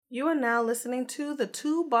You are now listening to the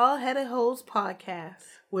Twobald HeadedHeaux podcast,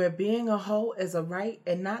 where being a hoe is a right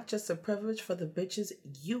and not just a privilege for the bitches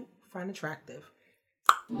you find attractive.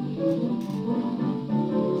 You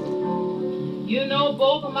know,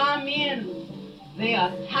 both of my men, they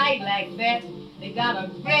are tight like that. They got a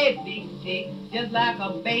great big stick, just like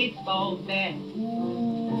a baseball bat.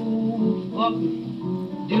 Ooh, fuck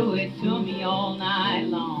me. Do it to me all night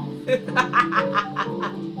long.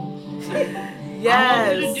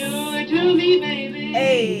 Yes. I want you to do it to me, baby.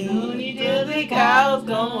 Hey, till the cows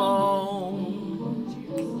come home.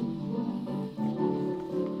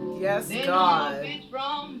 Yes, They God. know a bitch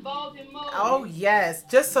from Baltimore. Oh, yes.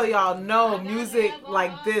 Just so y'all know, music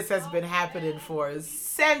like this has been happening for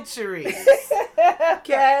centuries.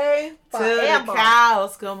 Okay? Till the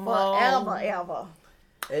cows come home. Ever.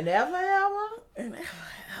 And ever.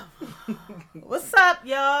 What's up,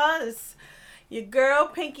 y'all? It's your girl,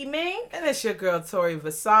 Pinky Mink. And it's your girl, Tori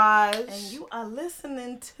Visage. And you are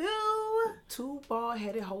listening to Twobald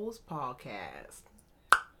HeadedHeaux podcast.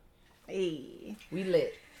 Hey. We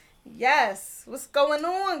lit. Yes. What's going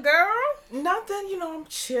on, girl? Nothing, I'm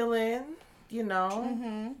chilling,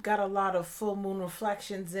 Got a lot of full moon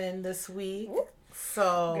reflections in this week.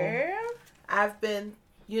 So, girl, I've been,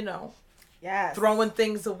 yes, throwing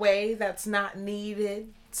things away that's not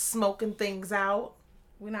needed, smoking things out.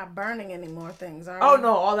 We're not burning any more things, are we? Oh,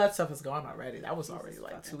 no, all that stuff is gone already. That was already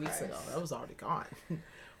like 2 weeks ago. That was already gone.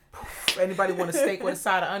 Anybody want a steak with a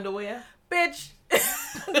side of underwear? Bitch,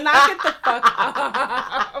 knock it the fuck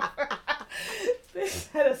off.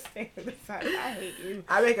 Bitch, had a steak with a side. I hate you.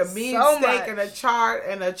 I make a mean so steak much.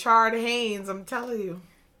 and a charred Hanes, I'm telling you.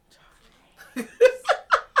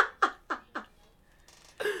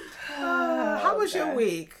 How was your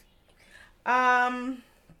week? It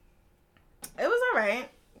was all right.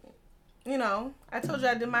 I told you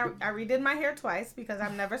I redid my hair twice because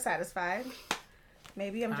I'm never satisfied.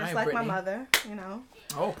 Maybe I'm just like Brittany. my mother,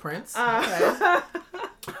 Oh, Prince. Okay.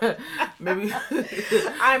 Maybe.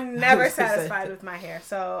 I'm never satisfied with my hair,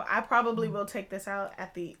 so I probably will take this out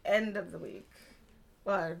at the end of the week,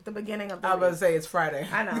 or the beginning of the week. I was about to say it's Friday.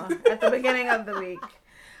 I know, at the beginning of the week.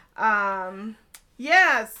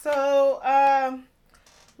 Yeah. So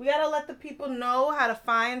we gotta let the people know how to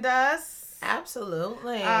find us.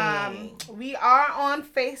 Absolutely. We are on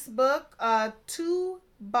Facebook,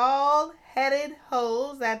 Twobald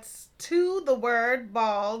HeadedHeaux. That's two, the word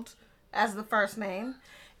bald as the first name,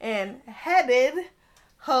 and headed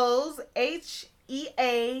hoes,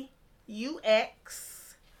 HEAUX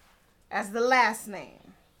as the last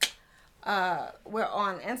name. We're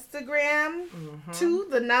on Instagram,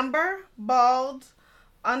 the number bald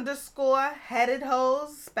 _ HeadedHeaux,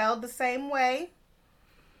 spelled the same way.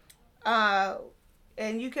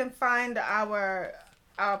 And you can find our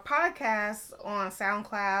podcast on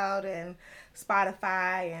SoundCloud and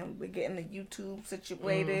Spotify, and we're getting the YouTube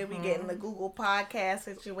situated. We're getting the Google Podcast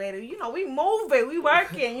situated. We moving, we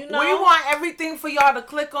working, We want everything for y'all to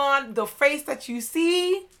click on. The face that you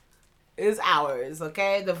see is ours,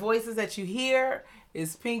 okay? The voices that you hear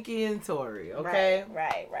is Pinky and Tori, okay?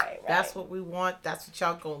 Right. That's what we want. That's what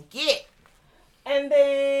y'all gonna get. And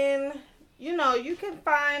then, you can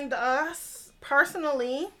find us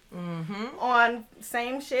personally on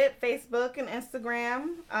same shit, Facebook and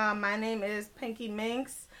Instagram. My name is Pinky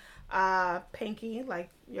Minks. Pinky, like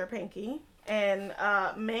your pinky. And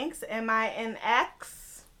Minks,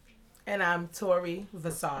 MINX. And I'm Tori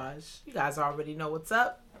Visage. You guys already know what's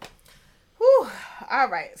up. Whew. All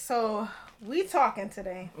right, so we talking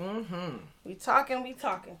today. We talking,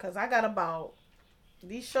 because I got about,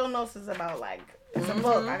 these show notes is about like, it's a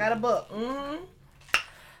book. I got a book.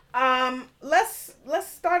 Let's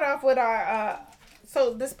start off with our,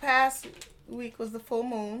 so this past week was the full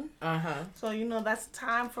moon. So, that's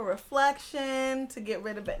time for reflection, to get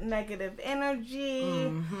rid of negative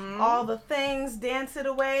energy, all the things, dance it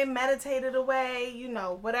away, meditate it away,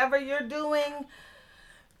 whatever you're doing,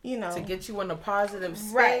 To get you in a positive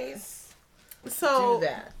space. Right. So, do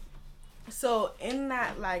that. So in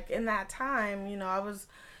that time, I was,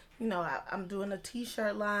 I'm doing a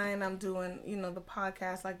t-shirt line. I'm doing, the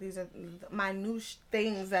podcast. Like, these are my new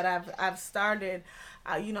things that I've started.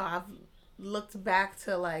 I've looked back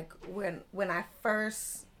to like when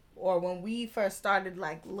we first started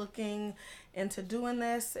like looking into doing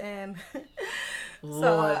this, and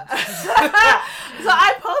so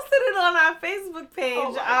I posted it on our Facebook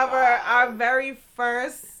page. Our very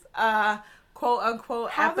first quote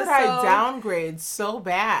unquote How episode. did I downgrade so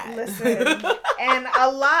bad? Listen, and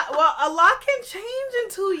a lot can change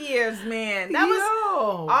in 2 years, man. That was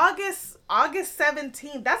August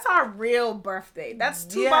 17th. That's our real birthday. That's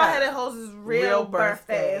Twobald HeadedHeaux' real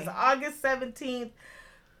birthday. It's August 17th,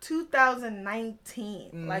 2019.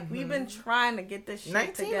 Mm-hmm. Like, we've been trying to get this shit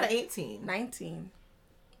 19 together. or 18? 19.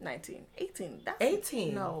 18. That's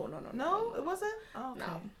 18. No, it wasn't? Oh, okay.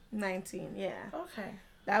 No. 19, yeah. Okay.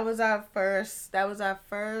 That was our first,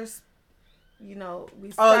 you know,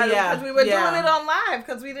 we started because we were doing it on live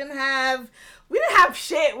because we didn't have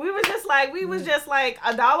shit. We was just like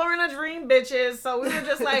 $1 in a dream, bitches. So we were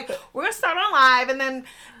just like, we're gonna start on live and then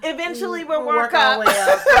eventually we'll work our way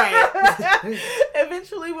up. Right.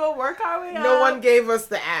 Eventually we'll work our way up. No one gave us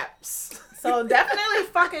the apps. So definitely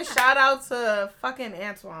fucking shout out to fucking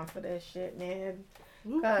Antoine for this shit, man.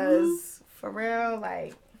 Because for real,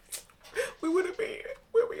 like, we wouldn't be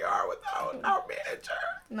where we are without our manager.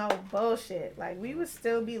 No bullshit. Like, we would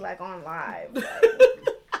still be like on live. Like,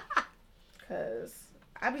 cause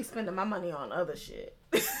I be spending my money on other shit.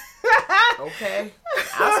 Okay.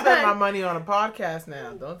 I'll spend my money on a podcast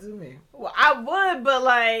now. Don't do me. Well, I would, but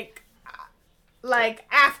like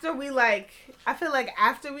after we I feel like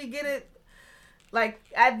after we get it, like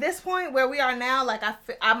at this point where we are now, like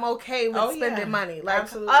I'm okay with spending money. Like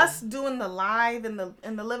absolutely. Us doing the live in the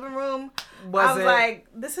living room, I was like,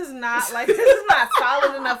 this is not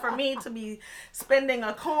solid enough for me to be spending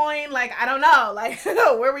a coin. Like, I don't know, like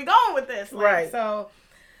where we going with this? Like, right. So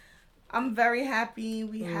I'm very happy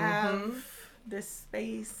we have this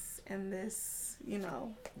space and this, you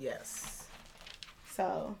know. Yes.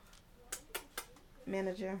 So,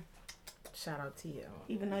 manager, shout out to you.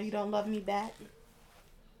 Even though you don't love me back.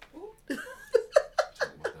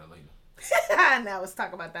 Now let's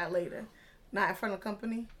talk about that later. Not in front of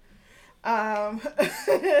company. Did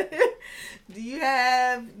you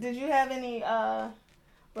have any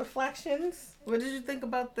reflections? What did you think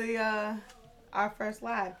about our first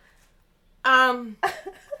live?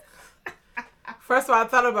 First of all, I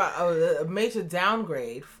thought about a major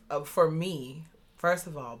downgrade for me, first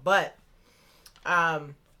of all, but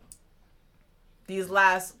these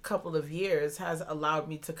last couple of years has allowed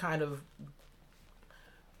me to kind of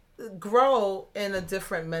grow in a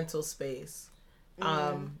different mental space.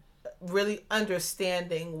 Really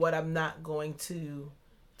understanding what I'm not going to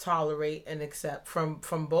tolerate and accept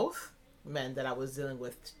from both men that I was dealing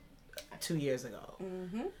with 2 years ago.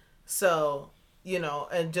 Mm-hmm. So, you know,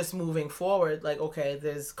 and just moving forward, like, okay,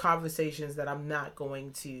 there's conversations that I'm not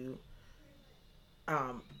going to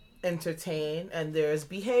entertain, and there's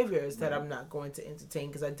behaviors that I'm not going to entertain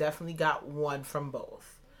because I definitely got one from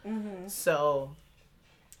both. Mm-hmm. So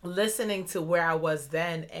listening to where I was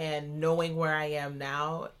then and knowing where I am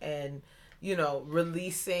now, and, you know,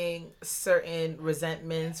 releasing certain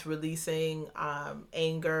resentments, releasing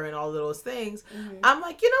anger and all of those things, I'm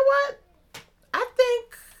like, you know what? I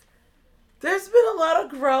think there's been a lot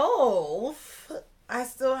of growth.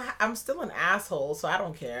 I'm still an asshole, so I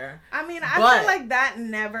don't care. I mean, I feel like that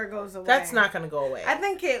never goes away. That's not going to go away. I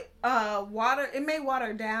think it may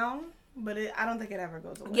water down, but I don't think it ever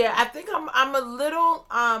goes away. Yeah, I think I'm a little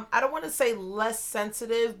I don't want to say less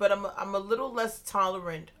sensitive, but I'm a little less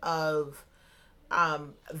tolerant of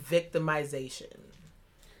victimization.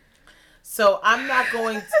 So I'm not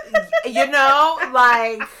going to, you know,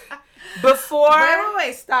 like before.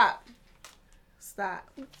 Wait, stop.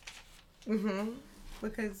 Mm-hmm.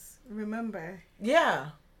 Because remember. Yeah.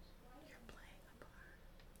 You're playing a part.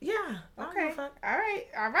 Yeah. Okay.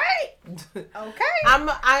 All right. Okay.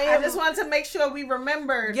 I just wanted to make sure we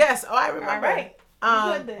remembered. Yes. Oh, I remember. All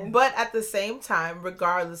right. But at the same time,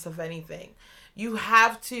 regardless of anything, you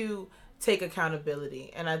have to take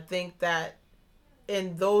accountability. And I think that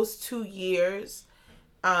in those 2 years,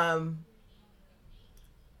 I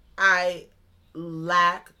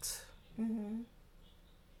lacked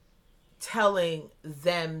telling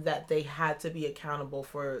them that they had to be accountable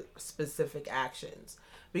for specific actions,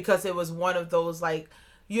 because it was one of those, like,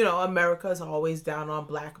 you know, America's always down on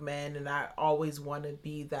black men, and I always want to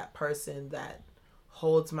be that person that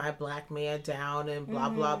holds my black man down and blah,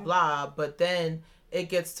 blah, blah. But then it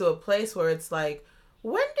gets to a place where it's like,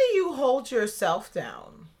 when do you hold yourself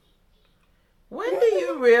down? When do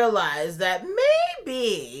you realize that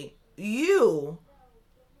maybe you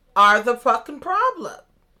are the fucking problem?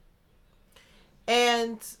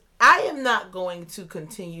 And I am not going to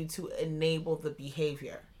continue to enable the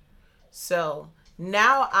behavior. So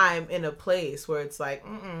now I'm in a place where it's like,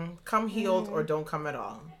 come healed or don't come at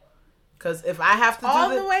all. Because if I have to all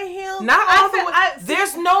the way healed, not all the way.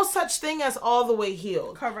 There's no such thing as all the way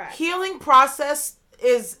healed. Correct. Healing process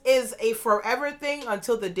is a forever thing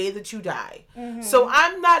until the day that you die. So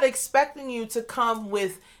I'm not expecting you to come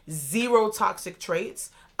with 0 toxic traits.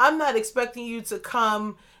 I'm not expecting you to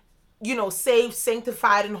come, saved,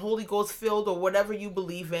 sanctified, and Holy Ghost filled, or whatever you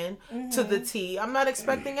believe in, to the T. I'm not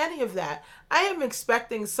expecting any of that. I am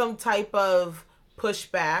expecting some type of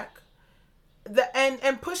pushback.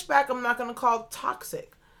 And pushback I'm not going to call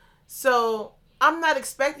toxic. So I'm not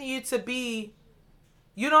expecting you to be,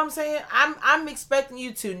 you know what I'm saying? I'm expecting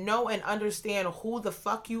you to know and understand who the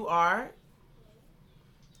fuck you are.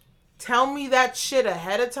 Tell me that shit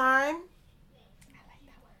ahead of time.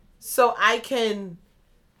 So I can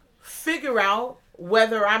figure out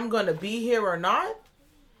whether I'm going to be here or not.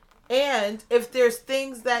 And if there's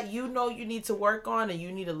things that you need to work on and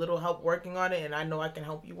you need a little help working on it, and I know I can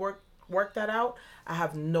help you work that out, I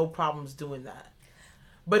have no problems doing that.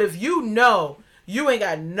 But if you know you ain't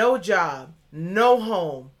got no job, no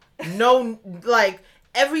home, no, like,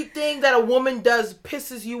 everything that a woman does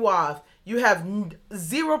pisses you off, you have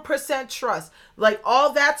 0% trust, like,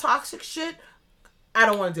 all that toxic shit, I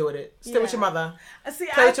don't want to deal with it. Stay with your mother.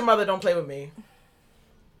 Play with your mother, don't play with me.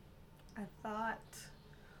 I thought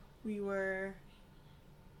we were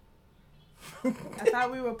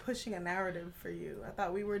pushing a narrative for you. I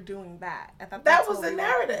thought we were doing that. I thought that was the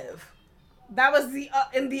narrative. That was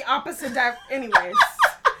in the opposite anyways.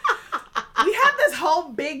 We had this whole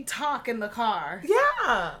big talk in the car.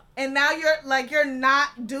 Yeah. And now you're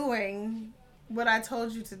not doing what I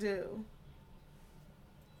told you to do.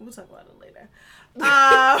 We'll talk about it later.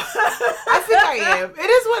 I think I am. It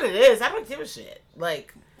is what it is. I don't give a shit.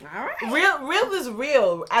 Like, all right. Real is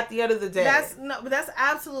real at the end of the day. That's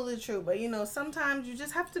absolutely true. But sometimes you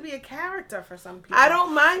just have to be a character for some people. I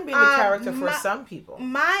don't mind being a character for some people.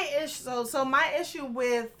 My issue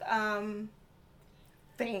with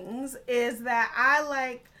things is that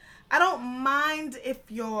I don't mind if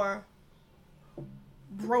you're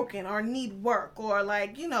broken or need work or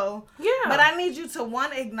but I need you to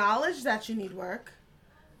acknowledge that you need work,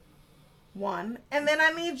 and then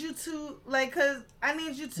I need you to because I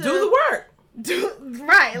need you to do the work, do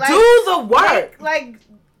the work,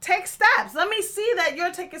 take steps. Let me see that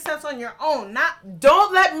you're taking steps on your own.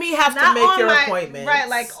 Don't let me have to make your appointments.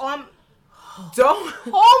 Right, don't.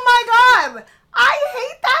 Oh my God, I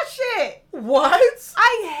hate that shit. What?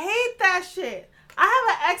 I hate that shit. I have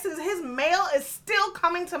an ex, his mail is still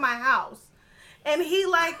coming to my house. And he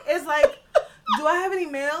is like, do I have any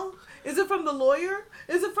mail? Is it from the lawyer?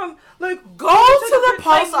 Is it from, go to the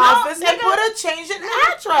post office and put a change in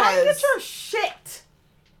address. Come get your shit.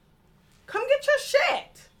 Come get your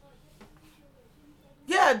shit.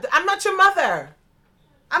 Yeah, I'm not your mother.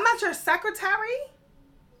 I'm not your secretary.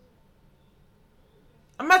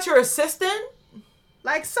 I'm not your assistant.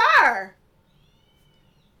 Sir.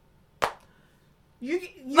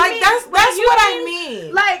 That's what I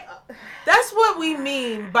mean. That's what we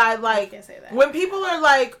mean by when people are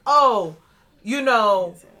like, oh,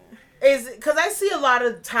 is because I see a lot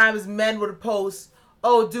of times men would post,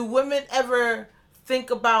 oh, do women ever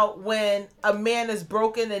think about when a man is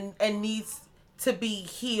broken and needs to be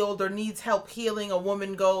healed or needs help healing? A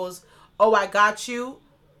woman goes, oh, I got you.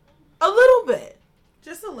 A little bit.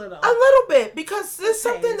 Just a little. A little bit, because there's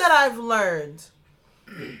something that I've learned.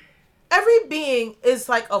 Every being is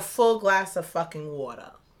like a full glass of fucking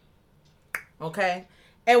water. Okay?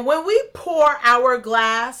 And when we pour our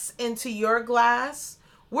glass into your glass,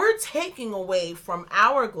 we're taking away from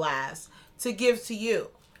our glass to give to you.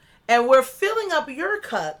 And we're filling up your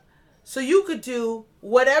cup so you could do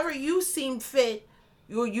whatever you deem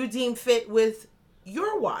fit with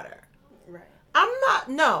your water. Right.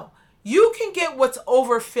 You can get what's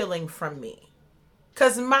overfilling from me.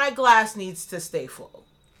 Because my glass needs to stay full.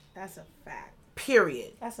 That's a fact.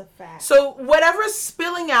 Period. That's a fact. So whatever's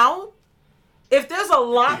spilling out, if there's a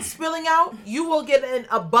lot spilling out, you will get an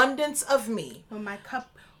abundance of me. When my cup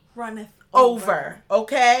runneth over.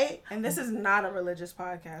 Okay? And this is not a religious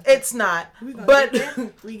podcast. It's not. But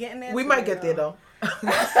we getting there. We might get there though.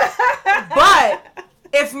 But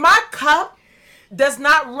if my cup does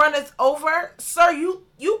not runneth over, sir, you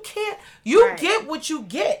can't. You get what you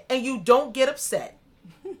get, and you don't get upset.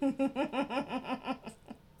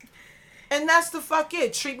 And that's the fuck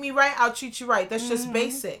it. Treat me right, I'll treat you right. That's just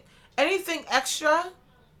basic. Anything extra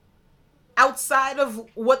outside of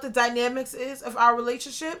what the dynamics is of our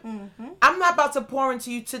relationship, I'm not about to pour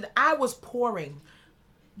into you. I was pouring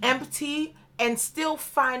empty and still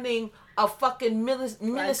finding a fucking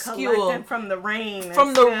minuscule from the rain,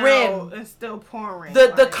 from the rim, and still pouring.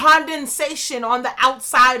 The condensation on the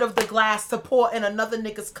outside of the glass to pour in another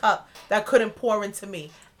nigga's cup that couldn't pour into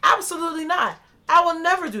me. Absolutely not. I will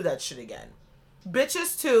never do that shit again.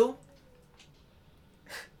 Bitches too.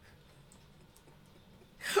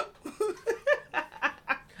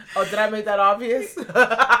 Oh, did I make that obvious?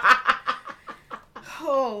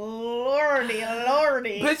 Oh, lordy,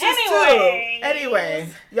 lordy. Bitches too. Anyway,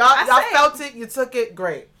 y'all felt it. You took it.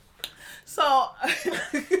 Great. So,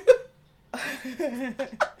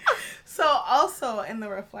 so also in the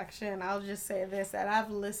reflection, I'll just say this, that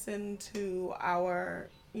I've listened to our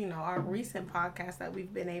recent podcast that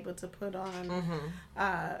we've been able to put on,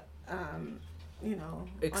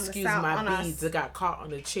 excuse on my beads. It got caught on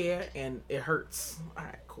the chair and it hurts. All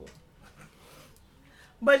right, cool.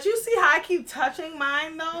 But you see how I keep touching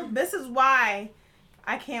mine though? This is why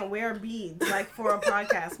I can't wear beads like for a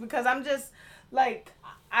podcast, because I'm just like,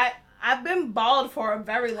 I've been bald for a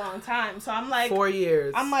very long time. So I'm like 4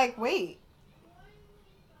 years. I'm like, wait.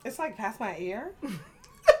 It's like past my ear.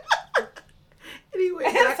 Anyway,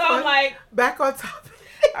 back on topic.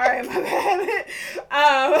 All right, my bad.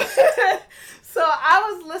 So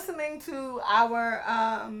I was listening to our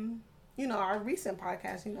our recent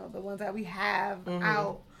podcast, the ones that we have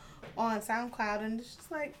out on SoundCloud, and it's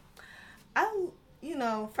just like,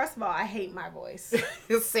 first of all, I hate my voice.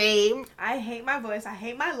 Same. I hate my voice. I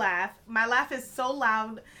hate my laugh. My laugh is so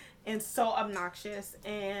loud and so obnoxious,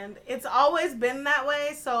 and it's always been that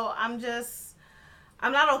way, so I'm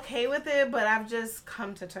not okay with it, but I've just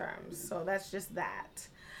come to terms. So that's just that.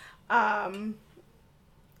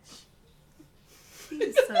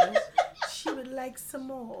 Please, sir. She would like some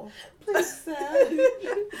more. Please, sir.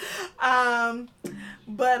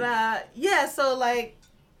 Yeah, so like,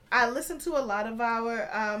 I listen to a lot of our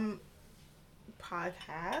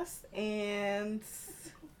podcasts, and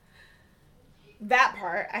that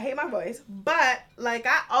part, I hate my voice, but like,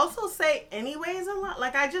 I also say anyways a lot.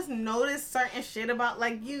 Like, I just noticed certain shit about,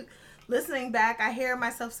 like, you listening back, I hear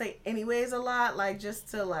myself say anyways a lot, like, just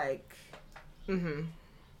to like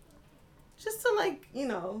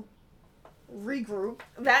regroup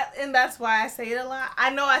that, and that's why I say it a lot. I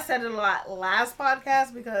know I said it a lot last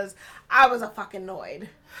podcast because I was a fucking annoyed.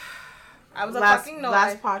 Last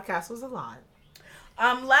podcast was a lot.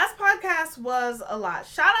 Last podcast was a lot.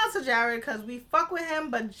 Shout out to Jared, because we fuck with him,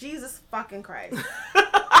 but Jesus fucking Christ.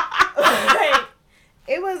 Like,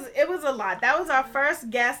 it was a lot. That was our first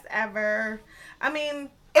guest ever. I mean,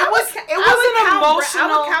 I would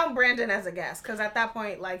count Brandon as a guest, because at that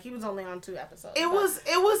point, like, he was only on 2 episodes. It was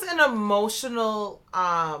an emotional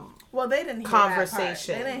well, they didn't hear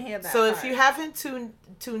conversation. That part. They didn't hear that. So if you haven't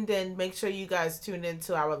tuned in, make sure you guys tune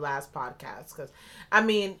into our last podcast, because I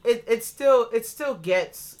mean, it still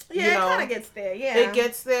gets, it kind of gets there. Yeah, it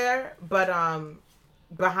gets there, but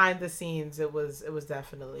behind the scenes, it was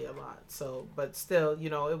definitely a lot. So, but still,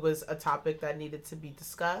 it was a topic that needed to be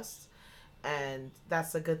discussed. And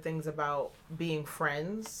that's the good things about being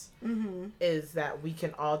friends, is that we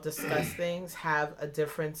can all discuss things, have a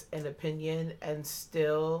difference in opinion, and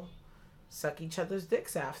still suck each other's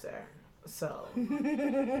dicks after. So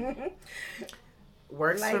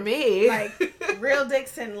works for me. Like real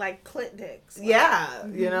dicks and like clit dicks. Like, yeah,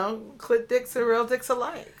 clit dicks and real dicks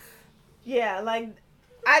alike. Yeah,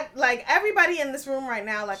 I like everybody in this room right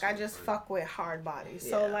now. Like, I just fuck with hard bodies.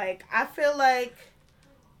 So like, I feel like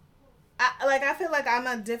I'm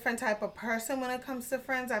a different type of person when it comes to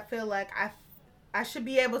friends. I feel like I should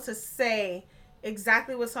be able to say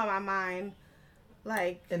exactly what's on my mind,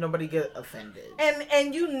 like, and nobody get offended. And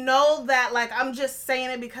that, like, I'm just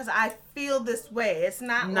saying it because I feel this way. It's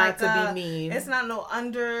not like to be mean. It's not no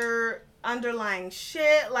underlying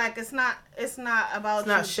shit. Like, it's not about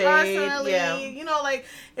you shade, personally. yeah. Like,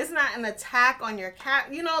 it's not an attack on your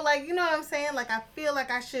cat. Like, you know what I'm saying? Like, I feel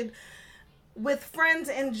like I should, with friends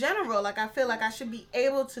in general, like, I feel like I should be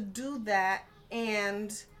able to do that,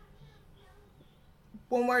 and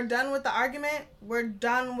when we're done with the argument, we're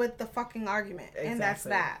done with the fucking argument. Exactly. And that's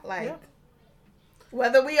that. Like,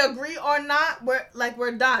 whether we agree or not,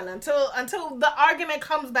 we're done until the argument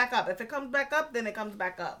comes back up. If it comes back up, then it comes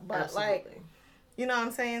back up. But absolutely. Like, you know what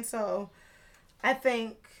I'm saying? So I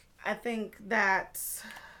think that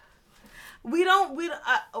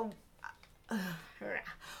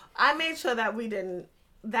I made sure that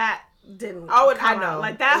didn't Oh, come I know. Out.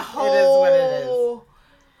 Like, that whole it is what it is.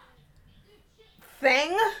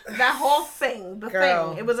 Thing, that whole thing,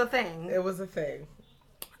 Girl, it was a thing. It was a thing.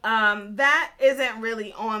 That isn't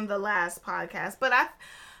really on the last podcast, but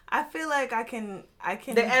I feel like I can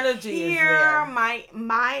the energy hear my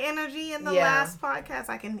energy in the last podcast.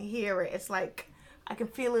 I can hear it. It's like I can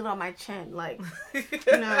feel it on my chin, like, you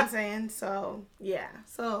know what I'm saying? So yeah,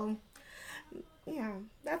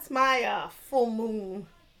 that's my full moon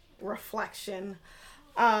reflection.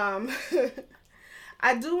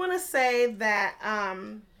 I do want to say that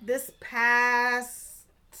this past,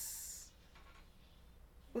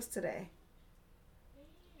 what's today?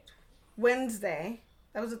 Wednesday.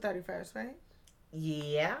 That was the 31st, right?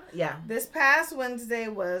 Yeah. This past Wednesday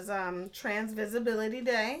was Trans Visibility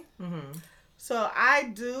Day. So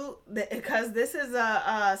I do, because this is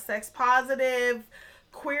a sex positive,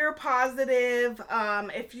 queer positive,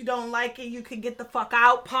 if you don't like it, you can get the fuck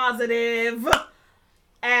out positive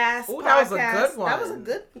ass podcast. That was a good one. That was a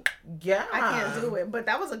good, yeah. I can't do it, but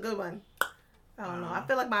that was a good one. I don't know. I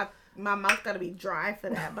feel like my mouth got to be dry for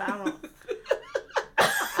that, but I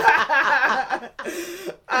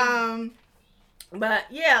don't. But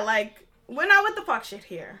yeah, like, we're not with the fuck shit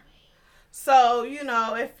here. So, you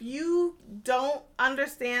know, if you don't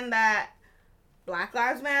understand that Black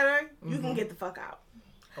Lives Matter, you can get the fuck out.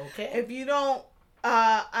 Okay. If you don't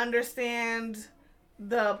understand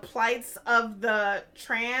the plights of the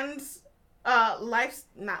trans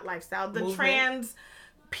Movement. trans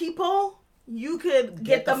people, you could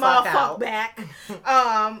get the motherfucker back.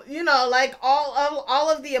 You know, like all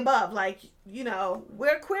of the above. Like, you know,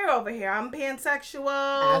 we're queer over here. I'm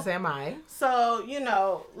pansexual. As am I. So, you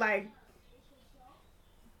know, like,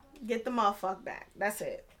 get the motherfucker back. That's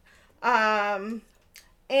it. And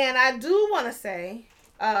I do want to say,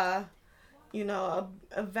 you know,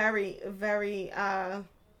 a very, very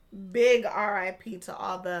big RIP to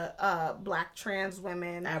all the Black trans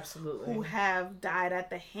women. Absolutely. Who have died at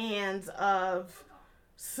the hands of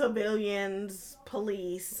civilians,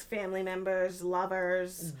 police, family members,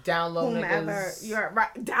 lovers, whomever. Niggas. You're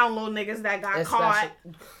right. Down low niggas that got caught.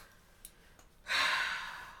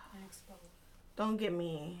 Don't get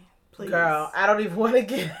me, please. Girl, I don't even want to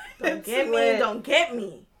get Don't get me. Don't get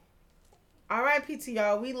me. R.I.P. to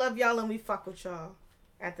y'all. We love y'all and we fuck with y'all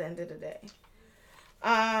at the end of the day.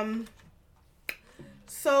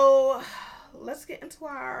 So let's get into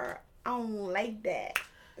our I don't like that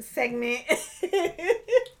segment.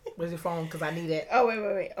 Where's your phone? Because I need it. Oh,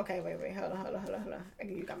 wait. Okay, wait. Hold on.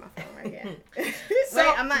 You got my phone right here.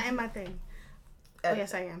 Wait, I'm not in my thing. Oh,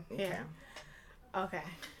 yes, I am. Okay. Yeah. Okay.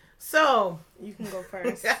 So you can go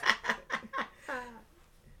first.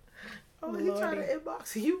 Oh, you trying to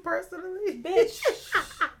inbox you personally? Bitch.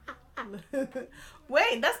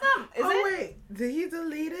 Wait, that's not. Is it? Wait. Did he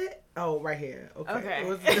delete it? Oh, right here. Okay. It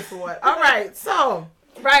was a Okay. different one. All right. So.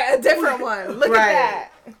 Right, a different one. Look at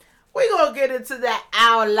that. We're going to get into that.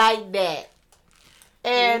 I don't like that.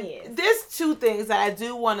 And Yes. there's two things that I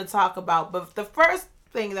do want to talk about. But the first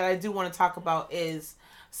thing that I do want to talk about is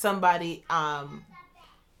somebody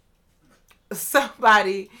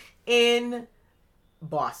in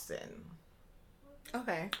Boston.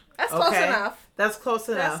 Okay. That's close enough. That's close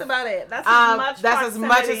enough. That's about it. That's as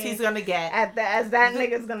much as he's gonna get. As that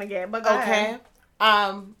nigga's gonna get. But go ahead.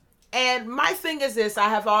 And my thing is this: I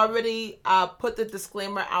have already put the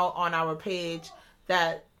disclaimer out on our page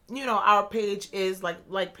that, you know, our page is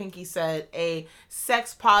like Pinky said, a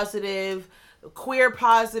sex positive, queer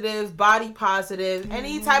positive, body positive,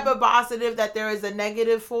 any type of positive that there is a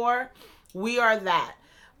negative for. We are that.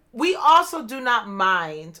 We also do not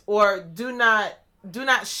mind or do not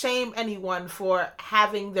shame anyone for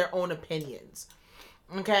having their own opinions.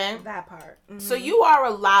 Okay? That part. Mm-hmm. So you are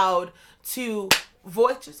allowed to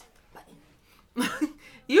voice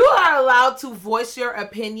you are allowed to voice your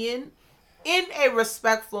opinion in a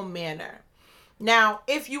respectful manner. Now,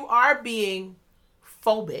 if you are being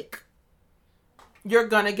phobic, you're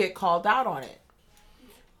going to get called out on it.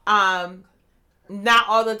 Not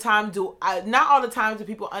all the time do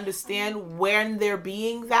people understand when they're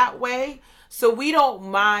being that way. So we don't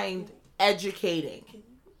mind educating.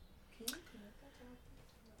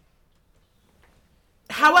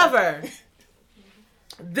 However,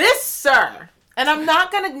 this sir, and I'm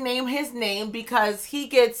not going to name his name because he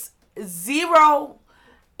gets zero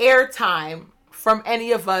airtime from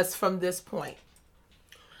any of us from this point.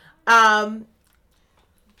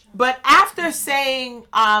 But after saying,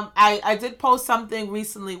 I did post something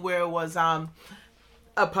recently where it was a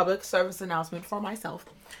public service announcement for myself.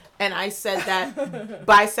 And I said that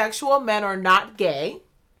bisexual men are not gay,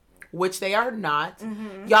 which they are not.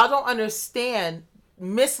 Mm-hmm. Y'all don't understand.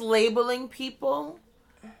 Mislabeling people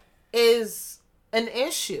is an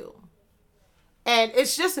issue. And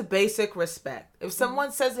it's just a basic respect. If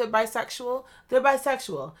someone says they're bisexual, they're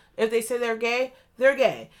bisexual. If they say they're gay, they're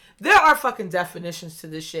gay. There are fucking definitions to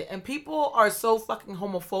this shit. And people are so fucking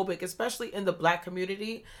homophobic, especially in the Black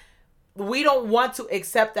community. We don't want to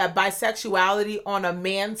accept that bisexuality on a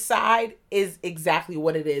man's side is exactly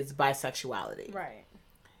what it is, bisexuality. Right.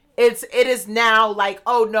 It is now like,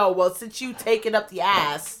 oh no, well, since you take it up the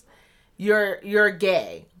ass, you're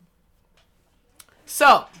gay.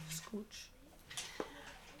 So,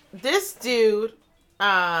 this dude,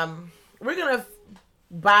 we're gonna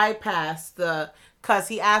bypass cause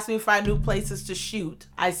he asked me if I knew places to shoot.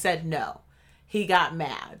 I said no. He got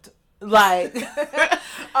mad. Like,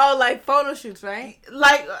 oh, like photo shoots, right?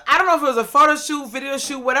 Like, I don't know if it was a photo shoot, video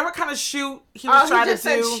shoot, whatever kind of shoot he was trying to do.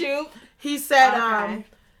 Said shoot. He said,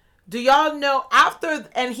 do y'all know after,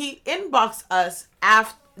 and he inboxed us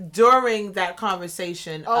during that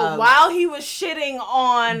conversation. While he was shitting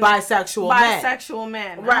on bisexual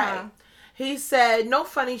men. Right. He said, no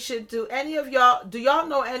funny shit. Do y'all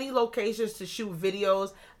know any locations to shoot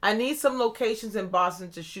videos? I need some locations in Boston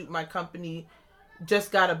to shoot. My company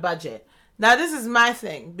just got a budget. Now, this is my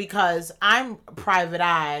thing, because I'm private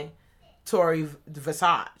eye Tori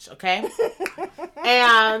Visage, okay?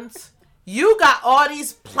 And you got all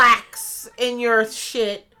these plaques in your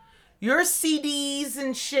shit. Your CDs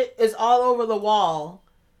and shit is all over the wall.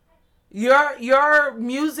 Your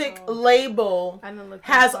music label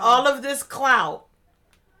has all of this clout,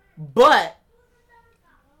 but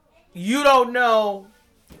you don't know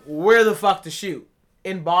where the fuck to shoot.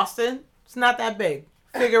 In Boston, it's not that big.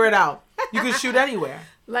 Figure it out. You can shoot anywhere.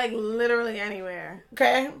 Like, literally anywhere.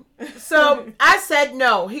 Okay? So, I said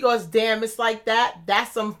no. He goes, damn, it's like that?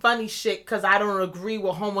 That's some funny shit, because I don't agree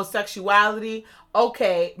with homosexuality.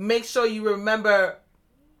 Okay, make sure you remember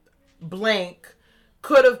blank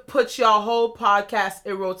could have put your whole podcast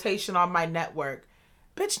in rotation on my network.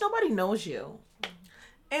 Bitch, nobody knows you.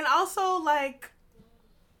 And also, like,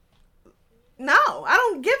 no, I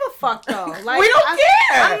don't give a fuck, though. Like, we don't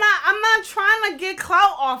care. I'm not trying to get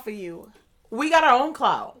clout off of you. We got our own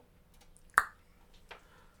clout.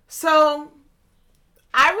 So,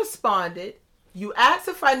 I responded. You asked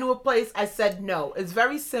if I knew a place. I said no. It's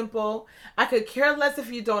very simple. I could care less if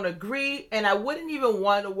you don't agree, and I wouldn't even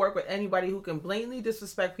want to work with anybody who can blatantly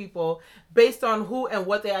disrespect people based on who and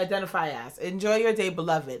what they identify as. Enjoy your day,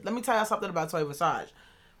 beloved. Let me tell you something about Tori Visage.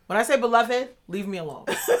 When I say beloved, leave me alone.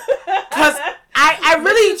 Because I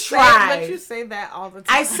really try. But you say that all the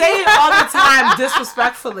time. I say it all the time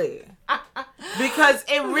disrespectfully. Because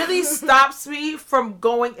it really stops me from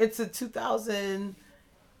going into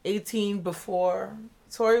 2018 before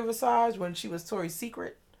Tori Visage, when she was Tori's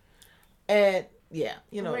Secret. And yeah,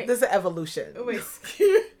 there's an evolution. Wait,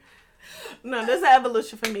 no, there's an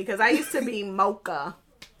evolution for me, because I used to be Mocha.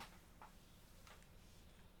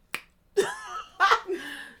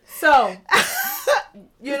 So,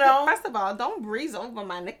 First of all, don't breeze over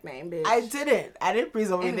my nickname, bitch. I didn't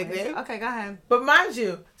breeze over your nickname. Okay, go ahead. But mind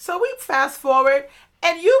you, so we fast forward,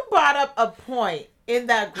 and you brought up a point in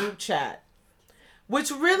that group chat,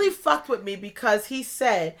 which really fucked with me, because he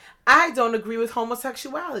said, I don't agree with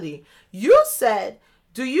homosexuality. You said,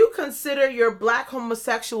 do you consider your black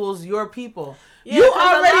homosexuals your people? Yeah, you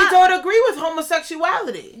already don't agree with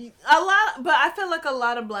homosexuality. But I feel like a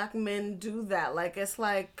lot of black men do that. Like, it's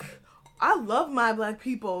like, I love my black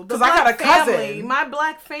people. Because I got a cousin. Family, my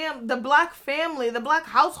black the black family, the black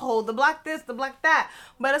household, the black this, the black that.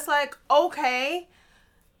 But it's like, okay,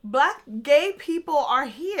 black gay people are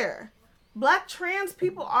here. Black trans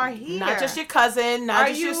people are here. Not just your cousin, not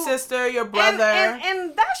just your sister, your brother.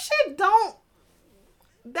 And that shit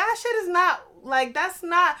is not, like, that's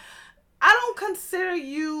not, I don't consider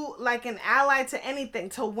you like an ally to anything,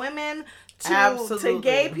 to women, to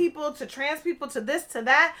gay people, to trans people, to this, to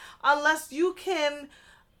that, unless you can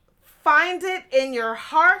find it in your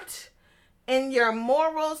heart, in your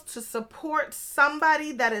morals, to support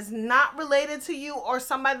somebody that is not related to you, or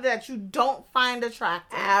somebody that you don't find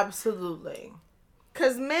attractive. Absolutely.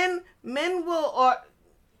 Because men will, or,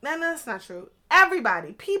 no, that's not true.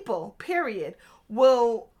 Everybody, people, period,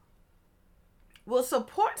 will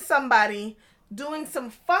support somebody doing some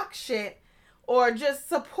fuck shit, or just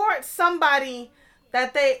support somebody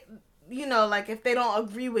that they, like, if they don't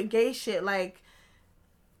agree with gay shit, like,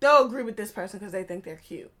 they'll agree with this person because they think they're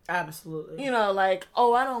cute. Absolutely. Like,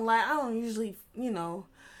 oh, I don't usually,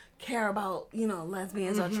 care about,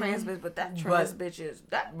 lesbians or trans bitch, but that trans bitch is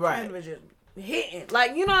hitting.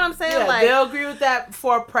 Like, you know what I'm saying? Yeah, like, they'll agree with that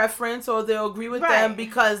for preference, or they'll agree with them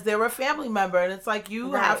because they're a family member. And it's like,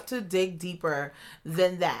 you have to dig deeper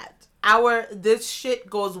than that. This shit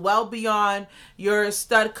goes well beyond your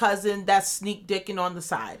stud cousin that's sneak dicking on the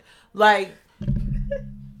side. Like, you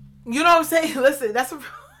know what I'm saying? Listen, that's anyway.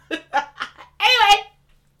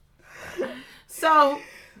 So,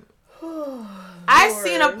 I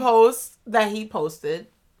seen a post that he posted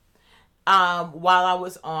while I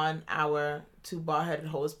was on our Twobald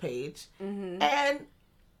HeadedHeaux page. Mm-hmm. And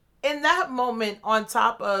in that moment, on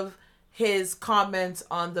top of his comments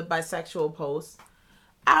on the bisexual post,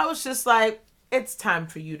 I was just like, it's time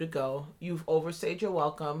for you to go. You've overstayed your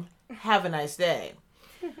welcome. Have a nice day.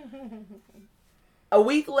 A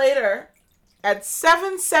week later, at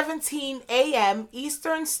 7:17 a.m.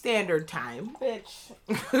 Eastern Standard Time. Bitch.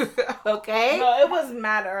 Okay? No, it was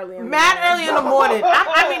mad early in the morning. Mad early in the morning.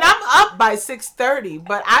 I'm up by 6:30,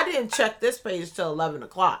 but I didn't check this page till 11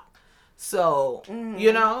 o'clock. So,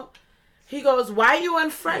 you know, he goes, why you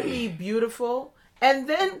unfriend me, beautiful? And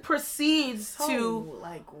then proceeds to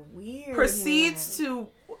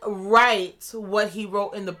write what he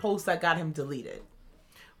wrote in the post that got him deleted,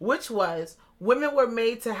 which was, women were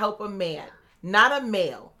made to help a man, not a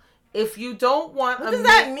male. If you don't want what does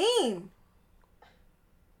that mean?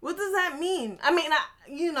 What does that mean? I mean,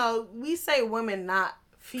 we say women, not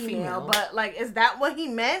female, but like, is that what he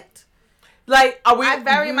meant? Like, are we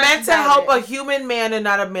meant to help a human man and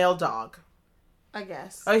not a male dog? I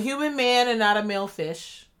guess. A human man and not a male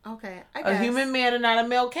fish. Okay, I guess. A human man and not a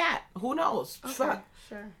male cat. Who knows? Okay, fuck.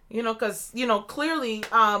 sure. You know, because, clearly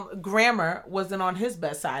grammar wasn't on his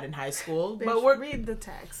best side in high school. Bitch, but read the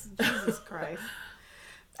text. Jesus Christ.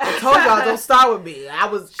 I told y'all, don't start with me.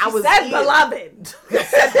 She said beloved.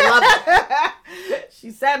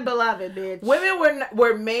 She said beloved, bitch. Women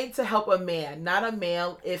were made to help a man, not a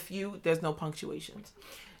male. There's no punctuations.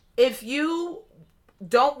 If you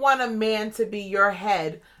don't want a man to be your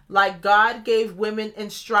head, like God gave women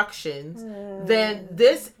instructions, then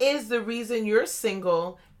this is the reason you're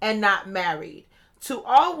single and not married. To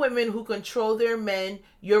all women who control their men,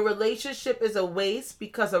 your relationship is a waste,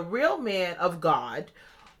 because a real man of God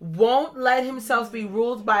won't let himself be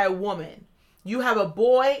ruled by a woman. You have a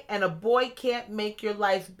boy, and a boy can't make your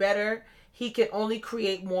life better. He can only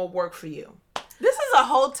create more work for you. This is a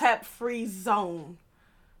Hotep free zone.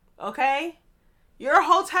 Okay? Your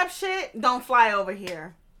Hotep shit don't fly over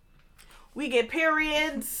here. We get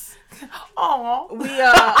periods. Aww. We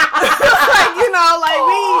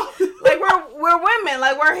we're women.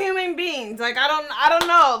 Like, we're human beings. Like, I don't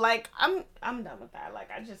know. Like, I'm done with that. Like,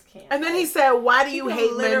 I just can't. And then he said, why do you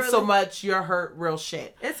hate men so much? You're hurt real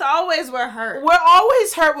shit. It's always we're hurt. We're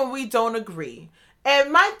always hurt when we don't agree.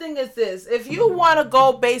 And my thing is this: if you want to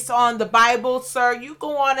go based on the Bible, sir, you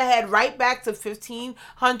go on ahead right back to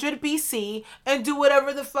 1500 BC and do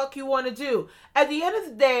whatever the fuck you want to do. At the end of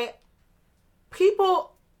the day,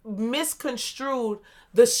 people misconstrued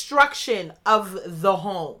the structure of the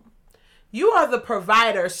home. You are the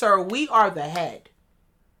provider, sir. We are the head.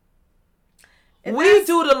 We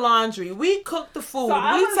do the laundry. We cook the food.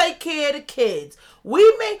 We take care of the kids.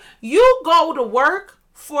 You go to work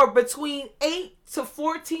for between 8 to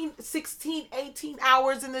 14, 16, 18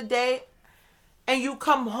 hours in the day, and you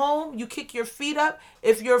come home, you kick your feet up.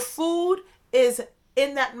 If your food is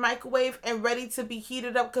in that microwave and ready to be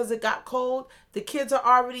heated up because it got cold, the kids are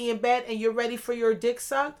already in bed and you're ready for your dick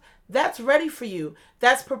sucked, that's ready for you.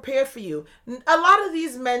 That's prepared for you. A lot of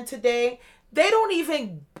these men today, they don't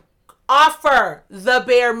even offer the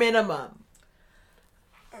bare minimum.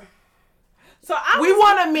 So we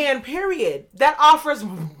want a man, period, that offers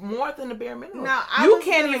more than the bare minimum. Now, you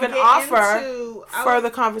can't even offer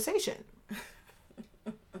further conversation.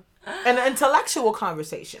 An intellectual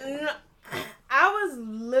conversation. No, I was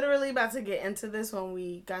literally about to get into this when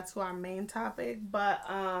we got to our main topic, but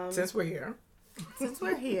since we're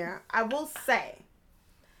here, I will say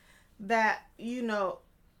that,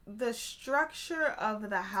 the structure of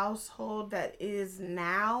the household that is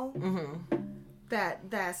now,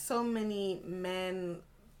 that so many men,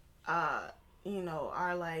 are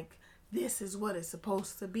like, this is what it's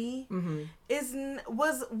supposed to be,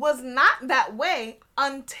 was not that way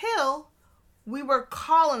until we were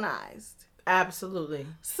colonized. Absolutely.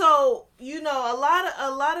 So, a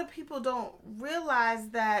lot of people don't realize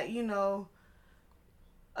that,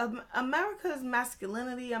 America's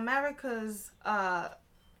masculinity, America's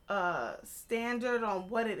standard on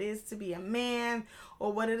what it is to be a man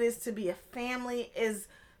or what it is to be a family is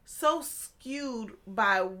so skewed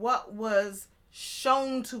by what was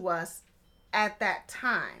shown to us at that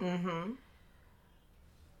time.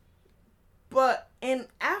 But in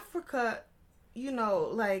Africa,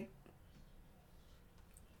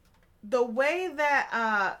 the way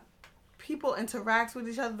that people interact with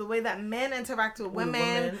each other, the way that men interact with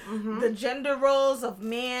women, the gender roles of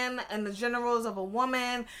man and the gender roles of a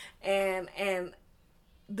woman, and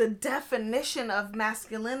the definition of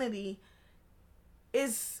masculinity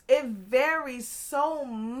it varies so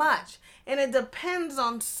much, and it depends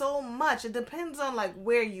on so much. It depends on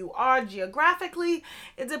where you are geographically.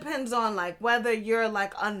 It depends on whether you're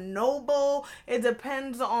a noble. It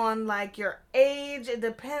depends on your age. It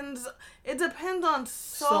depends on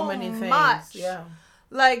so many things. Yeah.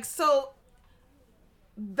 So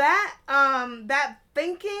that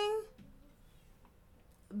thinking,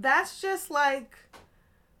 that's just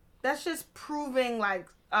proving like,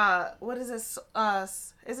 what is this?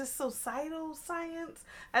 Is it societal science?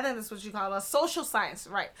 I think that's what you call it. Social science,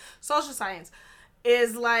 right? Social science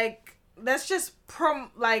is like, that's just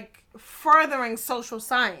furthering social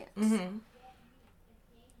science. Mm-hmm.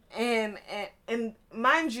 And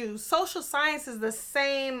mind you, social science is the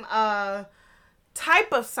same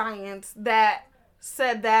type of science that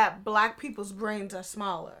said that black people's brains are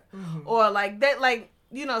smaller. Mm-hmm. Or like that, like,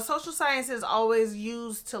 you know, social science is always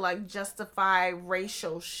used to like justify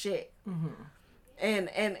racial shit. Mm-hmm.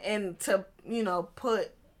 And to, you know,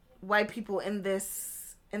 put white people in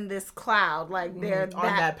this cloud, like they're on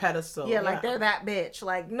that pedestal. Yeah, like they're that bitch.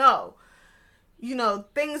 Like, no. You know,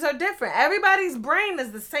 things are different. Everybody's brain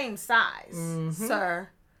is the same size, sir.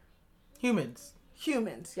 Humans,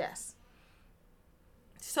 yes.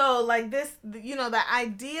 So, like this, you know, the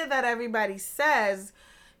idea that everybody says,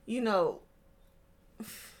 you know,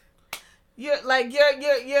 you're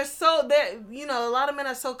so there. You know, a lot of men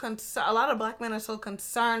are so a lot of black men are so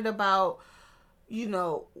concerned about, you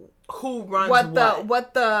know, who runs what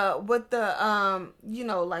the you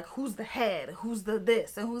know, like who's the head, who's the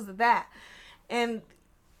this, and who's the that. And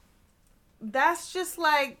that's just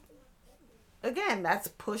like, again, that's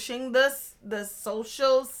pushing the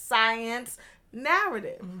social science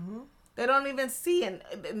narrative. Mm-hmm. They don't even see it.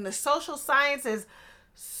 And the social science is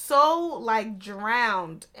so like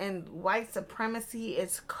drowned in white supremacy.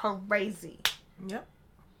 It's crazy. Yep.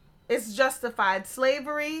 It's justified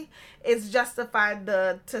slavery. It's justified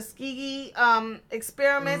the Tuskegee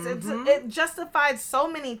experiments. Mm-hmm. It justified so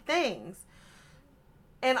many things.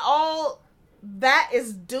 And all that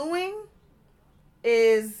is doing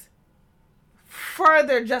is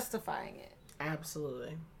further justifying it.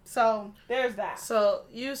 Absolutely. So, there's that. So,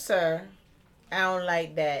 you, sir, I don't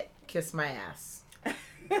like that. Kiss my ass.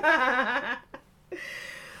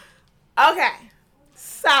 Okay.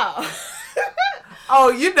 So.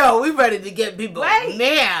 Oh, you know, we ready to get people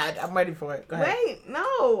mad. I'm ready for it. Go ahead. Wait,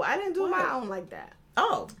 no. I didn't do my own like that.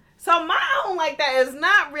 Oh. So my own like that is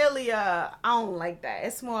not really I don't like that.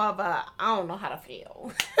 It's more of I don't know how to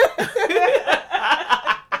feel.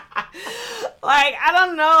 Like, I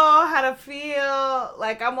don't know how to feel.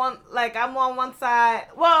 Like I'm on one side.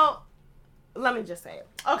 Well, let me just say it.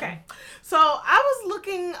 Okay. So I was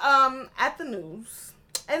looking at the news,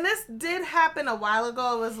 and this did happen a while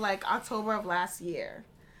ago. It was like October of last year.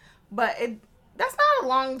 But that's not a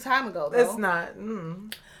long time ago, though. It's not.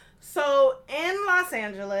 Mm. So, in Los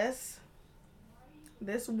Angeles,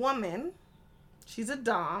 this woman, she's a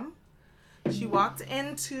dom. She walked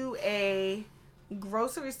into a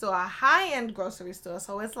grocery store, a high-end grocery store.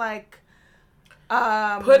 So, it's like...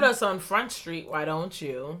 put us on Front Street, why don't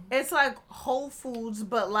you? It's like Whole Foods,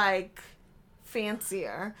 but like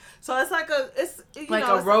fancier. So, it's like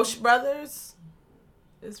a Roche Brothers?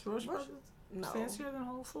 Is Roche Brothers no. fancier than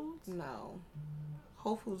Whole Foods? No.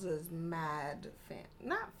 Whole Foods is mad,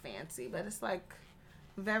 not fancy, but it's like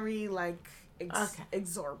very like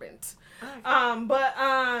exorbitant.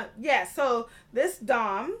 Okay. Yeah. So this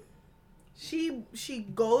dom, she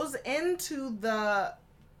goes into the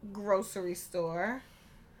grocery store,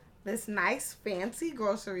 this nice fancy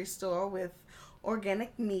grocery store with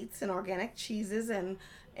organic meats and organic cheeses and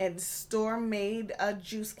store made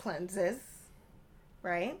juice cleanses,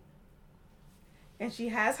 right? And she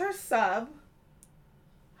has her sub.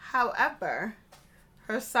 However,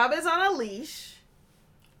 her sub is on a leash,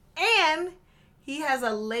 and he has a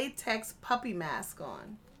latex puppy mask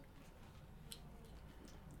on.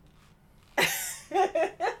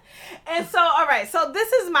 And so, all right, so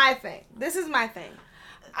this is my thing. This is why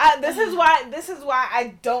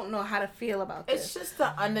I don't know how to feel about this. It's just the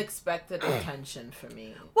unexpected attention for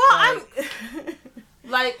me. Well,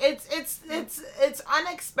 like it's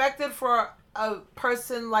unexpected for a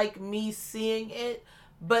person like me seeing it.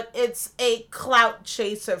 But it's a clout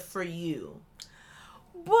chaser for you.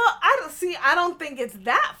 Well, I don't think it's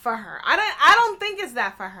that for her. I don't think it's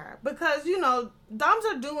that for her. Because, you know, doms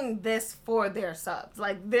are doing this for their subs.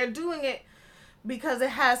 Like, they're doing it because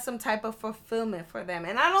it has some type of fulfillment for them.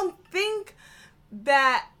 And I don't think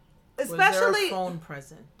that, especially... Was there a phone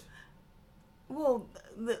present? Well,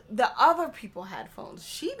 the other people had phones.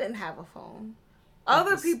 She didn't have a phone.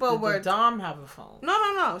 Other people were... Did the dom have a phone?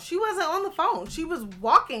 No. She wasn't on the phone. She was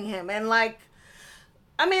walking him. And, like...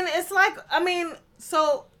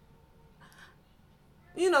 So...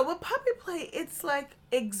 You know, with puppy play, it's, like,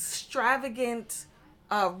 extravagant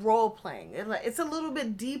role playing. It's a little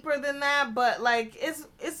bit deeper than that, but, like,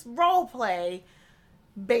 it's role play,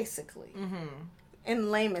 basically. Mm-hmm.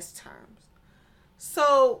 In lamest terms.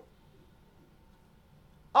 So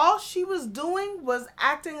all she was doing was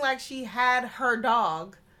acting like she had her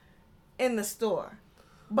dog in the store.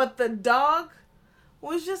 But the dog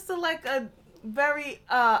was just a very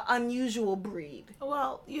unusual breed.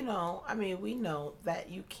 Well, we know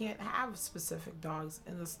that you can't have specific dogs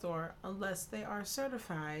in the store unless they are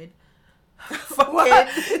certified. No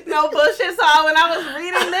bullshit. So when I was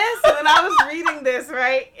reading this,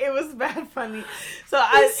 right, it was bad funny. So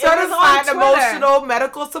certified emotional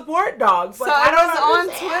medical support dogs. So I was on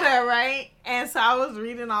Twitter, right, and so I was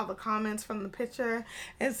reading all the comments from the picture,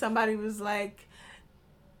 and somebody was like,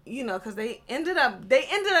 because they ended up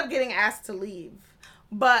getting asked to leave,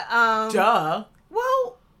 but duh.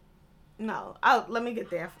 Well, no, let me get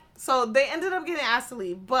there. So they ended up getting asked to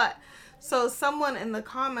leave, but. So someone in the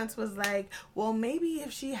comments was like, well, maybe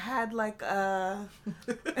if she had like a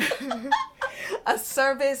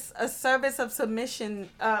service of submission,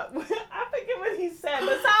 I forget what he said,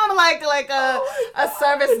 but sounded like a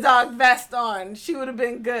service dog vest on, she would have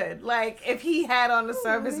been good. Like if he had on the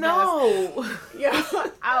service vest. Yeah,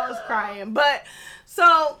 I was crying. But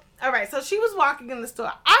so, all right, so she was walking in the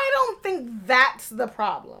store. I don't think that's the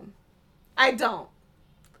problem. I don't.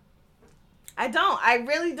 I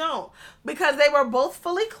really don't. Because they were both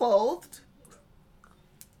fully clothed.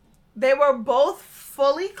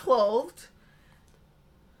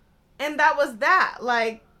 And that was that.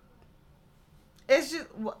 Like, it's just,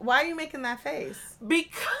 why are you making that face?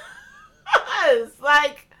 Because,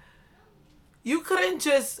 you couldn't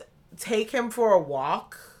just take him for a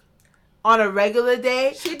walk on a regular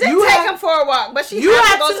day. She did take him for a walk, but she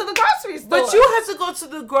had to go to the grocery store. But you had to go to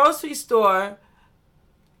the grocery store.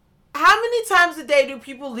 How many times a day do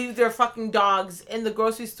people leave their fucking dogs in the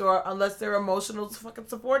grocery store unless they're emotional fucking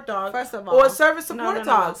support dogs? First of all. Or service support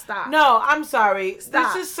dogs? No, stop. No, I'm sorry.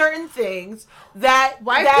 Stop. There's just certain things that...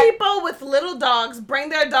 White people with little dogs bring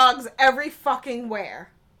their dogs every fucking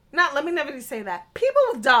where. Let me never say that. People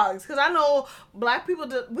with dogs, because I know black people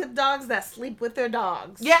with dogs that sleep with their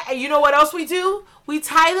dogs. Yeah, and you know what else we do? We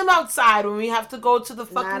tie them outside when we have to go to the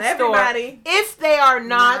fucking store. Not everybody. If they are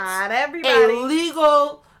not everybody. A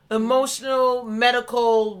legal... emotional,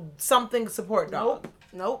 medical, something support dog.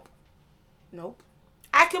 Nope.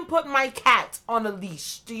 I can put my cat on a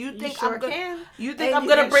leash. Do you think I'm gonna? You think I'm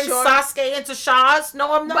gonna bring Sasuke into Shaw's?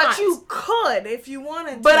 No, I'm not. But you could if you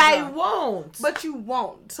wanted to. But I won't. But you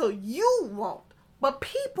won't. So you won't. But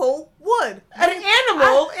people would. An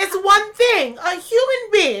animal is one thing. A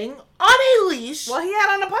human being on a leash. Well, he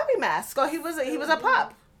had on a puppy mask. So he was a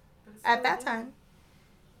pup at that time.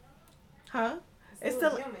 Huh? It's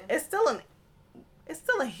still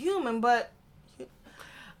a human, but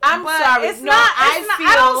I'm sorry. It's not.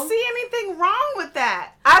 I don't see anything wrong with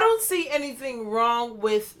that. I don't see anything wrong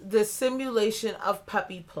with the simulation of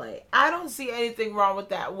puppy play. I don't see anything wrong with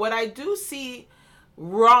that. What I do see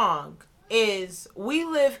wrong is we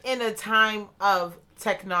live in a time of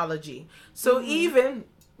technology. So even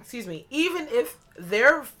if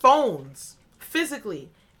their phones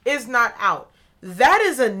physically is not out, that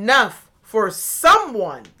is enough for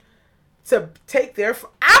someone to take their...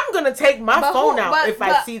 I'm going to take my phone out if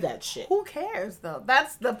I see that shit. Who cares, though?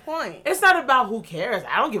 That's the point. It's not about who cares.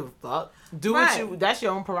 I don't give a fuck. Do what you... That's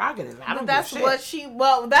your own prerogative. I don't give a shit.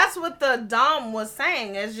 That's what the Dom was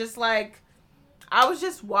saying. It's just like... I was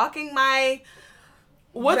just walking my...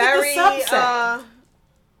 What did the sub say?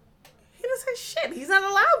 He didn't say shit. He's not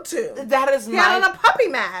allowed to. That is he had on a puppy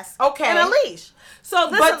mask. Okay. And a leash.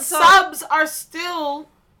 Subs are still...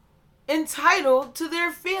 entitled to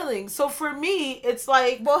their feelings. So for me, it's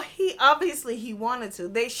like... Well, he wanted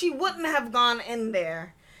to. She wouldn't have gone in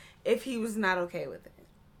there if he was not okay with it.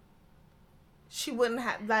 She wouldn't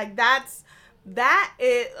have...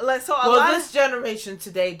 this generation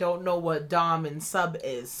today don't know what Dom and Sub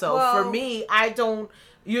is. So for me, I don't...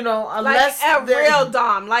 unless... Like a real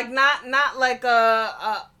Dom. Like, not like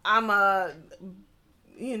I'm a...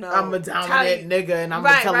 I'm a dominant nigga and I'm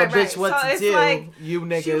gonna tell a bitch what to do. Like, you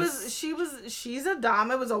niggas. She's a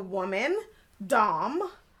Dom. It was a woman, Dom.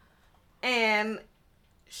 And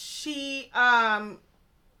she, I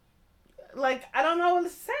don't know what to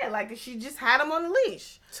say. Like, she just had him on a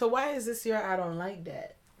leash. So why is this your I don't like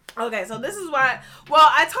that? Okay, so this is why,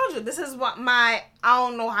 I told you, this is what I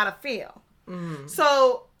don't know how to feel. Mm-hmm.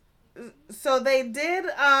 So they did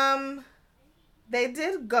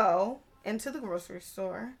go into the grocery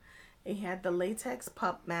store. He had the latex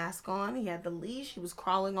pup mask on. He had the leash. He was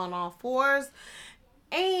crawling on all fours.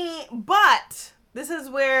 But this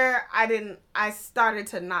is where I started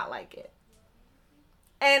to not like it.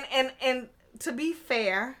 And to be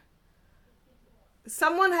fair,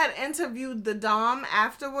 someone had interviewed the Dom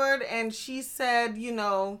afterward, and she said,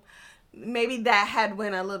 maybe that had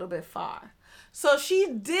went a little bit far. So she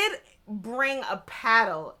did bring a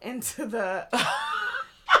paddle into the...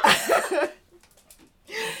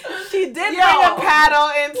 She did bring a paddle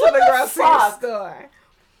into the grocery store.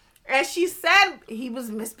 And she said he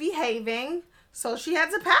was misbehaving, so she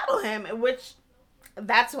had to paddle him, which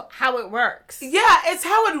that's how it works. Yeah, it's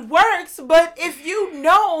how it works, but if you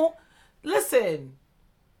know, listen,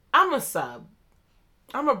 I'm a sub.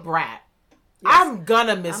 I'm a brat. Yes, I'm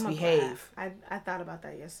gonna misbehave. I thought about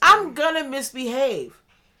that yesterday. I'm gonna misbehave.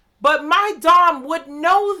 But my Dom would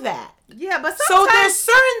know that. Yeah, but sometimes... So there's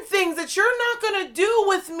certain things that you're not going to do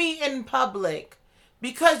with me in public.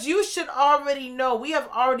 Because you should already know. We have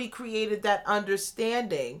already created that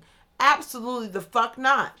understanding. Absolutely the fuck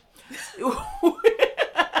not.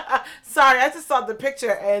 Sorry, I just saw the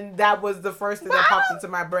picture and that was the first thing that popped into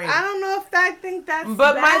my brain. I don't know if I think that's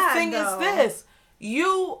But bad, my thing though. is this.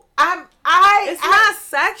 It's not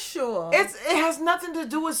sexual. It has nothing to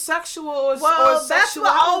do with sexual or that's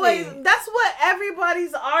sexuality. That's what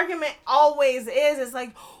everybody's argument always is. It's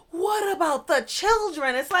like, what about the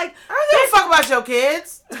children? It's like, I don't give a fuck about your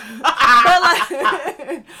kids.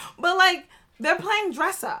 but like they're playing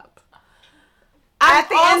dress up. At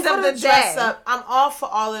the end of the day, I'm all for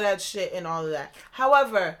all of that shit and all of that.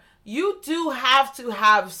 However, you do have to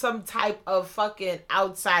have some type of fucking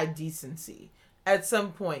outside decency at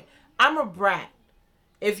some point. I'm a brat.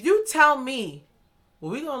 If you tell me,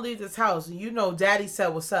 well, we gonna leave this house and you know daddy said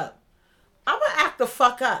what's up, I'm gonna act the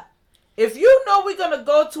fuck up. If you know we're gonna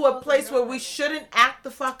go to a place where we shouldn't act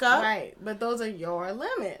the fuck up. Right, but those are your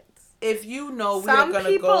limits. If you know we're gonna go.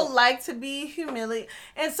 Some people like to be humiliated.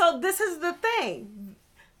 And so this is the thing.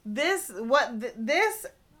 This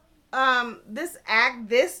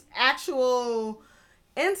actual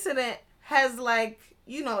incident has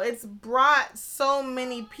it's brought so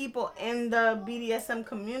many people in the BDSM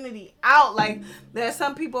community out. Like, there's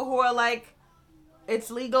some people who are like, it's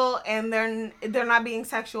legal and they're not being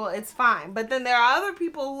sexual, it's fine. But then there are other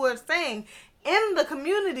people who are saying in the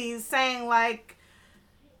communities saying like,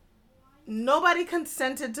 nobody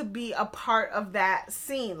consented to be a part of that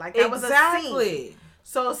scene. Like, that was a scene.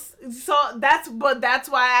 So that's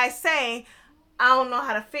why I say I don't know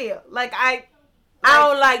how to feel. Like, I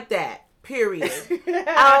don't like that. Period.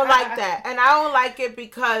 I don't like that. And I don't like it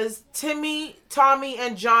because Timmy, Tommy,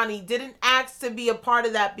 and Johnny didn't ask to be a part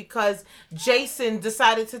of that because Jason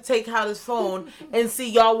decided to take out his phone and see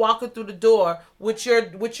y'all walking through the door with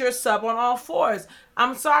your sub on all fours.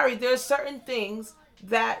 I'm sorry, there's certain things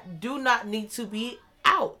that do not need to be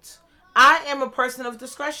out. I am a person of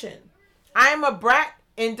discretion. I am a brat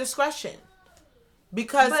in discretion.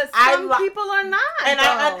 Because some people are not, and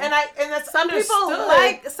that's some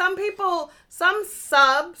understood. Some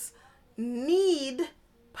subs need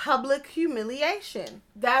public humiliation.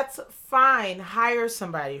 That's fine. Hire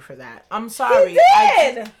somebody for that. I'm sorry. He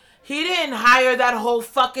did. He didn't hire that whole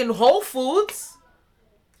fucking Whole Foods.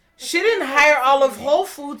 She didn't hire all of Whole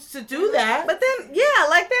Foods to do that. But then,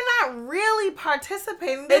 they're not really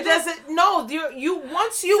participating. It doesn't. No,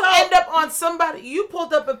 once you end up on somebody, you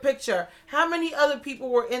pulled up a picture. How many other people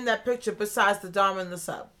were in that picture besides the dom and the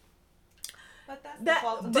sub? But that's the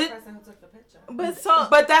fault of the person who took the picture.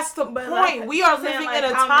 But that's the point. We are living in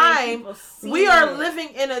a time. We are living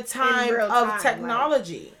in a time of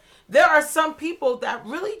technology. There are some people that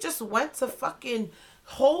really just went to fucking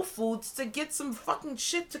Whole Foods to get some fucking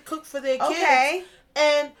shit to cook for their kids. Okay.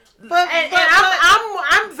 And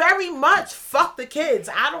I'm very much fuck the kids.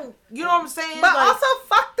 I don't, you know what I'm saying? But also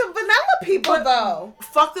fuck the vanilla people though.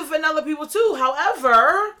 Fuck the vanilla people too.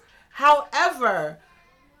 However,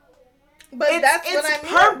 but that's what I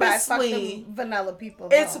mean by fuck the vanilla people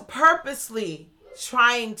though. It's purposely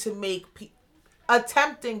trying to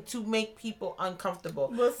attempting to make people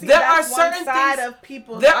uncomfortable. Well, see, there are certain side things of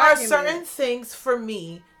people's there argument. Are certain things for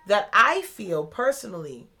me that I feel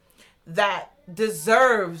personally that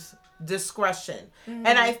deserves discretion. Mm-hmm.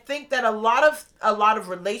 And I think that a lot of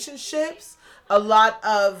relationships, a lot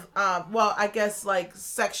of I guess like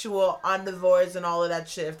sexual omnivores and all of that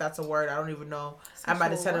shit, if that's a word, I don't even know. Sexual, I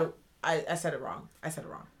might have said it I said it wrong. I said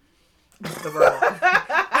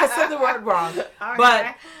the word wrong. Okay.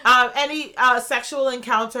 But any sexual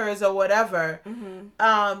encounters or whatever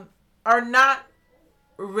are not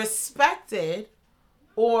respected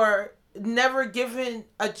or never given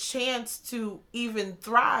a chance to even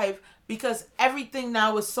thrive because everything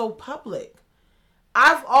now is so public.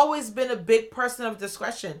 I've always been a big person of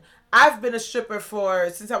discretion. I've been a stripper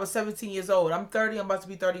since I was 17 years old. I'm 30. I'm about to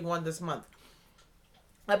be 31 this month.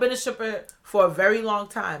 I've been a stripper for a very long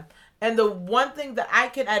time. And the one thing that I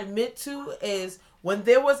can admit to is when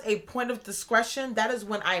there was a point of discretion, that is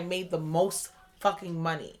when I made the most fucking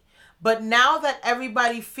money. But now that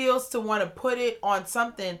everybody feels to want to put it on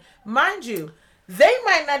something, mind you, they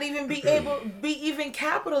might not even be even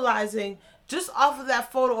capitalizing just off of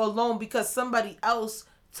that photo alone because somebody else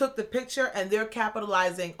took the picture and they're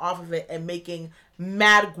capitalizing off of it and making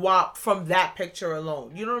mad guap from that picture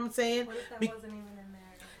alone. You know what I'm saying? What if that wasn't even in there?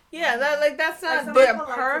 Yeah, that's not like their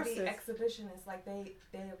person. Like exhibitionists, like they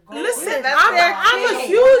go. Listen, I'm a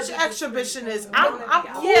huge exhibitionist. I'm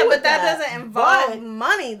cool but that doesn't involve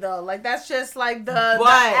money though. Like that's just like the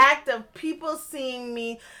act of people seeing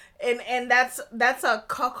me, and that's a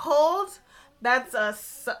cuckold. That's a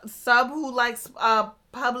sub who likes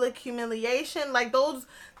public humiliation. Like those,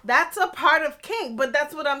 that's a part of kink. But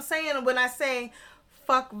that's what I'm saying when I say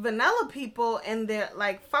fuck vanilla people and they're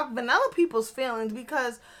like fuck vanilla people's feelings,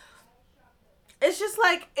 because it's just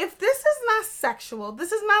like, if this is not sexual,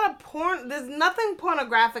 this is not a porn, there's nothing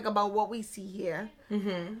pornographic about what we see here.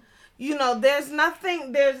 Mm-hmm. You know, there's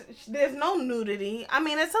nothing, there's no nudity. I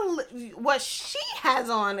mean, what she has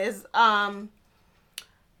on is,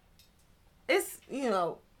 it's, you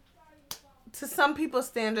know, to some people's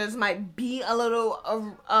standards might be a little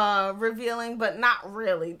revealing, but not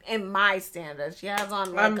really in my standards. She has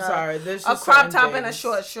on like a crop top and a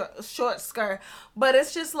short skirt. But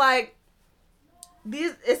it's just like,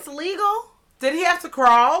 it's legal. Did he have to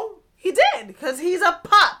crawl? He did, because he's a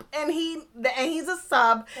pup and he's a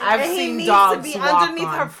sub. I've seen dogs to be walk underneath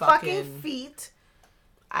on her fucking feet.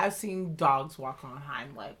 I've seen dogs walk on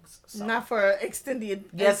hind legs. So. Not for extended.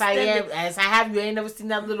 Yes, I am. Yes, I have. You ain't never seen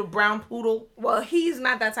that little brown poodle? Well, he's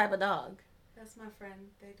not that type of dog. That's my friend.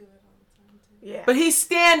 They do it all the time too. Yeah, but he's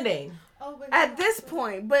standing. Oh, but at this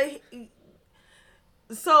point, but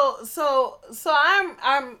so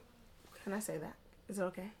I'm. Can I say that? Is it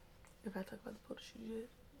okay if I talk about the photo shoot you did?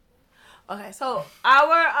 Okay, so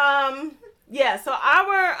our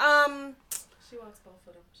she walks both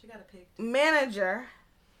of them. She got a pig. Manager,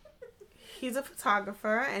 he's a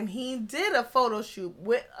photographer, and he did a photo shoot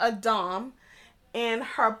with a dom and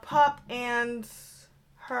her pup and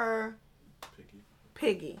her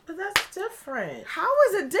piggy. But that's different. How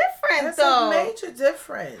is it different? That's though? a major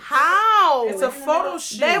difference. How? It's a photo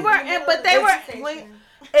shoot. They were,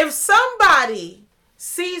 if somebody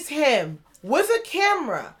sees him with a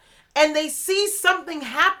camera and they see something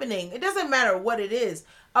happening, it doesn't matter what it is.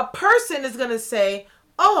 A person is gonna say,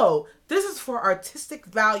 "Oh, this is for artistic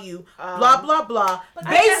value." Blah blah blah.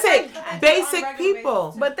 Basic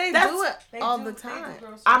people. But they do it all the time.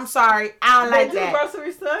 I'm sorry, I don't like that. They do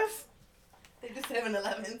grocery stores. They do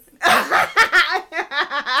 7-Elevens.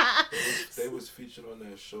 They was featured on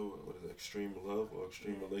that show. What is it, Extreme Love or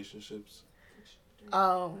Extreme Relationships?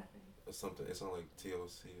 Oh. Or something. It's on like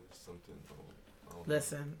TLC or something.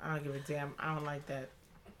 Listen, I don't give a damn. I don't like that.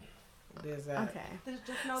 There's that. Okay.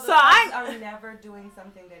 Just know that are never doing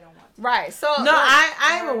something they don't want to. Right. So no,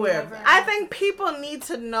 I am aware of that. I think people need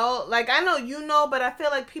to know. Like, I know you know, but I feel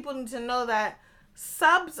like people need to know that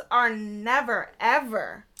subs are never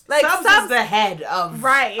ever. Like subs is the head of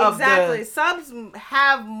right, exactly. Subs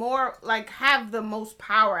have the most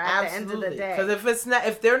power at the end of the day. Because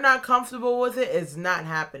if they're not comfortable with it, it's not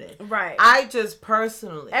happening. Right. I just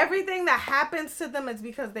personally, everything that happens to them is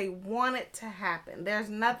because they want it to happen. There's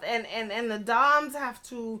nothing, and the doms have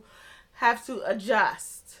to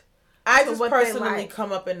adjust. I just personally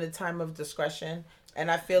come up in the time of discretion. And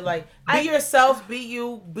I feel like be yourself, be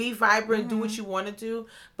you, be vibrant, do what you want to do.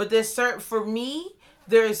 But for me,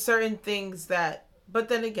 there are certain things that, but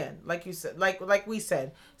then again, like you said, like we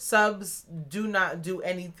said, subs do not do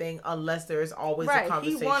anything unless there is always a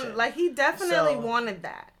conversation. He definitely wanted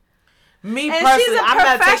that. Me personally, I'm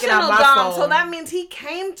not taking out my phone. So that means he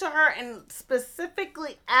came to her and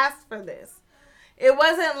specifically asked for this. It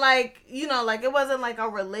wasn't like, it wasn't like a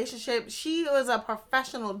relationship. She was a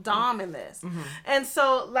professional dom in this. Mm-hmm. And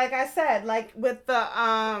so, like I said, like with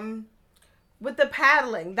the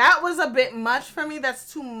paddling, that was a bit much for me.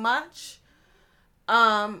 That's too much.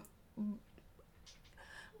 Because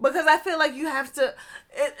I feel like you have to,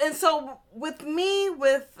 and so with me,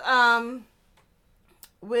 with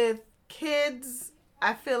kids,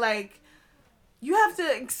 I feel like you have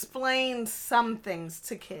to explain some things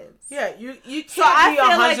to kids. Yeah, you can't be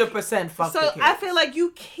 100% fuck the kids. So I feel like you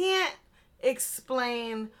can't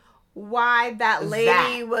explain why that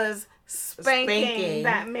lady was spanking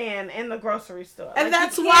that man in the grocery store. And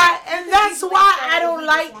that's why I don't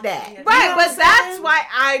like that. Right, but that's why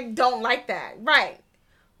I don't like that. Right.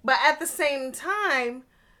 But at the same time,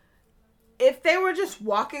 if they were just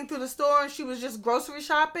walking through the store and she was just grocery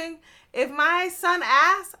shopping, if my son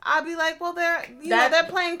asked, I'd be like, well, they're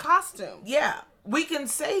playing costumes. Yeah, we can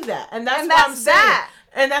say that. And that's what I'm saying.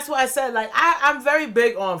 And that's why I said, like, I'm very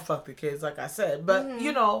big on fuck the kids, like I said. But,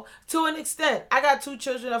 you know, to an extent, I got 2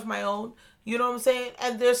 children of my own. You know what I'm saying?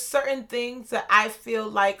 And there's certain things that I feel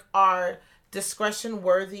like are discretion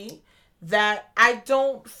worthy that I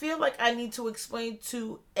don't feel like I need to explain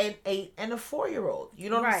to an 8 and a 4-year-old.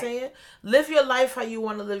 You know what I'm saying? Live your life how you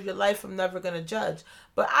want to live your life. I'm never going to judge.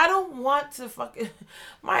 But I don't want to fucking...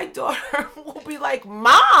 My daughter will be like,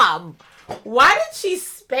 Mom, why did she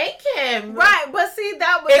spank him? Right, but see, is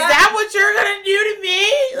that what you're going to do to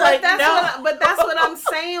me? Like, no. But that's what I'm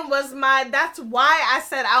saying was that's why I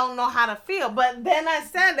said I don't know how to feel. But then I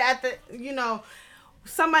said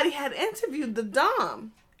somebody had interviewed the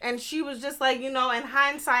Dom. And she was just like, you know, in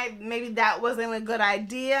hindsight, maybe that wasn't a good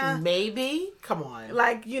idea. Maybe? Come on.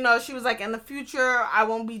 Like, you know, she was like, in the future, I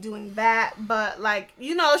won't be doing that. But, like,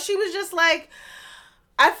 you know, she was just like,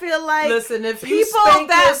 I feel like... Listen, if people you spank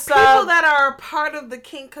yourself... People that are a part of the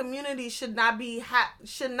kink community should not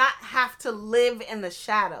have to live in the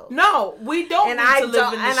shadows. No, we don't need to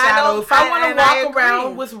live in the shadows. If I want to walk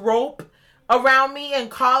around with rope around me and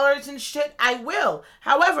collars and shit, I will.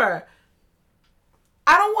 However...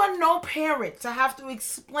 I don't want no parent to have to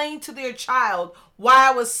explain to their child why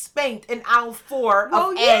I was spanked in aisle 4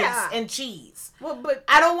 of eggs and cheese. Well, but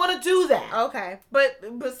I don't want to do that. Okay, but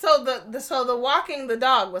so the walking the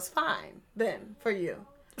dog was fine then for you.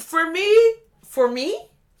 For me,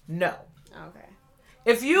 no. Okay.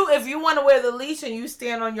 If you want to wear the leash and you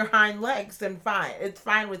stand on your hind legs, then fine. It's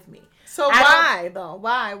fine with me. So why though?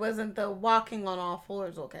 Why wasn't the walking on all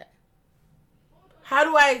fours okay? How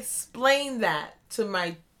do I explain that to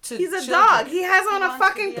He's a children? Dog. He has on a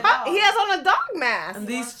fucking he has on a dog mask. And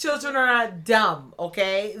these children are not dumb,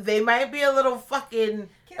 okay? They might be a little fucking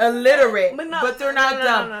illiterate, but they're not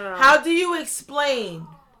dumb. No. How do you explain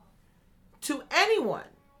to anyone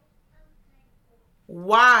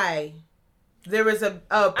why there is a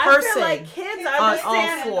person I feel like kids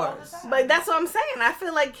understand on all 4s? But that's what I'm saying. I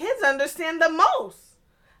feel like kids understand the most.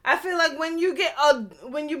 I feel like when you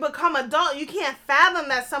become adult, you can't fathom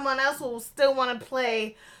that someone else will still want to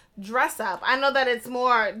play dress up. I know that it's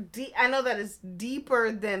I know that it's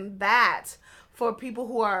deeper than that for people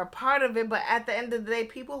who are a part of it, but at the end of the day,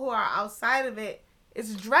 people who are outside of it,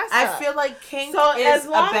 it's dress up. I feel like kink is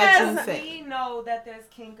a bedroom thing. We know that there's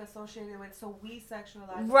kink associated with, so we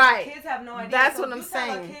sexualize it. Right. Kids have no idea. That's so what I'm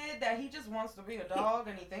saying. Tell a kid that he just wants to be a dog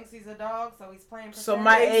and he thinks he's a dog, so he's playing. So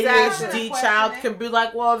my ADHD child can be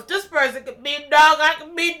like, well, if this person can be a dog, I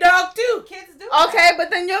can be a dog too. Kids do. Okay, but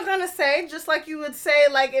then you're gonna say, just like you would say,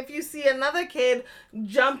 like if you see another kid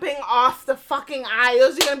jumping off the fucking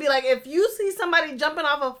aisles, you're gonna be like, if you see somebody jumping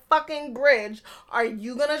off a fucking bridge, are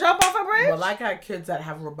you gonna jump off a bridge? Well, I got kids that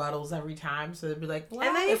have rebuttals every time, so they'd be like, well,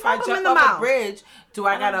 and then if I jump off a bridge, do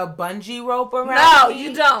I got a bungee rope around No, me?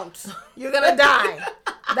 you don't. You're gonna die.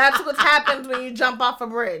 That's what happens when you jump off a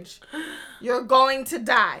bridge. You're going to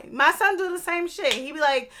die. My son do the same shit. He be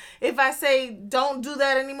like, if I say don't do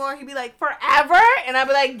that anymore, he'd be like, forever? And I'd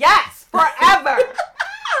be like, yes, forever.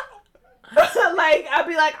 Like, I'd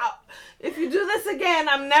be like, oh, if you do this again,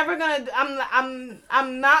 I'm never gonna.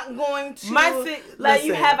 I'm not going to let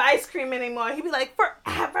you have ice cream anymore. He'd be like,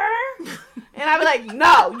 forever, and I'd be like,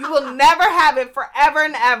 no, you will never have it forever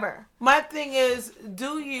and ever. My thing is,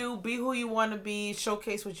 do you be who you want to be,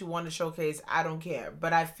 showcase what you want to showcase. I don't care,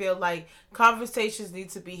 but I feel like conversations need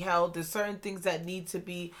to be held. There's certain things that need to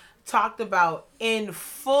be talked about in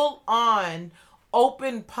full on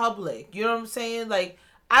open public. You know what I'm saying? Like,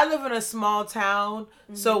 I live in a small town,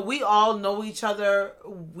 so we all know each other.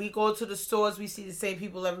 We go to the stores. We see the same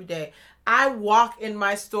people every day. I walk in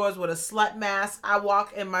my stores with a slut mask. I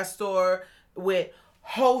walk in my store with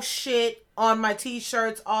whole shit on my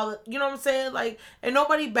t-shirts. You know what I'm saying? Like, and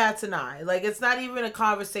nobody bats an eye. Like, it's not even a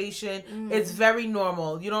conversation. It's very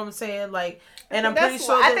normal. You know what I'm saying? Like, and I'm pretty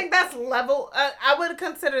sure I think that's level. I would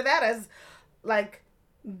consider that as like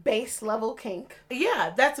base level kink.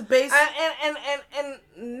 Yeah, that's base and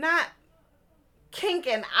not kink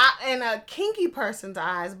in a kinky person's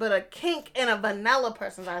eyes, but a kink in a vanilla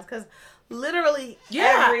person's eyes, because literally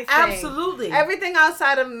everything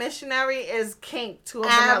outside of missionary is kink to a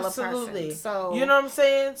vanilla person. So you know what I'm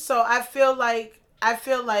saying? So I feel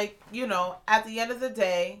like, you know, at the end of the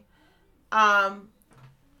day,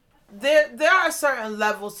 there are certain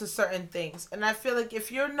levels to certain things, and I feel like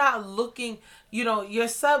if you're not looking, you know, your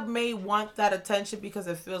sub may want that attention because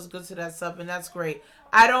it feels good to that sub, and that's great.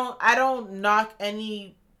 I don't knock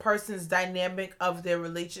any person's dynamic of their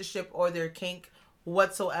relationship or their kink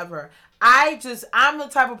whatsoever. I'm the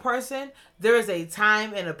type of person, there is a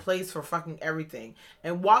time and a place for fucking everything.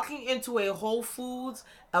 And walking into a Whole Foods,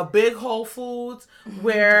 a big Whole Foods,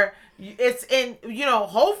 where it's in,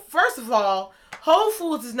 first of all, Whole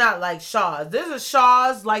Foods is not like Shaw's. There's a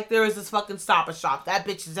Shaw's like there is this fucking Stop and Shop. That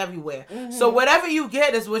bitch is everywhere. Mm-hmm. So whatever you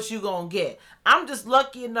get is what you gonna get. I'm just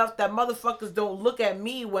lucky enough that motherfuckers don't look at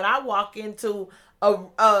me when I walk into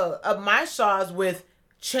my Shaw's with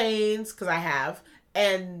chains, because I have,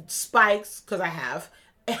 and spikes, because I have,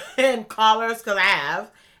 and collars, because I have,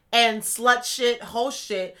 and slut shit, whole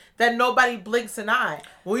shit, that nobody blinks an eye.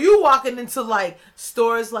 When you walking into like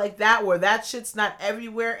stores like that where that shit's not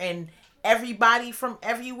everywhere and everybody from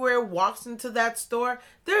everywhere walks into that store,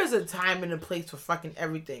 there is a time and a place for fucking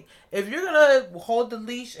everything. If you're gonna hold the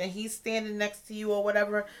leash and he's standing next to you or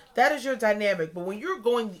whatever, that is your dynamic. But when you're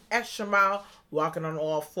going the extra mile, walking on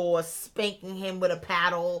all fours, spanking him with a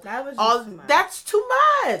paddle, that's too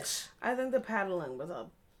much. I think the paddling was a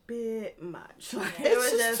bit much. Like,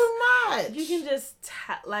 it's just too much. You can just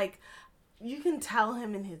you can tell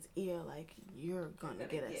him in his ear, like, you're gonna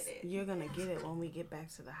get us. You're gonna get it when we get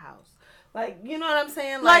back to the house. Like, you know what I'm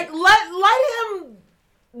saying? Like let him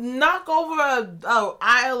knock over a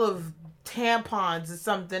aisle of tampons or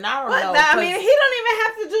something. I don't know. I mean, he don't even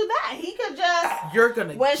have to do that. He could just. You're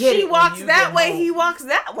gonna. When she walks that way, he walks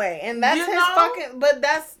that way, and that's his fucking. But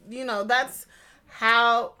that's that's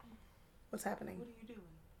how. What's happening? What are you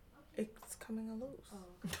doing? It's coming loose.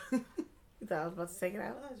 Oh. You thought I was about to take it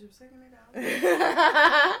out? I thought you were taking it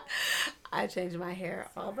out. I change my hair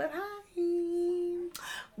all the time.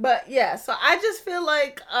 But yeah, so I just feel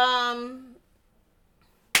like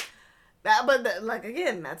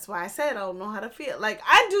again, that's why I said I don't know how to feel. Like,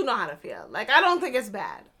 I do know how to feel. Like, I don't think it's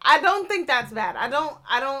bad. I don't think that's bad. I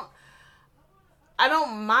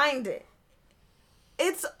don't mind it.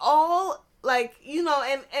 It's all like,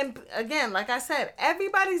 and again, like I said,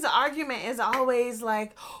 everybody's argument is always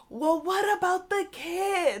like, well, what about the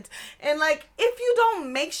kids? And like, if you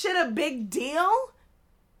don't make shit a big deal,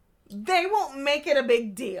 they won't make it a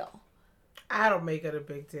big deal. I don't make it a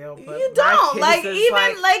big deal, but you don't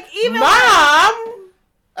even Mom.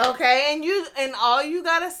 Okay, and all you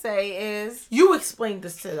gotta say is you explain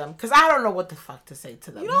this to them, because I don't know what the fuck to say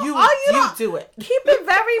to them. You do it. Keep it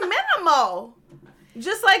very minimal.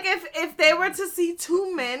 Just like if they were to see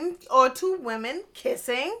two men or two women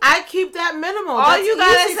kissing, I keep that minimal. All you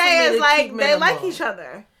gotta say is like they like each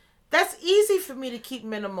other. That's easy for me to keep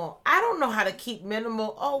minimal. I don't know how to keep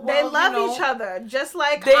minimal. Oh, well, they love each other, just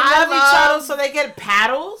like they love each other, so they get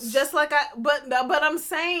paddles. Just like but I'm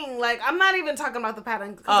saying, like, I'm not even talking about the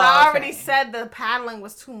paddling, because I already said the paddling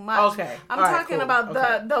was too much. Okay, I'm talking about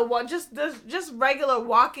the just regular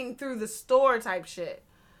walking through the store type shit.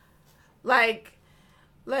 Like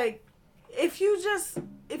if you just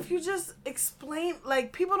explain,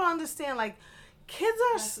 like, people don't understand, like, kids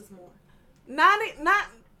are less is more. Not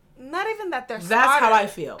even that they're That's smarter. how I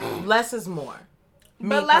feel. Less is more.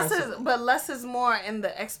 But less is more in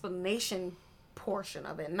the explanation portion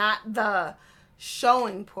of it, not the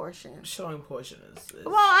showing portion. Showing portion is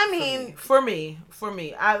well, I mean, for me.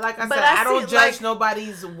 I don't judge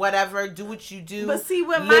nobody's whatever. Do what you do. But see,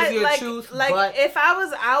 when live your truth. But if I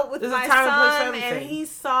was out with my son and he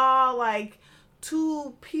saw like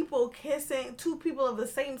two people of the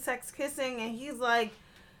same sex kissing, and he's like,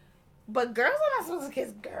 but girls are not supposed to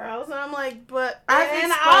kiss girls. And I'm like, all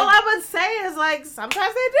I would say is, like,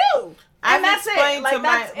 sometimes they do. And that's it. Like,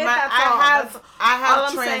 I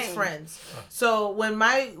have trans friends. So when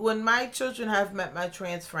my children have met my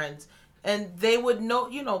trans friends, and they would know,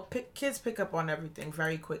 kids pick up on everything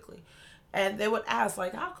very quickly. And they would ask,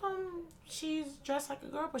 like, how come she's dressed like a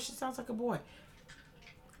girl, but she sounds like a boy?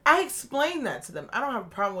 I explain that to them. I don't have a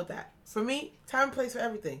problem with that. For me, time and place for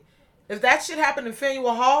everything. If that shit happened in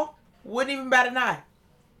Faneuil Hall, wouldn't even bat an eye.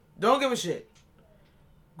 Don't give a shit.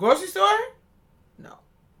 Grocery store? No.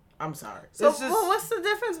 I'm sorry. So what's the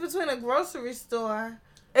difference between a grocery store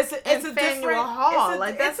it's a different hall?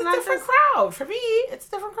 It's a different crowd. For me, it's a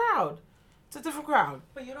different crowd. It's a different crowd.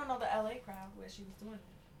 But you don't know the LA crowd where she was doing it.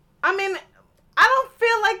 I mean, I don't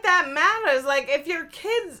feel like that matters. Like, if your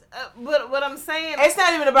kids, what I'm saying, it's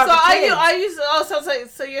not even about the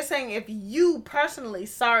kids. So you're saying if you personally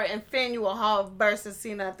saw it in Faneuil Hall versus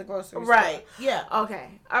seeing it at the grocery store, right? Yeah. Okay.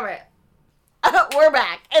 All right. We're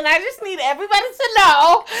back, and I just need everybody to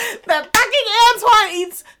know that fucking Antoine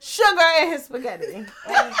eats sugar in his spaghetti, and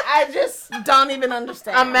I just don't even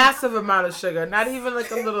understand. A massive amount of sugar, not even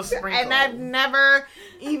like a little sprinkle. And I've never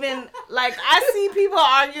even, like, I see people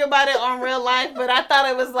argue about it on real life, but I thought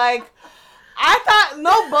it was like, I thought,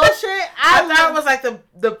 no bullshit. I thought it was like the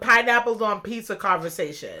pineapples on pizza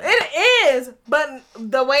conversation. It is, but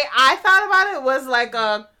the way I thought about it was like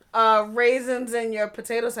a raisins in your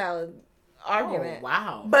potato salad argument. Oh,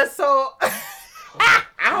 wow. But so,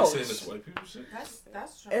 I'm saying this white people shit.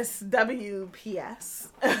 That's true. it's WPS.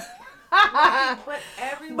 But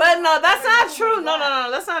no, that's not true. No,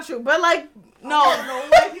 that's not true. But like, no,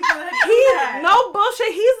 white people no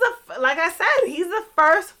bullshit. Like I said, he's the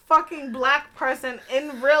first fucking black person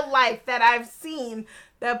in real life that I've seen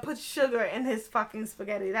that puts sugar in his fucking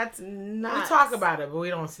spaghetti. That's nuts. We talk about it, but we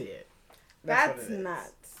don't see it. That's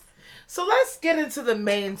nuts. So let's get into the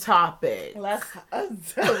main topic. Let's do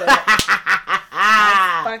it. Let's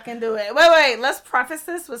fucking do it. Wait. Let's preface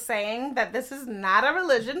this with saying that this is not a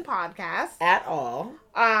religion podcast At all.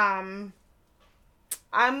 I'm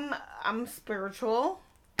spiritual.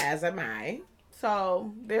 As am I.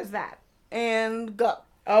 So there's that. And go.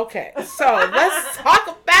 Okay, so let's talk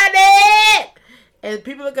about it. And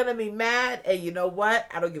people are gonna be mad, and you know what?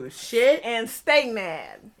 I don't give a shit. And stay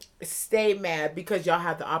mad. Stay mad because y'all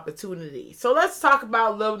have the opportunity. So let's talk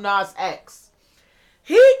about Lil Nas X.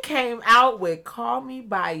 He came out with "Call Me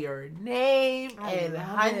by Your Name" and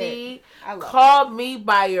 "Honey, Call Me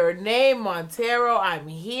by Your Name, Montero." I'm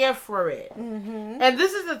here for it. Mm-hmm. And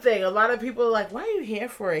this is the thing: a lot of people are like, "Why are you here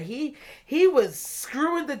for it?" He was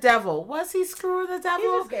screwing the devil. Was he screwing the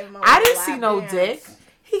devil? I didn't see no dick.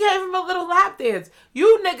 He gave him a little lap dance.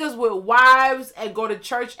 You niggas with wives and go to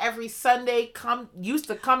church every Sunday used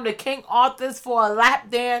to come to King Arthur's for a lap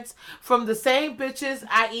dance from the same bitches,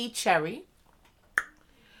 i.e. Cherry,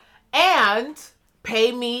 and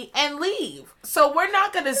pay me and leave. So we're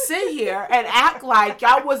not gonna sit here and act like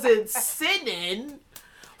y'all wasn't sitting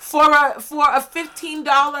for a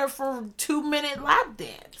 $15 for 2-minute lap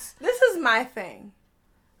dance. This is my thing.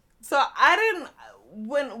 So I didn't.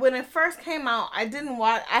 When it first came out, I didn't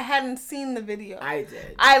watch. I hadn't seen the video. I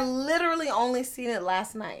did. I literally only seen it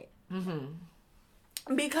last night. Mm-hmm.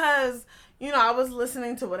 Because, I was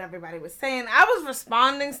listening to what everybody was saying. I was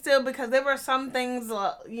responding still because there were some things,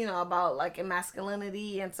 about like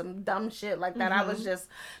masculinity and some dumb shit like that. Mm-hmm. I was just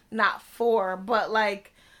not for. But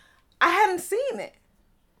like, I hadn't seen it.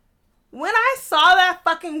 When I saw that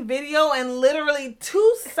fucking video in literally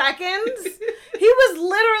 2 seconds, he was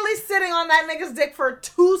literally sitting on that nigga's dick for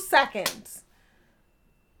 2 seconds.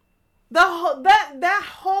 That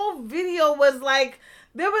whole video was like,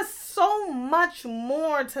 there was so much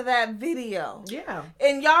more to that video. Yeah.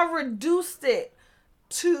 And y'all reduced it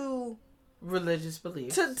to religious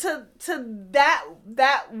beliefs. To that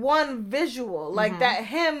one visual. Like that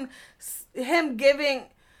him giving.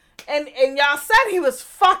 And y'all said he was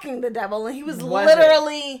fucking the devil, and he was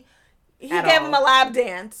literally, he gave him a lap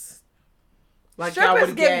dance. Like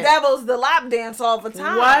strippers give devils the lap dance all the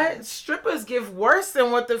time. What? Strippers give worse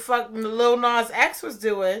than what the fuck Lil Nas X was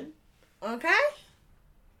doing. Okay.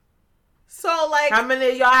 So, like, how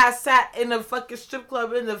many of y'all have sat in a fucking strip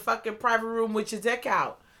club in the fucking private room with your dick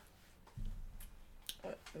out?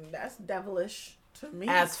 That's devilish to me.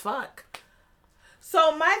 As fuck.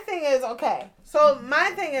 So my thing is, a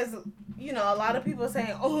lot of people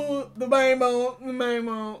saying, oh, the Bible,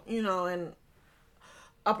 and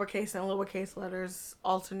uppercase and lowercase letters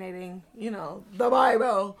alternating, the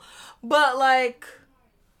Bible. But, like,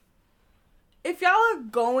 if y'all are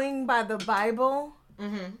going by the Bible,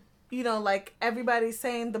 like everybody's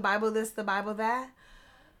saying the Bible this, the Bible that,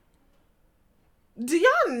 do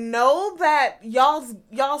y'all know that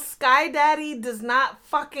y'all Sky Daddy does not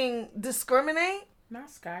fucking discriminate? Not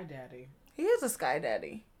Sky Daddy. He is a Sky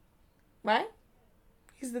Daddy, right?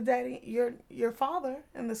 He's the daddy, your father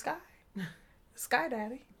in the sky. Sky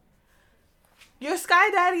Daddy. Your Sky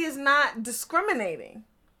Daddy is not discriminating.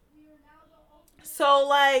 So,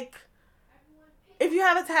 like, if you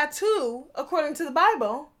have a tattoo, according to the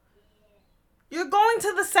Bible, you're going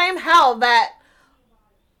to the same hell that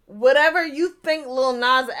whatever you think Lil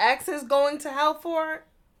Nas X is going to hell for,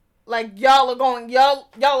 like, y'all are going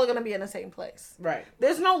to be in the same place. Right.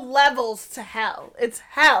 There's no levels to hell. It's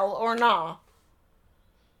hell or nah.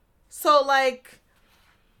 So, like,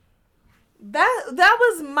 that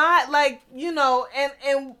was my, like,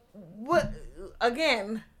 and what,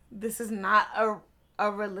 again, this is not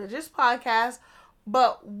a religious podcast,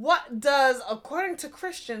 but according to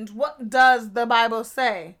Christians, what does the Bible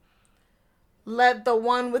say? Let the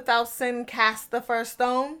one without sin cast the first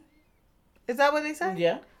stone? Is that what they say?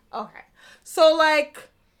 Yeah. Okay. So, like,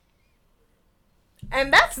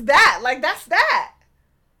 and that's that. Like, that's that.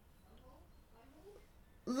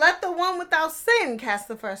 Let the one without sin cast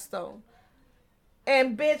the first stone.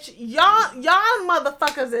 And, bitch, y'all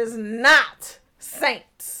motherfuckers is not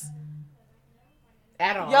saints.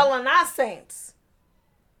 At all. Y'all are not saints.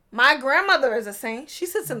 My grandmother is a saint. She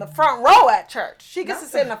sits in the front row at church. She gets to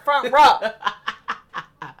sit in the front row.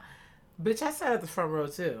 Bitch, I sat at the front row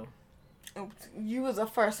too. You was a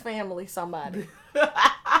first family somebody.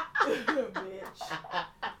 Bitch.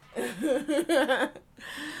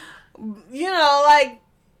 You know, like,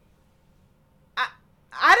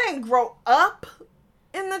 I didn't grow up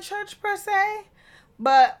in the church per se,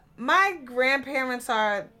 but my grandparents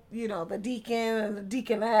are, you know, the deacon and the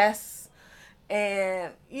deaconess,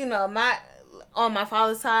 and, you know, on my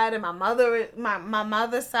father's side, and my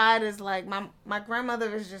mother's side is like, my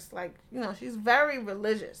grandmother is just like, you know, she's very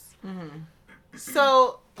religious. Mm-hmm.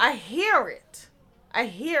 So I hear it.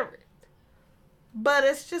 But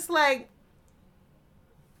it's just like,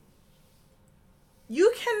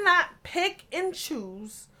 you cannot pick and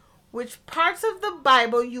choose which parts of the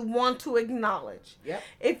Bible you want to acknowledge. Yep.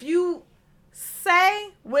 If you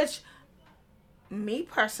say, which, me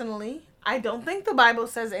personally, I don't think the Bible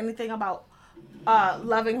says anything about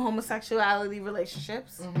loving homosexuality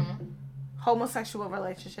relationships. Mm-hmm. Homosexual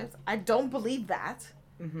relationships. I don't believe that.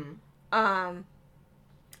 Mm-hmm.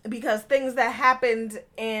 Because things that happened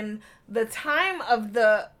in the time of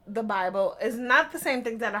the Bible is not the same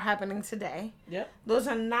things that are happening today. Yep. Those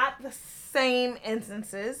are not the same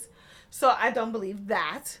instances. So I don't believe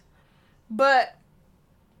that. But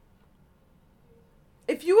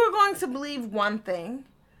if you are going to believe one thing,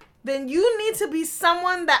 then you need to be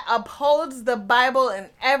someone that upholds the Bible in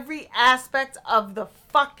every aspect of the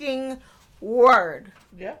fucking word.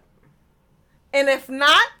 Yep. And if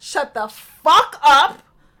not, shut the fuck up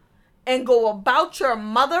and go about your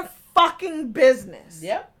motherfucking business.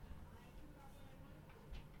 Yep.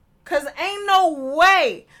 Because ain't no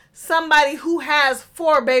way somebody who has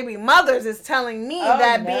 4 baby mothers is telling me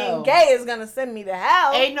being gay is going to send me to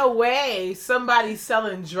hell. Ain't no way somebody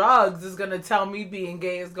selling drugs is going to tell me being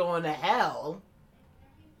gay is going to hell.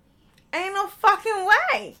 Ain't no fucking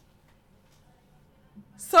way.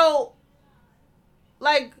 So,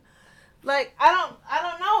 like I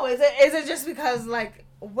don't know. Is it just because, like,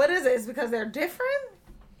 what is it? It's because they're different?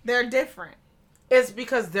 They're different. It's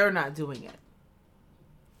because they're not doing it.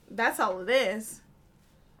 That's all it is.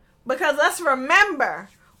 Because let's remember,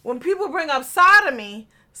 when people bring up sodomy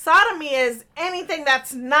is anything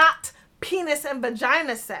that's not penis and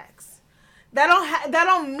vagina sex. That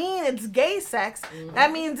don't mean it's gay sex. Mm-hmm.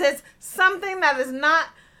 That means it's something that is not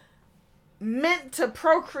meant to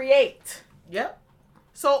procreate. Yep.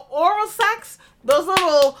 So oral sex, those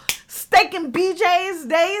little steak and BJ's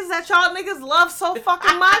days that y'all niggas love so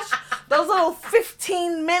fucking much, those little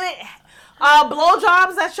 15-minute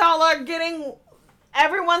blowjobs that y'all are getting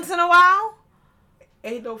every once in a while,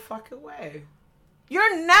 ain't no fucking way.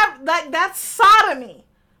 You're never, like, that's sodomy.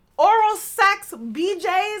 Oral sex,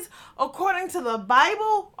 BJ's, according to the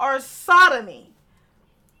Bible, are sodomy.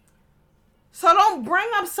 So don't bring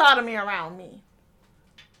up sodomy around me.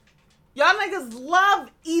 Y'all niggas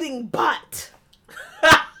love eating butt.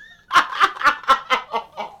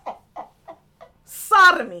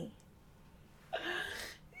 Sodomy.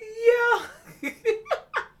 Yeah.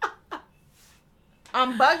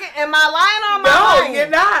 I'm bugging. Am I lying or am I lying? No, you're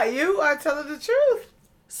not. You are telling the truth.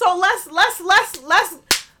 So let's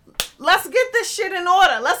get this shit in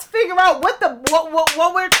order. Let's figure out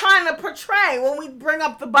what we're trying to portray when we bring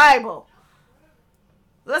up the Bible.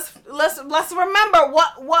 Let's remember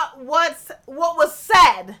what was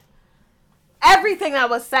said. Everything that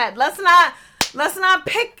was said. Let's not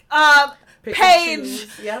pick page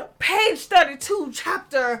 32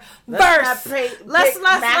 chapter verse. Let's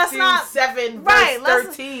not 7 verse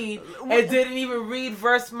 13 and didn't even read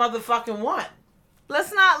verse motherfucking 1.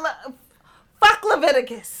 Let's not fuck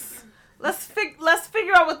Leviticus. Let's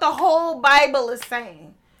figure out what the whole Bible is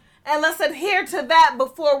saying, and let's adhere to that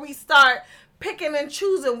before we start picking and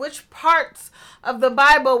choosing which parts of the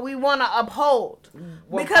Bible we want to uphold.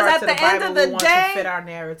 Because at the end of the day, to fit our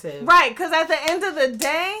narrative. Right, because at the end of the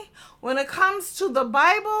day, when it comes to the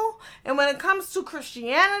Bible and when it comes to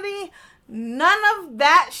Christianity, none of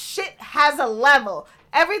that shit has a level.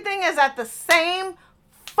 Everything is at the same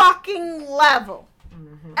fucking level.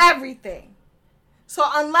 Mm-hmm. Everything. So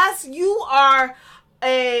unless you are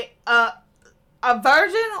a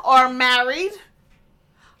virgin or married,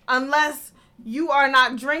 unless you are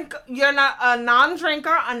you're not a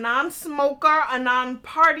non-drinker, a non-smoker, a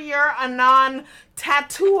non-partier, a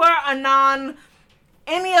non-tattooer,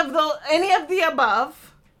 any of the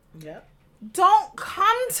above. Yep. Don't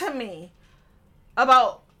come to me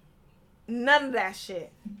about none of that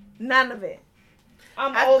shit. None of it.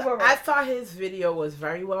 I'm over it. I thought his video was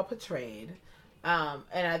very well portrayed.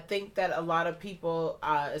 And I think that a lot of people,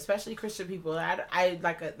 especially Christian people, I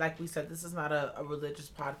like we said, this is not a religious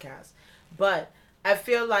podcast, but I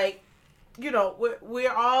feel like, you know,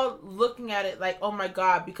 we're all looking at it like, oh my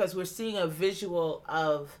God, because we're seeing a visual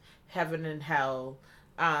of heaven and hell,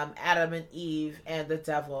 Adam and Eve and the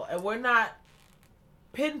devil, and we're not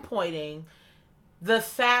pinpointing the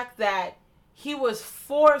fact that he was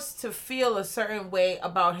forced to feel a certain way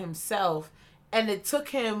about himself, and it took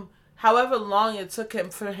him however long it took him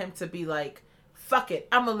for him to be like, fuck it,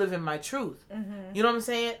 I'm gonna live in my truth. Mm-hmm. You know what I'm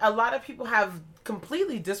saying? A lot of people have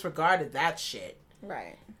completely disregarded that shit.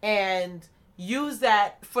 Right. And use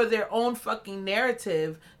that for their own fucking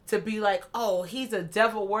narrative to be like, oh, he's a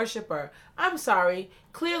devil worshiper. I'm sorry.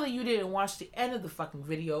 Clearly you didn't watch the end of the fucking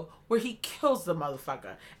video where he kills the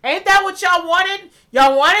motherfucker. Ain't that what y'all wanted?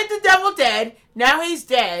 Y'all wanted the devil dead. Now he's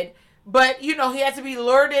dead. But, you know, he had to be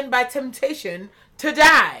lured in by temptation to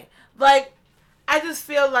die. Like, I just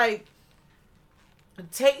feel like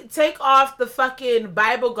take off the fucking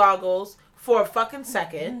Bible goggles for a fucking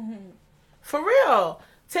second. Mm-hmm. For real.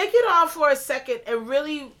 Take it off for a second and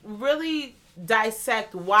really, really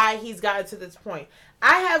dissect why he's gotten to this point.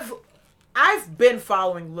 I've been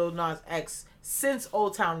following Lil Nas X since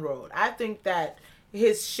Old Town Road. I think that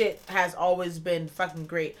his shit has always been fucking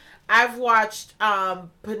great. I've watched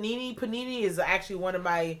Panini. Panini is actually one of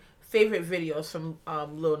my favorite videos from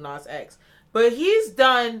Lil Nas X. But he's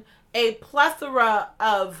done a plethora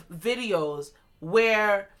of videos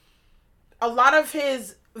where a lot of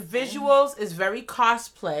his visuals is very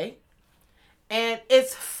cosplay. And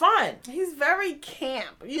it's fun. He's very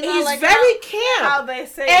camp. You know, he's like very camp. How they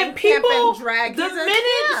say and people, camp and drag. The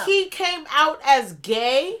minute he came out as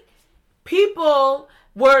gay, people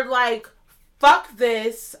were like, fuck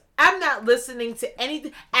this. I'm not listening to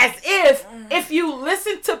anything. As if you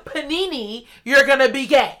listen to Panini, you're going to be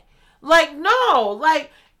gay. Like, no.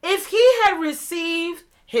 Like, if he had received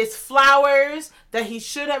his flowers that he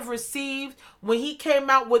should have received when he came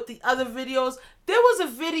out with the other videos, there was a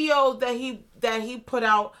video that he put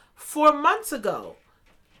out 4 months ago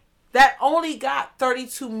that only got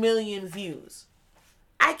 32 million views.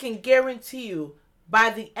 I can guarantee you by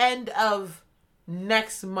the end of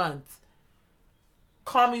next month,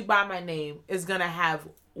 Call Me By My Name is going to have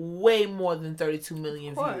way more than 32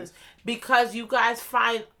 million views. Because you guys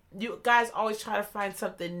always try to find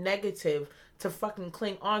something negative to fucking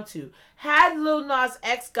cling onto. Had Lil Nas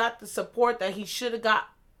X got the support that he should have got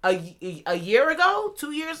a year ago,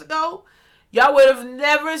 2 years ago, y'all would have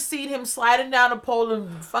never seen him sliding down a pole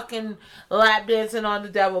and fucking lap dancing on the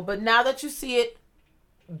devil. But now that you see it,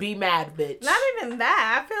 be mad, bitch. Not even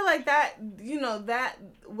that. I feel like that, you know, that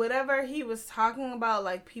whatever he was talking about,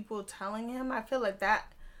 like people telling him, I feel like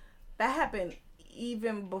that happened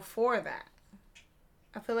even before that.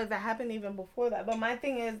 I feel like that happened even before that. But my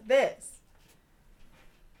thing is this.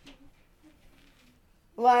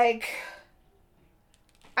 Like,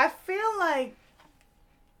 I feel like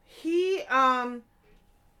he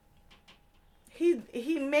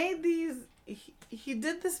made these. He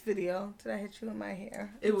did this video. Did I hit you in my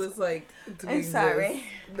hair? It was like. I'm sorry.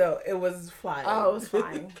 No, it was flying. Oh, it was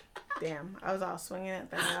flying. Damn, I was all swinging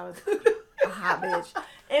it. Then I was a hot bitch.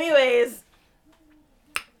 Anyways,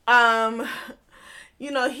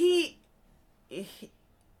 you know, he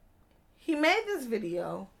made this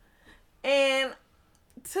video, and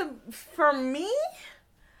for me,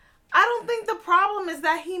 I don't think the problem is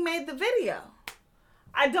that he made the video.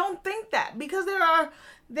 I don't think that, because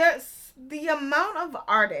there's the amount of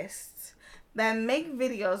artists that make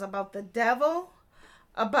videos about the devil,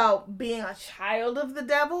 about being a child of the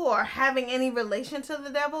devil or having any relation to the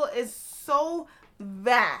devil is so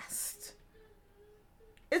vast.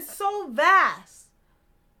 It's so vast.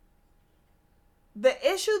 The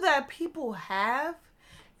issue that people have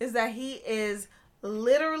is that he is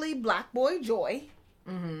literally Black Boy Joy.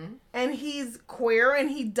 Mm-hmm. And he's queer and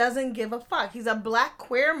he doesn't give a fuck. He's a black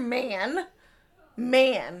queer man.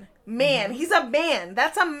 Mm-hmm. He's a man.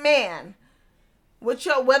 That's a man.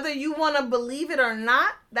 Whether you want to believe it or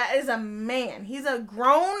not, that is a man. He's a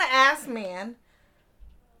grown ass man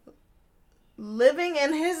living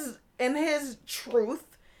in his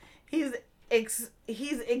truth. He's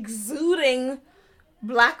exuding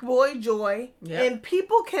Black Boy Joy. Yep. And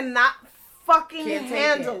people cannot fucking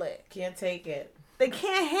handle it. Can't take it. They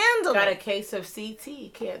can't handle it. Got a case of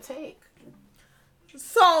CT. Can't take.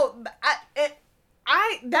 So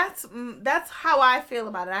that's how I feel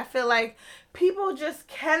about it. I feel like people just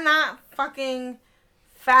cannot fucking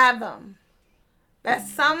fathom that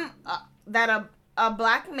that a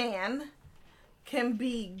black man can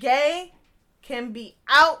be gay, can be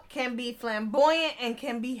out, can be flamboyant, and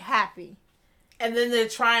can be happy. And then they're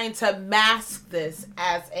trying to mask this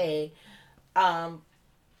as a,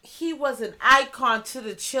 he was an icon to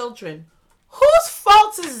the children. Whose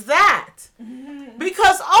fault is that?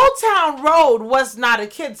 Because Old Town Road was not a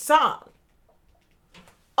kid's song.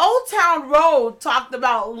 Old Town Road talked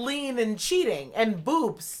about lean and cheating and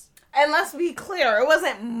boobs. And let's be clear, it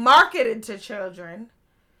wasn't marketed to children.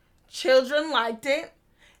 Children liked it.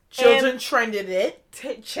 Children trended it.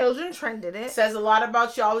 Children trended it. Says a lot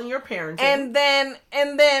about y'all and your parents. And then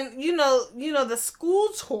you know the school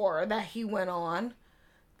tour that he went on,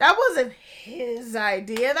 that wasn't his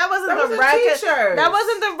idea. That wasn't the record. That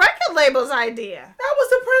wasn't the record label's idea. That was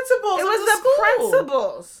the principals. It was the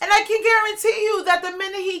principals. And I can guarantee you that the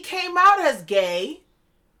minute he came out as gay,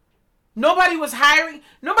 nobody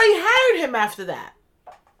hired him after that.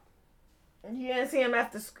 You didn't see him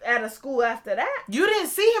at a school after that. You didn't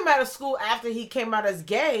see him at a school after he came out as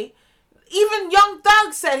gay. Even Young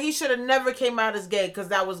Thug said he should have never came out as gay because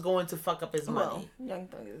that was going to fuck up his money. Well, Young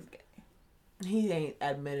Thug is gay. He ain't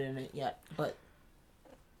admitting it yet, but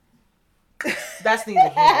that's neither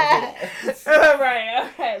here nor there. Right,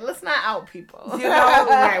 okay. Let's not out people. You know,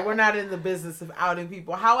 right, we're not in the business of outing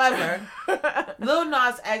people. However, Lil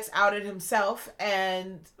Nas X outed himself,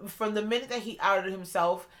 and from the minute that he outed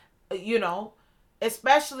himself, you know,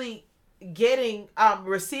 especially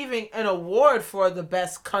receiving an award for the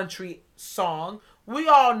best country song, we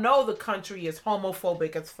all know the country is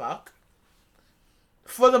homophobic as fuck.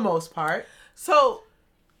 For the most part.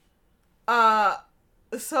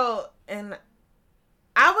 And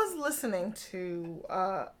I was listening to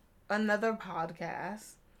another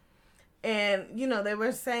podcast, and you know they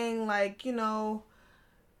were saying like, you know,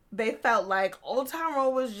 they felt like Old Town Road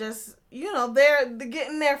was just, you know, they're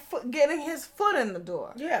getting his foot in the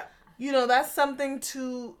door. Yeah. You know, that's something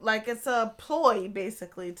to, like, it's a ploy,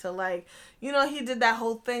 basically, to, like, you know, he did that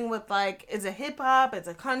whole thing with, like, is it hip-hop, it's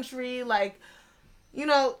a country, like, you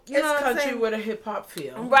know it's country with a hip-hop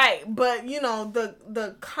feel. Right, but, you know,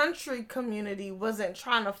 the country community wasn't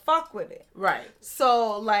trying to fuck with it. Right.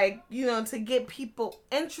 So, like, you know, to get people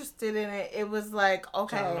interested in it, it was like,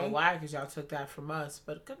 okay. I don't know why, because y'all took that from us,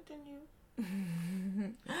 but continue.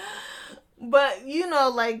 But, you know,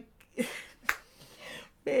 like...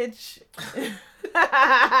 Bitch. But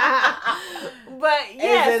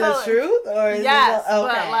yeah, is it the truth or is yes, it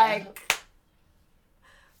okay? But like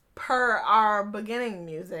per our beginning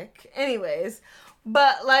music, anyways.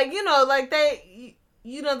 But like, you know, like they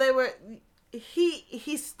were.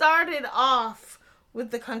 He started off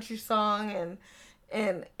with the country song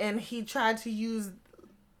and he tried to use,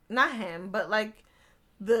 not him, but like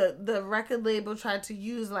the record label tried to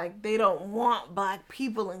use, like, they don't want black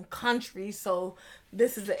people in country, so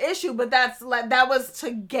this is the issue. But that's like, that was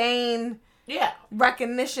to gain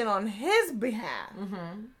recognition on his behalf.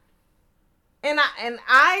 Mm-hmm. And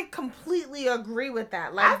I completely agree with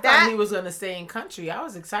that. Like, I thought he was gonna stay in country. I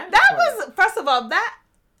was excited. That was, first of all, that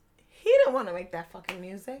he didn't want to make that fucking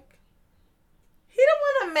music. He didn't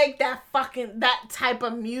want to make that type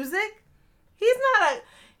of music. He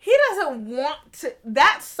doesn't want to.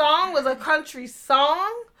 That song was a country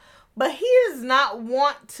song, but he does not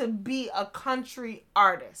want to be a country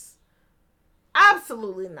artist.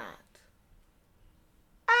 Absolutely not.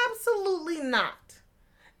 Absolutely not.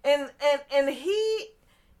 And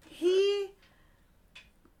he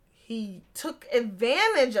took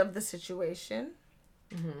advantage of the situation.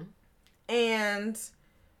 Mm-hmm. And,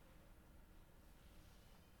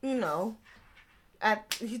 you know,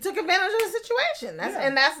 he took advantage of the situation.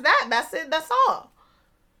 And that's that. That's it. That's all.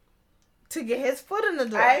 To get his foot in the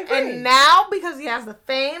door. I agree. And now, because he has the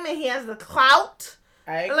fame and he has the clout.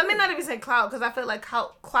 Let me not even say clout, because I feel like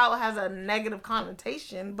clout has a negative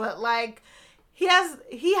connotation. But, like, he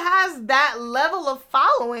has that level of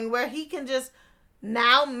following where he can just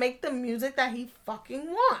now make the music that he fucking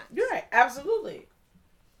wants. You're right. Absolutely.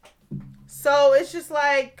 So it's just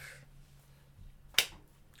like,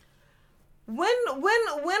 when are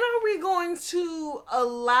we going to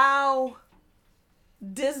allow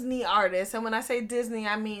Disney artists, and when I say Disney,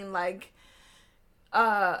 I mean like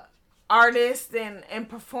artists and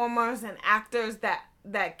performers and actors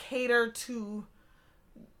that cater to,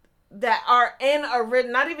 that are in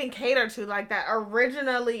not even cater to, like, that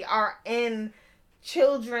originally are in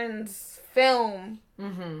children's film.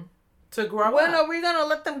 Mm-hmm. To grow up. When are we going to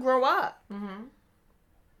let them grow up? Mm-hmm.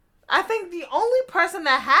 I think the only person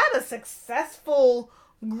that had a successful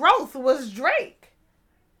growth was Drake.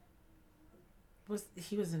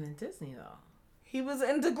 He wasn't in Disney, though. He was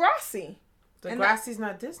in Degrassi. Degrassi's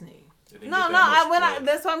not Disney. That's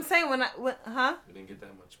what I'm saying. It didn't get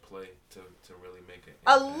that much play to really make it.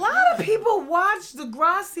 A lot of people watched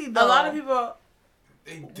Degrassi, though. A lot of people.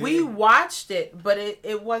 We watched it, but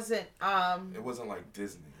it wasn't. It wasn't like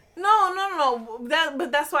Disney. No.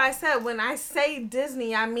 But that's why I said when I say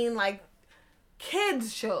Disney, I mean like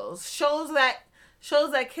kids shows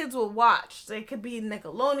that kids will watch. So it could be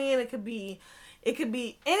Nickelodeon. It could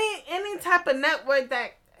be any type of network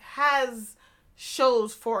that has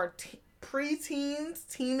shows for preteens,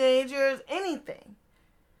 teenagers, anything.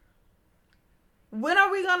 When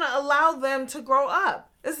are we gonna allow them to grow up?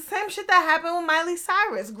 It's the same shit that happened with Miley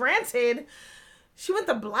Cyrus. Granted, she went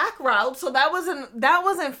the black route, so that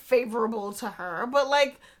wasn't favorable to her. But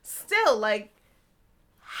like, still, like,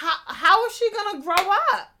 how is she gonna grow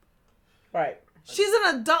up? Right. She's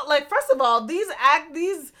an adult. Like, first of all, these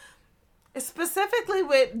specifically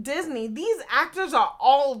with Disney, these actors are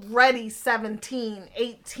already 17,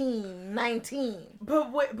 18, 19.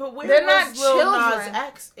 But where they're was not Lil Nas children.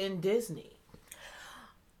 X in Disney?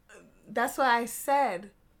 That's what I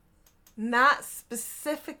said. Not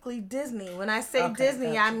specifically Disney. When I say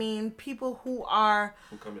Disney, gotcha. I mean people who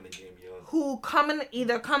come in the game young. Who come in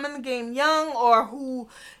the game young, or who,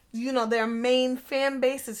 you know, their main fan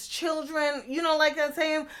base is children. You know, like I'm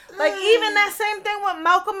saying, like even that same thing with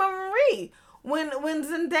Malcolm and Marie. When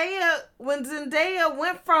Zendaya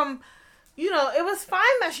went from, you know, it was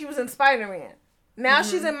fine that she was in Spider-Man. Now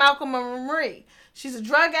she's in Malcolm and Marie. She's a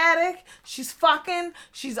drug addict. She's fucking.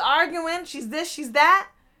 She's arguing. She's this. She's that.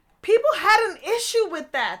 People had an issue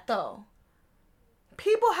with that, though.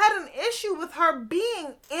 People had an issue with her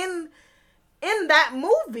being in that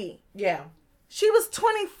movie. Yeah. She was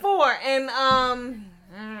 24, and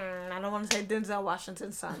I don't want to say Denzel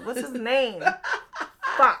Washington's son. What's his name?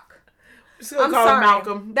 Fuck. I'm sorry.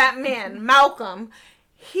 Malcolm. That man, Malcolm.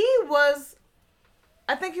 He was,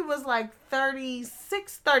 I think he was like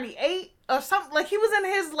 36, 38 or something. Like he was in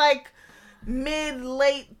his like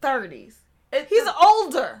mid-late 30s. He's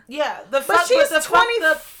older. Yeah. But she's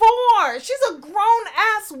 24. She's a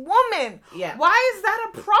grown-ass woman. Yeah. Why is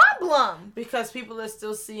that a problem? Because people are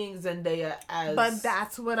still seeing Zendaya as... But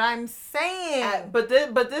that's what I'm saying. But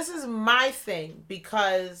this is my thing,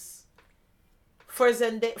 because for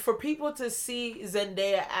people to see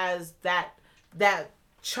Zendaya as that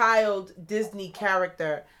child Disney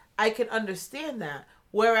character, I can understand that.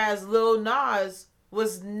 Whereas Lil Nas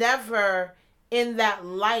was never in that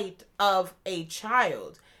light of a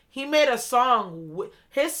child. He made a song.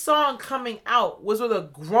 His song coming out was with a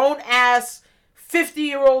grown-ass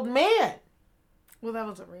 50-year-old man. Well, that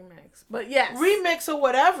was a remix. But yes. Remix or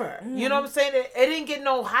whatever. Mm-hmm. You know what I'm saying? It didn't get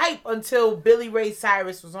no hype until Billy Ray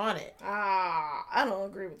Cyrus was on it. I don't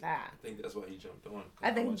agree with that. I think that's why he jumped on.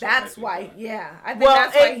 I think that's why, yeah. I think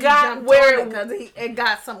that's why he jumped on because it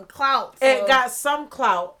got some clout. So. It got some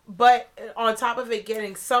clout, but on top of it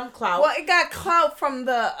getting some clout. Well, it got clout from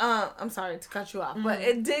the, I'm sorry to cut you off, but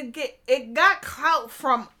it got clout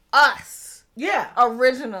from us. Yeah.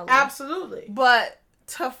 Originally. Absolutely. But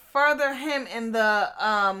to further him in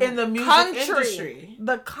the music industry,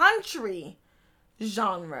 the country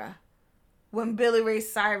genre, when Billy Ray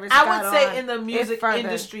Cyrus I would say in the music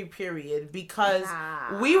industry period, because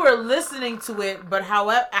we were listening to it, but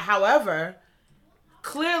however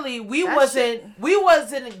clearly we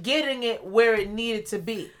wasn't getting it where it needed to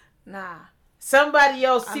be. Nah. Somebody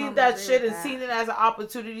else seen that shit and seen it as an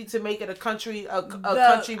opportunity to make it a country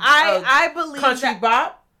country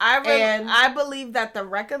bop. I believe that the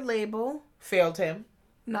record label failed him.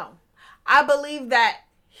 No, I believe that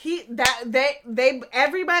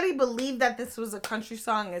everybody believed that this was a country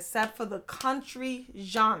song except for the country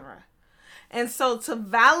genre, and so to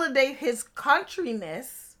validate his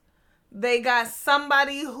countryness, they got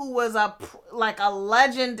somebody who was a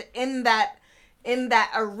legend in that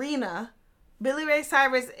arena. Billy Ray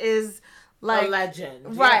Cyrus is like a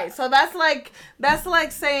legend, right? Yeah. So that's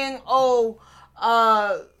like saying,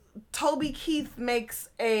 Toby Keith makes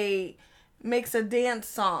a dance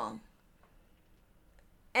song,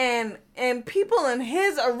 and people in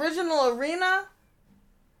his original arena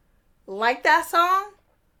like that song,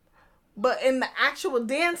 but in the actual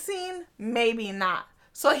dance scene, maybe not.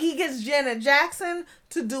 So he gets Janet Jackson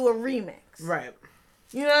to do a remix. Right.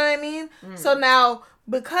 You know what I mean? Mm. So now,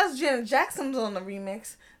 because Janet Jackson's on the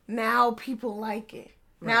remix, now people like it.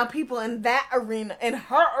 Right. Now people in that arena, in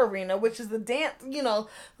her arena, which is the dance, you know,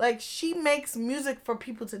 like she makes music for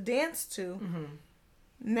people to dance to. Mm-hmm.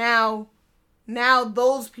 Now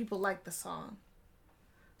those people like the song.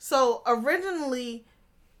 So originally,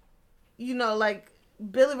 you know, like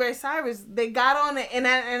Billy Ray Cyrus, they got on it, and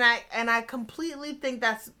I completely think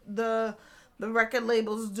that's the record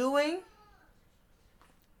label's doing.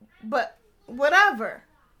 But whatever.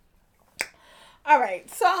 All right,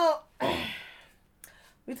 so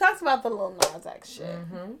we talked about the Lil Nas X shit.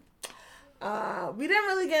 We didn't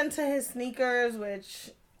really get into his sneakers,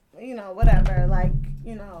 which, you know, whatever. Like,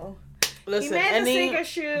 you know, listen, he made the sneaker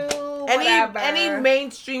shoe, whatever. Any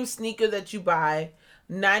mainstream sneaker that you buy,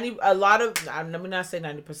 let me not say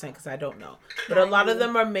 90% because I don't know, but a lot of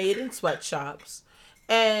them are made in sweatshops,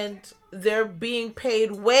 and they're being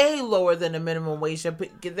paid way lower than the minimum wage.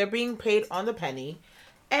 They're being paid on the penny.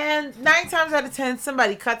 And 9 times out of 10,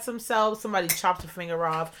 somebody cuts themselves, somebody chops a finger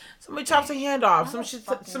off, somebody chops a hand off, some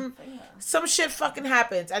shit fucking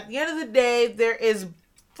happens. At the end of the day, there is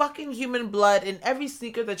fucking human blood in every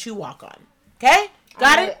sneaker that you walk on. Okay?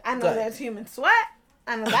 Got it? I know there's human sweat.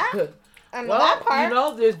 I know that. I know that part. You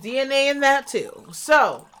know, there's DNA in that too.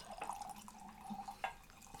 So.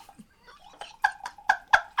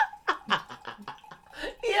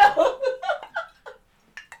 Yo.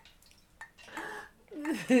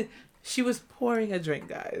 She was pouring a drink,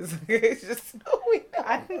 guys. Just so we know.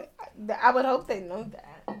 I would hope they know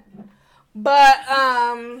that. But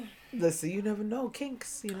listen, you never know,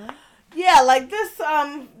 kinks, you know. Yeah, like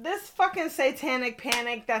this fucking satanic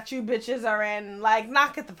panic that you bitches are in, like,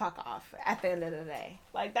 knock it the fuck off at the end of the day.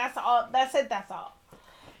 Like, that's all. That's it. That's all.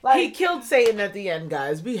 Like, he killed Satan at the end,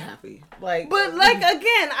 guys. Be happy. Like, but like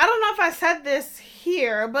again, I don't know if I said this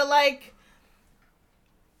here, but like,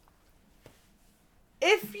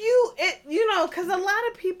 if you know, because a lot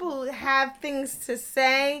of people have things to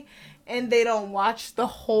say and they don't watch the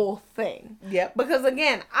whole thing. Yep. Because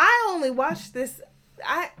again, I only watched this.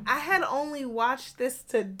 I had only watched this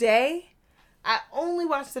today. I only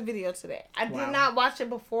watched the video today. I did not watch it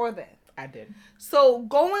before then. I did. So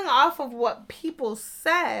going off of what people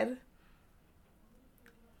said,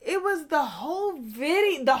 it was the whole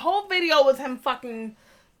video. The whole video was him fucking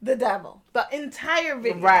the devil. The entire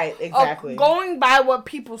video. Right, exactly. Going by what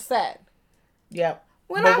people said. Yep.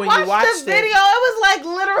 When I watched this video, it was like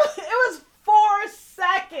literally, it was 4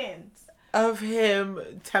 seconds. Of him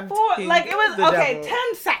tempting it was, the okay, devil.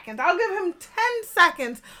 10 seconds. I'll give him 10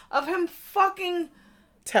 seconds of him fucking...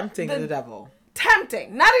 Tempting the devil.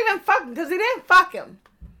 Tempting. Not even fucking, because he didn't fuck him.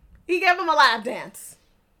 He gave him a lap dance.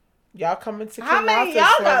 Y'all coming to How many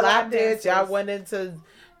y'all for got a lap dances? Y'all went into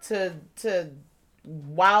to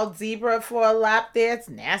Wild Zebra for a lap dance.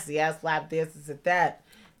 Nasty ass lap dances at that.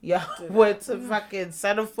 Y'all went to fucking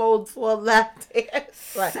Centerfold for a lap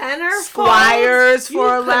dance. Like Squires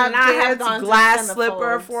for a lap dance. Glass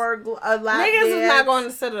Slipper for a lap dance. Niggas is not going to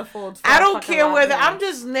Centerfold. I don't care whether. I'm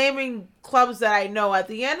just naming clubs that I know. At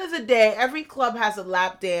the end of the day, every club has a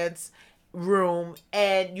lap dance room,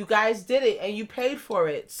 and you guys did it, and you paid for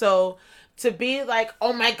it. So to be like,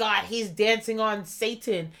 oh my God, he's dancing on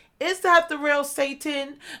Satan. Is that the real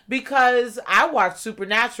Satan? Because I watched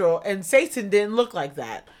Supernatural and Satan didn't look like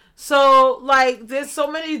that. So, like, there's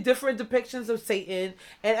so many different depictions of Satan,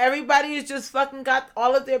 and everybody has just fucking got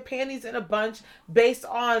all of their panties in a bunch based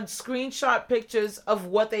on screenshot pictures of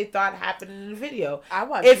what they thought happened in the video. I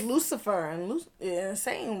watched Lucifer, and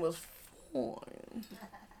Satan was fine.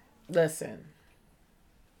 Listen.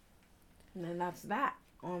 And then that's that.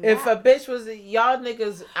 If a bitch was y'all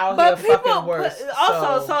niggas out here fucking worse.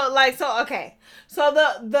 Okay. So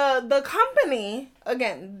the company,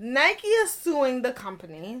 again, Nike is suing the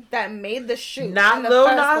company that made the shoe. Not Lil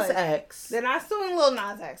Nas X. They're not suing Lil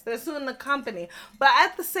Nas X. They're suing the company. But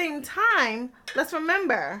at the same time, let's know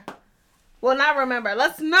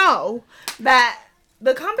that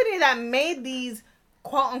the company that made these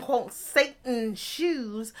quote unquote Satan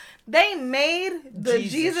shoes, they made the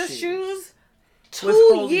Jesus shoes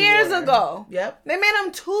 2 years ago. Yep. They made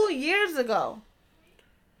them 2 years ago.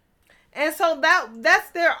 And so that's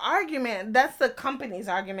their argument. That's the company's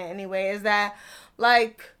argument anyway, is that,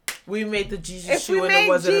 like, we made the Jesus shoe and it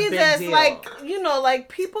wasn't a big deal. Like, you know, like,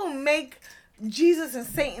 people make Jesus and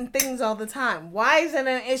Satan things all the time. Why is it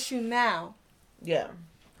an issue now? Yeah.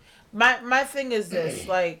 My thing is this,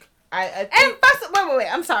 like, I think... And wait.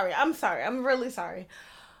 I'm sorry. I'm really sorry.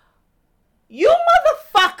 You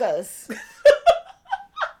motherfuckers...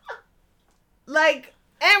 Like,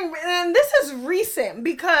 and this is recent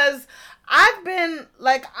because I've been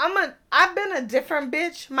a different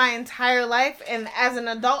bitch my entire life, and as an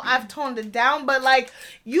adult I've toned it down, but like,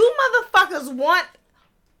 you motherfuckers want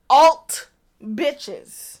alt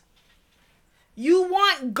bitches. You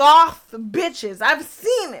want goth bitches. I've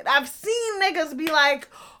seen it. I've seen niggas be like,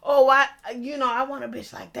 oh, I want a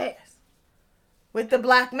bitch like this. With the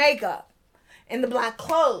black makeup and the black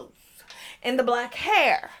clothes and the black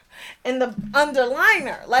hair. And the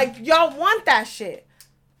underliner. Like, y'all want that shit.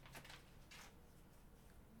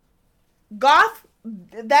 That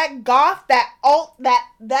alt,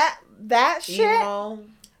 that shit. Emo.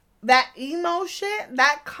 that emo shit,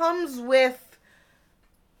 that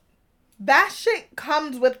shit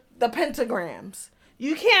comes with the pentagrams.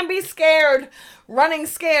 You can't be running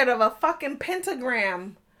scared of a fucking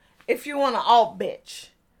pentagram if you want to alt bitch.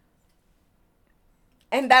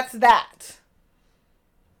 And that's that.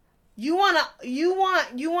 You want,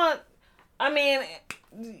 I mean,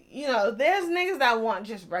 you know, there's niggas that want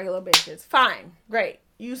just regular bitches. Fine. Great.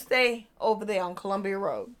 You stay over there on Columbia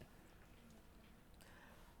Road.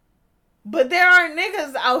 But there are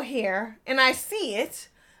niggas out here, and I see it,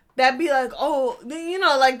 that be like, oh, you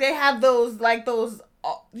know, like they have those,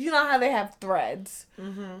 you know how they have threads.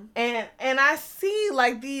 Mm-hmm. And I see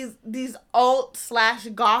like these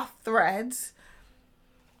alt/goth threads.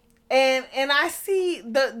 And I see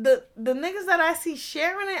the niggas that I see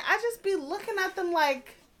sharing it, I just be looking at them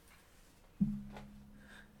like,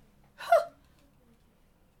 huh.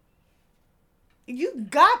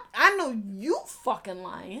 I know you fucking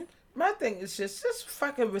lying. My thing is just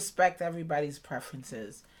fucking respect everybody's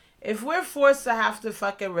preferences. If we're forced to have to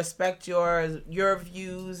fucking respect your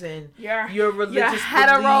views and your religious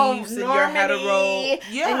beliefs and your hetero, and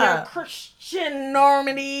your Christian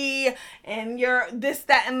normity and your this,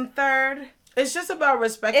 that, and third. It's just about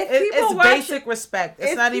respect. It's basic respect.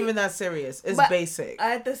 It's not even that serious. It's basic.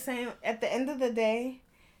 At the end of the day,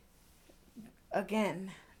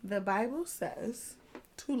 again, the Bible says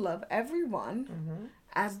to love everyone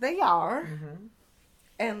as they are. Mm-hmm.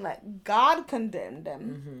 And let God condemn them.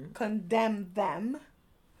 Mm-hmm. Condemn them.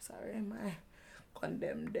 Sorry, my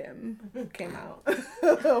condemn them came out a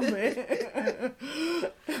little bit.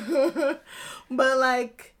 But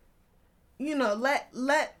like, you know, let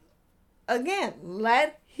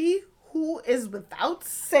he who is without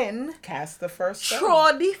sin cast the first stone.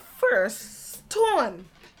 Throw the first stone.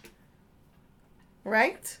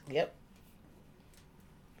 Right? Yep.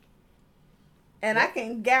 And I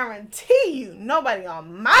can guarantee you, nobody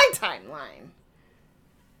on my timeline,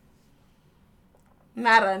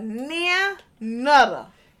 not a near nutter.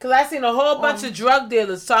 Because I seen a whole bunch of drug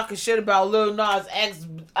dealers talking shit about Lil Nas X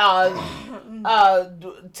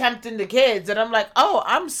tempting the kids. And I'm like, oh,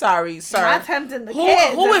 I'm sorry, sir. Not tempting the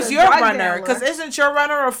kids. Who is your runner? Because isn't your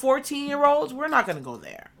runner a 14-year-old? We're not going to go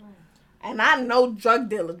there. And I know drug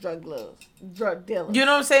dealers. You know what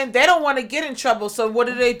I'm saying? They don't want to get in trouble. So what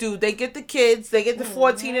do? They get the kids, they get the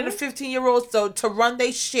 14 and the 15-year-olds to run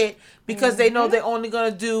their shit because they know they're only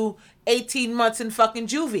going to do 18 months in fucking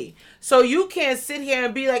juvie. So you can't sit here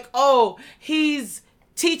and be like, oh, he's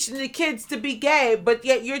teaching the kids to be gay, but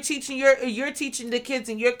yet you're teaching the kids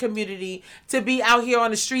in your community to be out here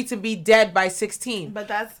on the streets and be dead by 16.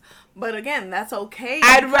 But again, that's okay.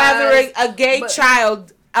 I'd rather a gay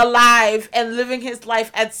child alive and living his life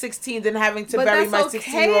at 16 than having to bury my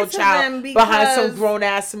 16-year-old child behind some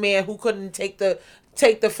grown-ass man who couldn't take the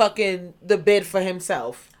bid for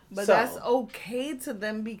himself. But that's okay to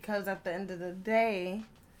them because at the end of the day,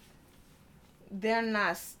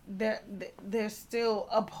 they're still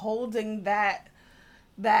upholding that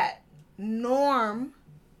norm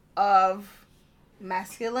of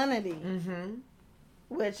masculinity. Mm-hmm.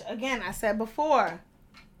 Which again, I said before,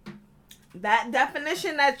 that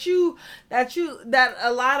definition that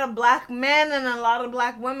a lot of black men and a lot of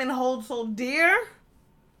black women hold so dear,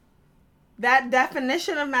 that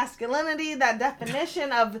definition of masculinity, that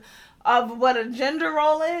definition of what a gender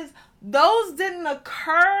role is, those didn't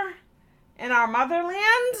occur in our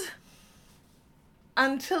motherland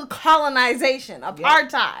until colonization,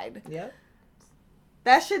 apartheid. Yep.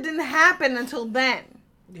 That shit didn't happen until then.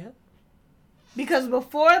 Yep. Because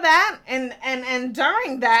before that and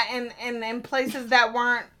during that and in places that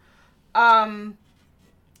weren't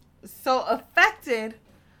so affected,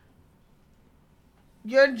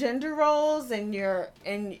 your gender roles and your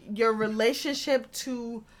relationship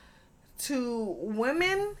to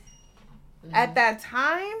women at that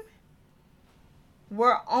time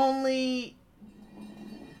were only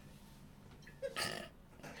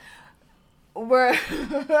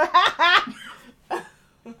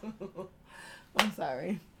I'm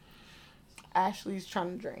sorry. Ashley's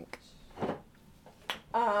trying to drink.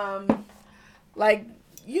 Like,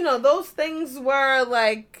 you know, those things were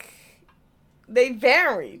like, they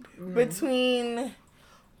varied between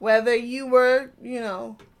whether you were, you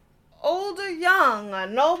know, old or young, a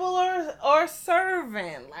noble or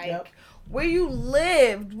servant, like where you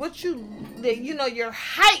lived, what you know, your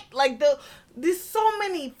height, like there's so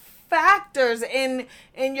many factors in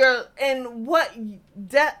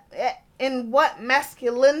what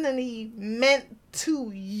masculinity meant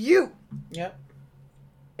to you. Yep.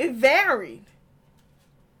 It varied.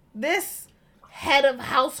 This head of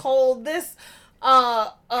household, this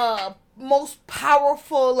most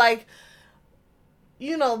powerful, like,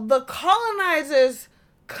 you know, the colonizers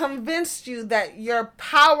convinced you that your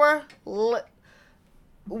power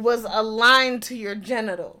was aligned to your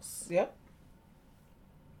genitals. Yep.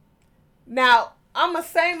 Now, I'm going to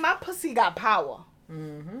say my pussy got power.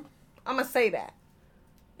 Mm-hmm. I'm going to say that.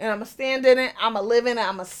 And I'm going to stand in it. I'm going to live in it.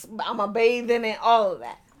 I'm going to bathe in it. All of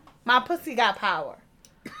that. My pussy got power.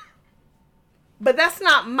 But that's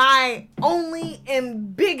not my only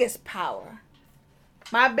and biggest power.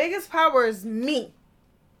 My biggest power is me.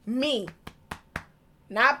 Me.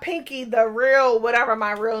 Not Pinky, the real, whatever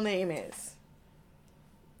my real name is.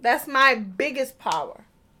 That's my biggest power.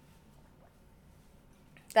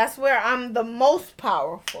 That's where I'm the most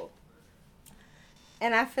powerful.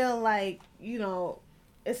 And I feel like, you know,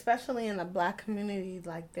 especially in the black community,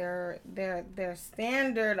 like their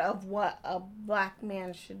standard of what a black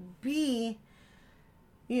man should be,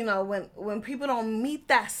 you know, when people don't meet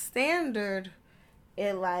that standard,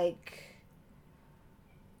 they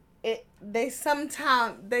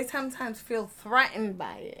sometimes feel threatened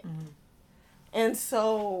by it. Mm-hmm. And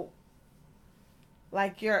so,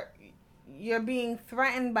 like, you're being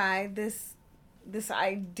threatened by this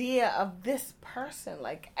idea of this person.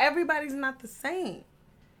 Like, everybody's not the same.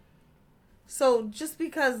 So just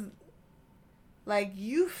because, like,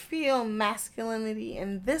 you feel masculinity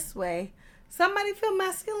in this way, somebody feel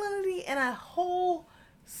masculinity in a whole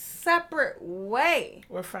separate way.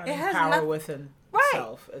 We're finding power within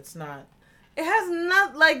self. It's not. It has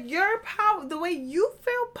not, like, your power, the way you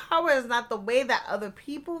feel power is not the way that other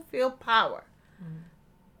people feel power. Mm-hmm.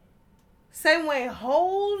 Same way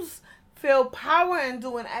hoes feel power in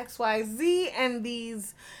doing XYZ, and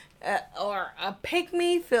these, or a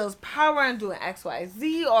pick-me feels power in doing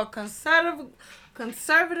XYZ, or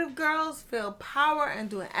conservative girls feel power in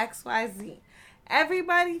doing XYZ.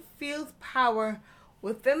 Everybody feels power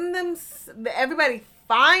within them. Everybody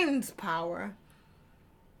finds power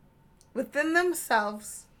within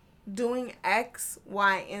themselves doing X,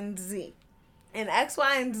 Y, and Z. And X,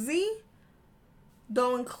 Y, and Z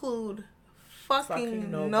don't include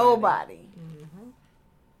fucking nobody. Mm-hmm.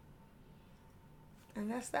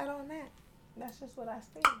 And that's that on that. That's just what I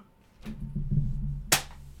think.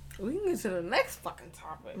 We can get to the next fucking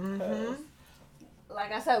topic. Mm-hmm.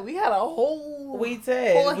 Like I said, we had a whole. We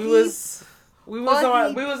did. We was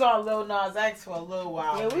on Lil Nas X for a little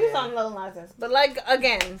while. Yeah, we was on Lil Nas X, but like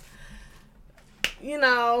again, you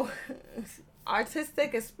know,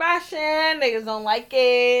 artistic expression. Niggas don't like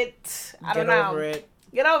it. I don't know.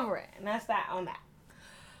 Get over it, and that's that on that.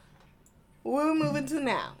 Where we moving to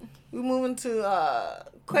now? We moving to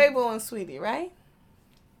Quavo and Sweetie, right?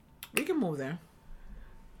 We can move there.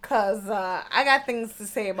 Cause I got things to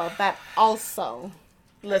say about that also.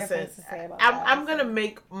 Listen, I'm gonna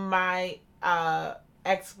make my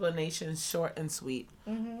explanation short and sweet.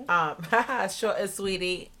 Mm-hmm. Short and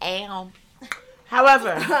sweetie.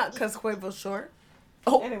 However, cause Quavo's short.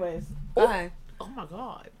 Oh, anyways, go ahead. Oh my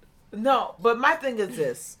God. No, but my thing is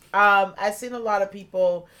this. I've seen a lot of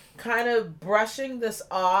people kind of brushing this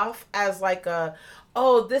off as like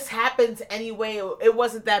this happened anyway. It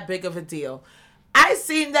wasn't that big of a deal. I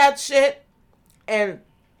seen that shit, and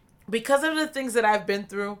because of the things that I've been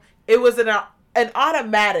through, it was an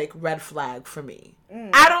automatic red flag for me.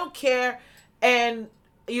 I don't care. And,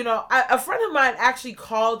 you know, a friend of mine actually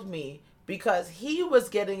called me because he was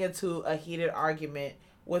getting into a heated argument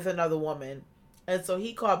with another woman. And so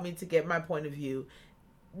he called me to get my point of view,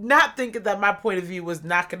 not thinking that my point of view was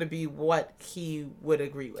not going to be what he would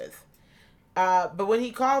agree with. But when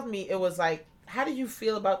he called me, it was like, how do you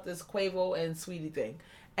feel about this Quavo and Sweetie thing?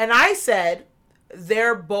 And I said,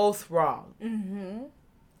 they're both wrong. Mm-hmm.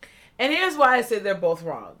 And here's why I say they're both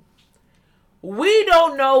wrong. We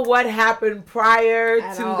don't know what happened prior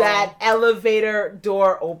to that elevator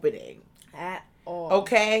door opening. At all.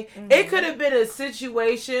 Okay? Mm-hmm. It could have been a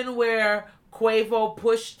situation where Quavo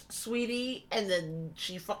pushed Sweetie and then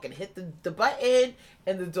she fucking hit the button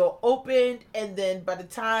and the door opened, and then by the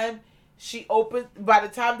time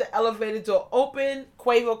the elevator door opened,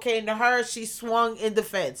 Quavo came to her, she swung in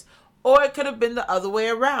defense. Or it could have been the other way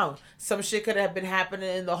around. Some shit could have been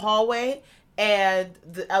happening in the hallway and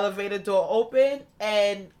the elevator door opened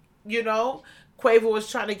and, you know, Quavo was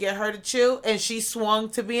trying to get her to chill and she swung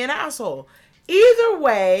to be an asshole. Either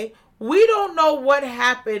way, we don't know what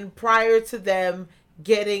happened prior to them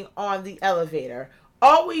getting on the elevator.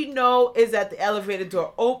 All we know is that the elevator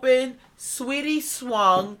door opened, Sweetie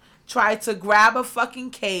swung, tried to grab a fucking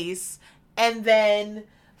case, and then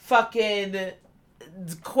fucking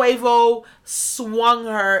Quavo swung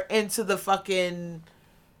her into the fucking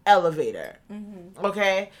elevator. Mm-hmm.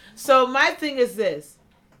 Okay? So my thing is this.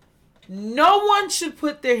 No one should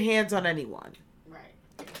put their hands on anyone. Right.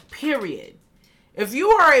 Period. If you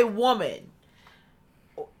are a woman,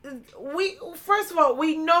 first of all,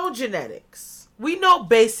 we know genetics. We know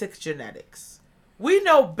basic genetics. We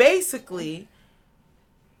know basically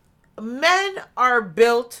men are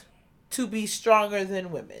built to be stronger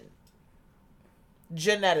than women.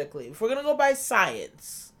 Genetically. If we're going to go by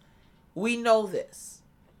science, we know this.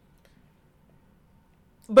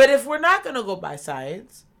 But if we're not going to go by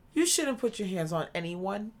science, you shouldn't put your hands on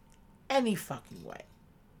anyone any fucking way.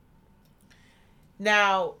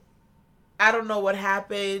 Now, I don't know what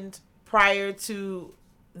happened prior to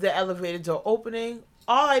the elevator door opening.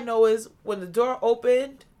 All I know is when the door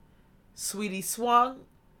opened, Sweetie swung,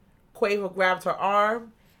 Quavo grabbed her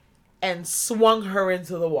arm, and swung her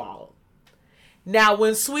into the wall. Now,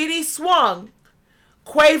 when Sweetie swung,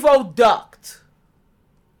 Quavo ducked.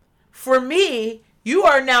 For me, you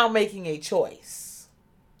are now making a choice.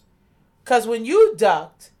 Because when you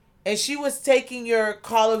ducked, and she was taking your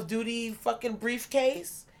Call of Duty fucking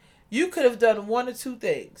briefcase, you could have done one or two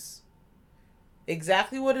things.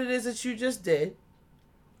 Exactly what it is that you just did.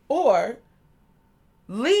 Or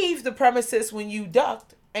leave the premises when you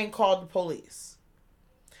ducked and called the police.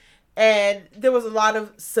 And there was a lot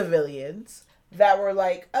of civilians that were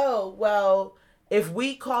like, oh, well, if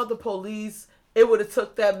we called the police, it would have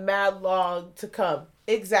took them mad long to come.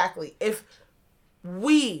 Exactly. If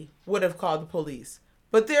we would have called the police.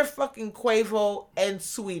 But they're fucking Quavo and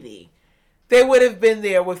Sweetie. They would have been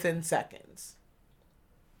there within seconds.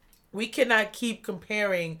 We cannot keep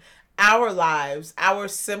comparing our lives, our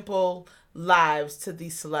simple lives, to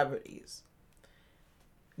these celebrities.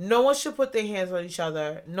 No one should put their hands on each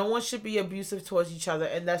other. No one should be abusive towards each other.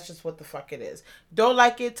 And that's just what the fuck it is. Don't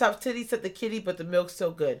like it. Tough titties, said the kitty, but the milk's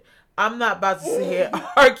still good. I'm not about to sit here and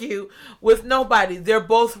argue with nobody. They're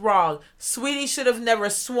both wrong. Sweetie should have never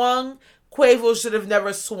swung. Quavo should have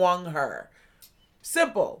never swung her.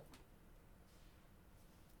 Simple.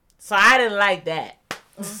 So I didn't like that.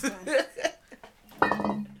 Okay.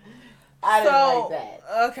 I didn't like that.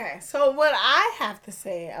 Okay, so what I have to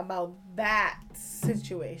say about that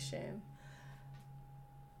situation.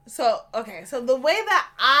 So the way that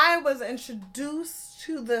I was introduced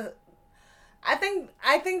to the... I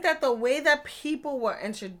think that the way that people were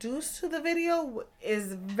introduced to the video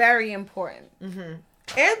is very important. Mm-hmm.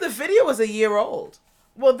 And the video was a year old.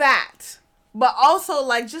 Well, that. But also,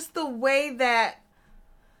 like, just the way that...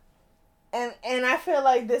 And I feel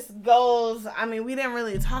like this goes... I mean, we didn't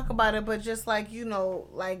really talk about it, but just, like, you know,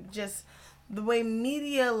 like, just the way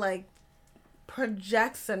media, like,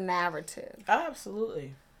 projects a narrative.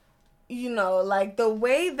 Absolutely. You know, like, the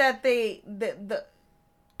way that they...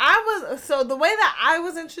 So the way that I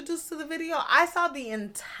was introduced to the video, I saw the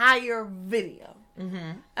entire video.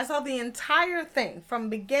 Mm-hmm. I saw the entire thing from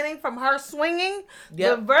beginning, from her swinging.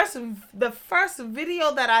 Yep. The first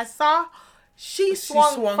video that I saw, she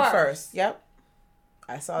swung first. Yep,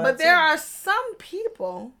 I saw that. But there are some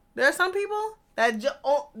people. That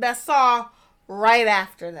saw right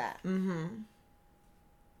after that. Mm-hmm.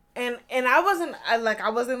 And I wasn't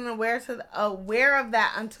aware of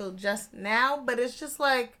that until just now. But it's just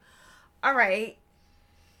like, all right.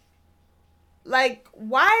 Like,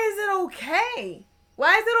 why is it okay?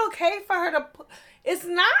 Why is it okay for her to... It's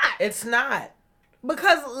not. It's not.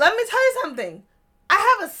 Because, let me tell you something.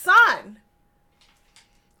 I have a son.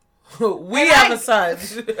 We have a son.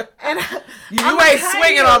 And you ain't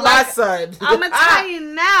swinging on my son. I'm going to tell you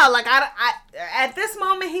now, like, I at this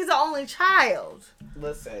moment, he's the only child.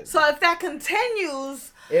 Listen. So if that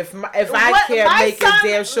continues... If I can't make a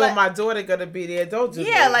damn sure, like, my daughter going to be there, don't do that.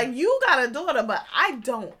 Yeah, like, you got a daughter, but I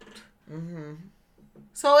don't. Mm-hmm.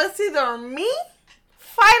 So it's either me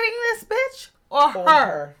fighting this bitch or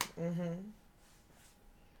her. Mm-hmm.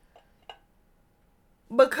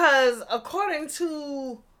 Because according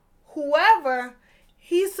to whoever,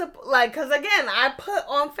 he's like, because again, I put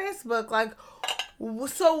on Facebook, like,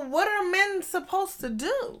 so what are men supposed to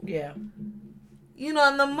do? Yeah. You know,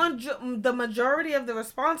 and the majority of the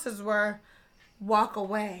responses were, walk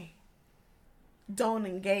away. Don't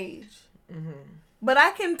engage. Mm-hmm. But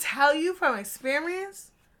I can tell you from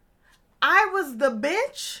experience, I was the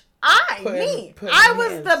bitch. I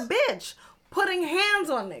was the bitch putting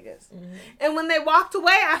hands on niggas. Mm-hmm. And when they walked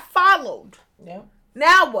away, I followed. Yep.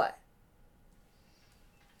 Now what?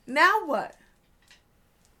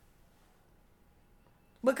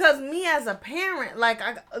 Because me as a parent, like,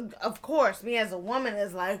 of course, me as a woman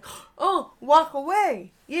is like, oh, walk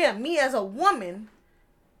away. Yeah, me as a woman.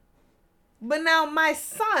 But now my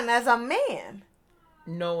son as a man.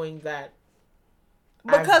 Knowing that.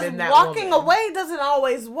 Because walking away doesn't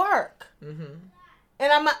always work. Mm-hmm.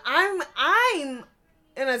 And I'm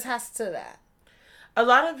attest to that. A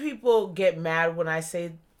lot of people get mad when I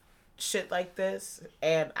say shit like this,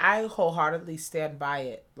 and I wholeheartedly stand by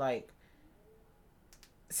it. Like,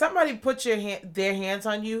 somebody put their hands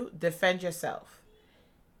on you, defend yourself.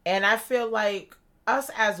 And I feel like us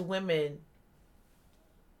as women,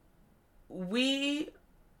 we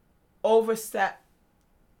overstep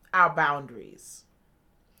our boundaries.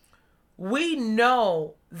 We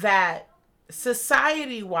know that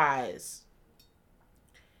society-wise,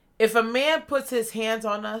 if a man puts his hands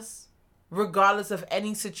on us, regardless of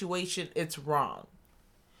any situation, it's wrong.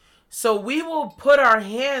 So we will put our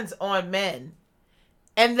hands on men,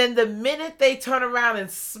 and then the minute they turn around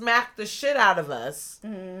and smack the shit out of us,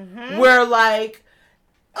 we're like,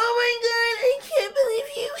 oh my God, I can't believe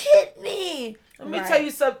you hit me. Let me tell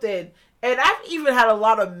you something. And I've even had a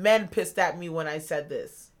lot of men pissed at me when I said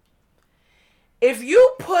this. If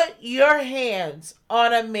you put your hands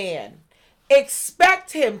on a man,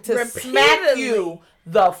 expect him to smack you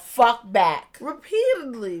the fuck back.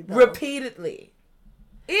 Repeatedly. Though. Repeatedly.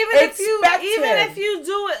 Even if you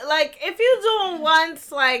do it, like, if you do it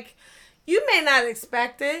once, like, you may not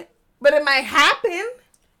expect it, but it might happen.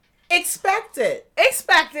 Expect it,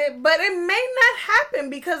 but it may not happen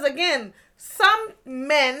because, again, some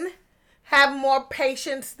men have more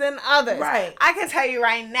patience than others. Right. I can tell you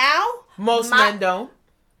right now. Most men don't.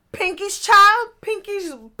 Pinky's child,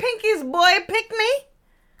 Pinky's boy, pick me,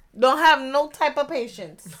 don't have no type of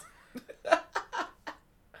patience.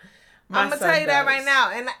 I'm gonna tell you that right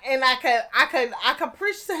now, and I could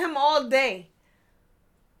preach to him all day.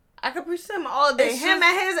 I could preach to him all day. Him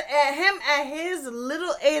at his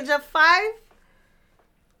little age of 5.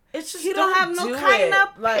 It's just he don't have no kind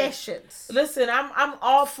of patience. Listen, I'm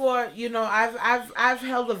all for, you know, I've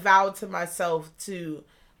held a vow to myself to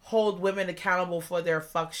hold women accountable for their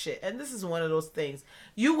fuck shit, and this is one of those things.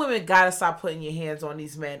 You women gotta stop putting your hands on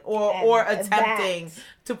these men or attempting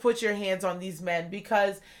to put your hands on these men,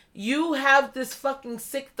 because you have this fucking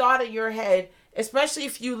sick thought in your head, especially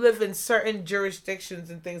if you live in certain jurisdictions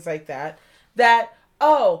and things like that, that,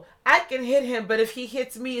 oh, I can hit him, but if he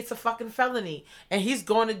hits me, it's a fucking felony, and he's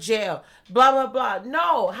going to jail, blah, blah, blah.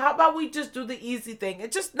 No, how about we just do the easy thing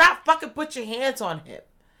and just not fucking put your hands on him?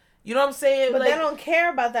 You know what I'm saying? But like, they don't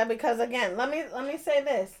care about that because, again, let me say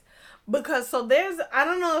this. Because, so there's, I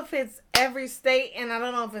don't know if it's every state, and I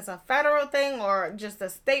don't know if it's a federal thing or just a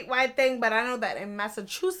statewide thing, but I know that in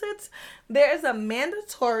Massachusetts, there is a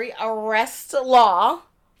mandatory arrest law.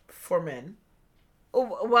 For men.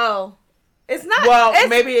 Well, it's not. Well,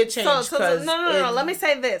 maybe it changed. No. Let me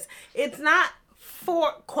say this. It's not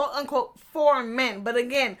for, quote unquote, for men. But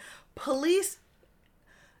again, police,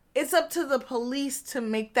 it's up to the police to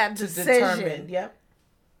make that decision. Determine, yep.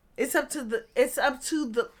 It's up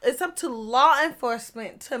to law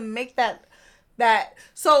enforcement to make that.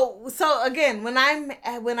 So again, when I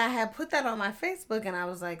had put that on my Facebook, and I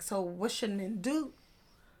was like, so what should men do?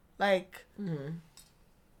 Like,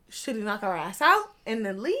 should he knock her ass out and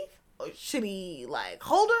then leave? Or should he, like,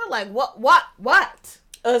 hold her? Like, what?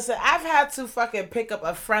 So I've had to fucking pick up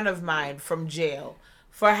a friend of mine from jail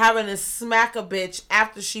for having to smack a bitch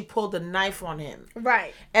after she pulled a knife on him.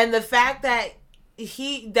 Right. And the fact that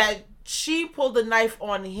she pulled the knife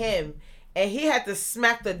on him and he had to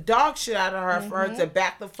smack the dog shit out of her for her to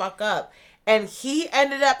back the fuck up. And he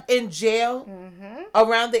ended up in jail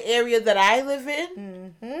around the area that I live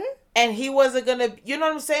in. And he wasn't gonna, you know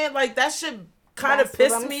what I'm saying? Like, that shit kind of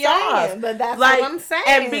pissed me off. But that's what I'm saying.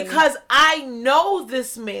 And because I know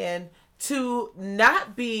this man to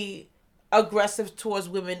not be aggressive towards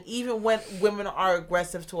women, even when women are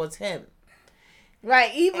aggressive towards him.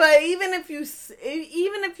 Right, even if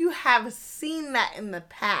you have seen that in the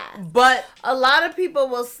past, but a lot of people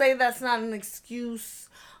will say that's not an excuse.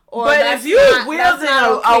 Or but if you're wielding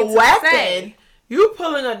a weapon, you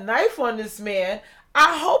pulling a knife on this man,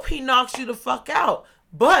 I hope he knocks you the fuck out.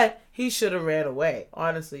 But he should have ran away,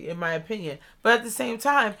 honestly, in my opinion. But at the same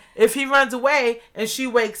time, if he runs away and she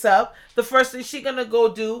wakes up, the first thing she gonna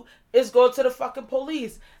go do is go to the fucking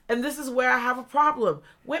police. And this is where I have a problem.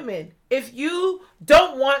 Women, if you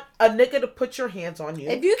don't want a nigga to put your hands on you.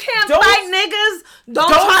 If you can't fight niggas,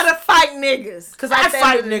 don't try to fight niggas. Because I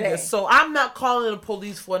fight niggas. So I'm not calling the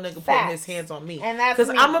police for a nigga putting his hands on me. Because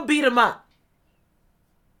I'm going to beat him up.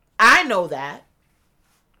 I know that.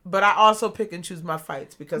 But I also pick and choose my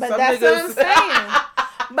fights. Because some that's niggas... what I'm saying.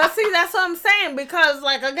 But see, that's what I'm saying, because,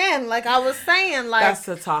 like, again, like I was saying, like... That's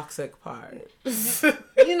the toxic part.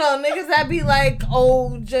 You know, niggas that be like,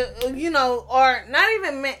 oh, you know, or not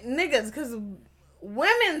even niggas, because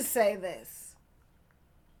women say this.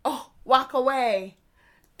 Oh, walk away.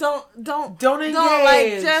 don't engage.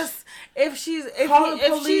 Like, just if she's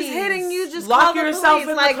hitting you, just lock call the yourself police.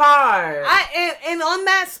 in Like, the car. And on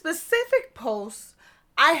that specific post,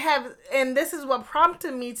 I have, and this is what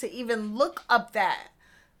prompted me to even look up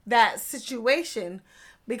that situation,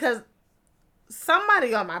 because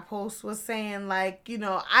somebody on my post was saying, like, you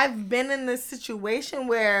know, I've been in this situation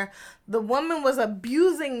where the woman was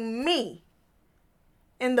abusing me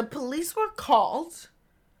and the police were called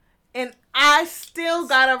and I still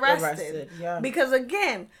got arrested. Yeah. Because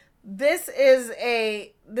again, this is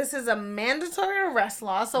a mandatory arrest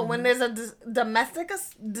law. So when there's a domestic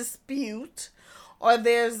dispute, or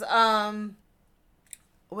there's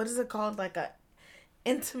what is it called, like a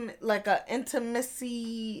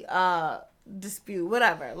intimacy dispute,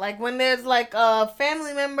 whatever. Like when there's like a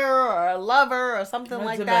family member or a lover or something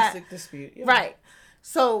like that. Domestic dispute. Yeah. Right.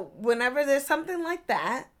 So whenever there's something like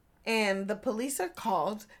that and the police are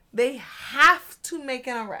called, they have to make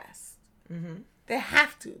an arrest. Mm-hmm. They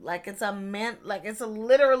have to. Like it's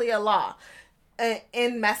literally a law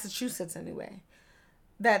in Massachusetts anyway,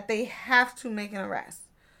 that they have to make an arrest.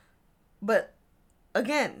 But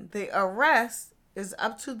again, the arrest is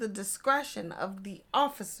up to the discretion of the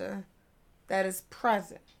officer that is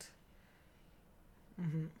present.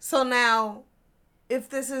 Mm-hmm. So now, if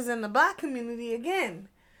this is in the black community, again,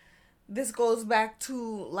 this goes back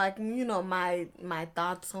to, like, you know, my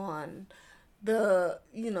thoughts on the,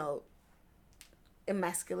 you know,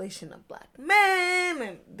 emasculation of black men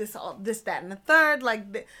and this, that, and the third.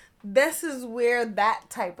 Like, this is where that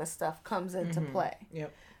type of stuff comes into play.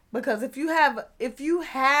 Yep. Because if you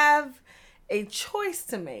have a choice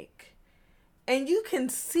to make, and you can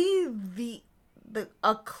see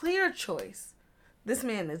a clear choice. This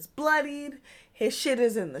man is bloodied. His shit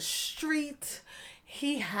is in the street.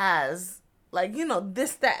 He has, like, you know,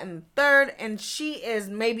 this, that, and third, and she is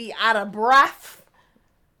maybe out of breath.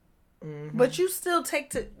 Mm-hmm. But you still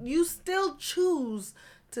choose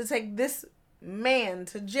to take this man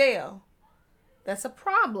to jail. That's a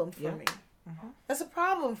problem for me. Mm-hmm. That's a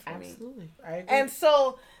problem for me. Absolutely. I agree. And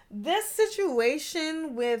so this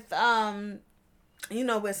situation with, you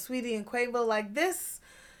know, with Sweetie and Quavo, like this,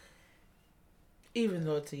 even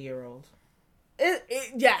though it's a year old.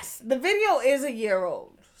 Yes, the video is a year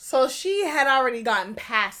old. So she had already gotten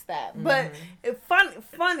past that. Mm-hmm. But it's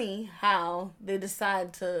funny how they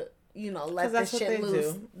decide to, you know, let this shit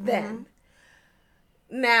loose then.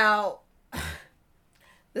 Mm-hmm. Now,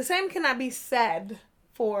 the same cannot be said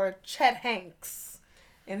for Chet Hanks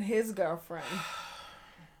and his girlfriend.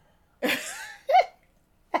 It's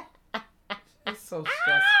so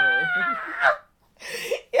stressful.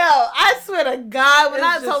 Yo, I swear to God, when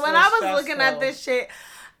I was looking at this shit,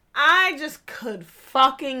 I just could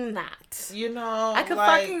fucking not. You know, I could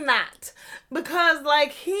fucking not. Because,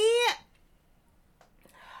 like, I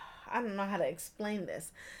don't know how to explain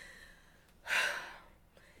this.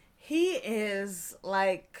 He is,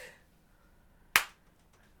 like,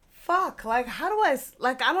 fuck, like, how do I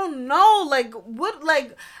don't know, like, what,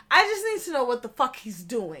 like, I just need to know what the fuck he's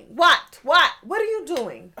doing. What are you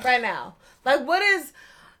doing right now? Like, what is,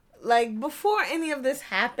 like, before any of this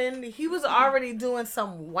happened, he was already doing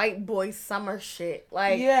some white boy summer shit.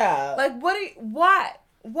 Like, yeah. Like, what is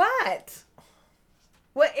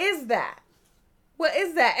that? What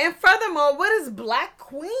is that? And furthermore, what is Black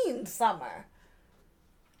Queen summer?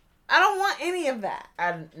 I don't want any of that.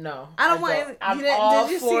 I don't want any.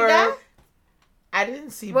 Did you see that? I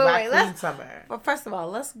didn't see Black Queen summer. But first of all,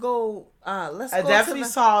 let's go. I definitely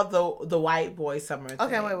saw the white boy summer thing.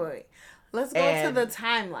 Okay, wait. Let's go to the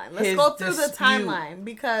timeline. Let's go through the timeline,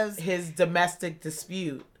 because his domestic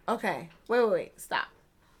dispute. Okay, wait, stop.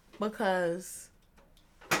 Because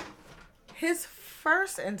his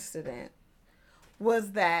first incident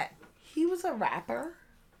was that he was a rapper.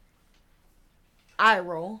 Eye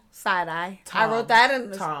roll, side eye. Tom, I wrote that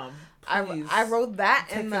in the Tom. I wrote that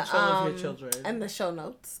in the of your children. In the show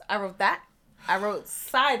notes. I wrote that. I wrote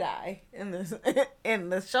side eye in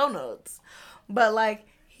the show notes. But, like,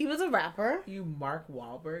 he was a rapper. You Mark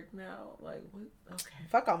Wahlberg now? Like, what? Okay.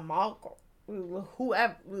 Fuck a Mark.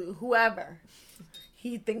 Whoever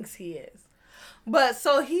he thinks he is. But,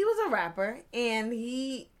 so he was a rapper, and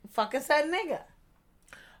he fucking said nigga.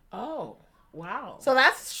 Oh, wow. So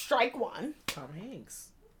that's strike one. Tom Hanks.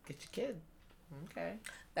 Get your kid. Okay.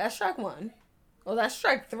 That's strike one. Well, that's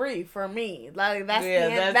strike three for me. Like, that's the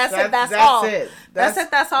end. That's all.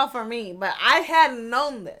 That's all for me. But I hadn't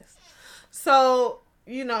known this. So,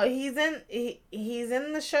 you know, he's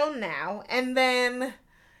in the show now, and then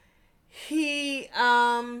he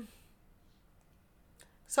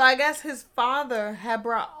so I guess his father had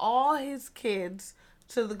brought all his kids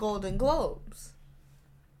to the Golden Globes.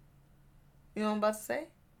 You know what I'm about to say?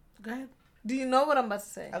 Go ahead. Do you know what I'm about to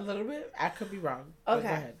say? A little bit. I could be wrong. Okay. Go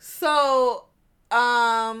ahead. So,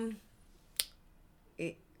 Tom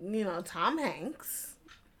Hanks,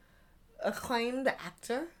 acclaimed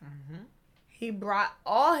actor. Mm-hmm. He brought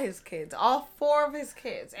all his kids, all 4 of his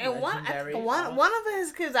kids, and one of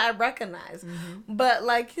his kids I recognize, but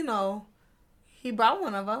he brought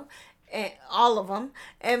one of them, and all of them,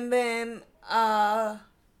 and then at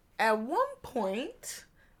one point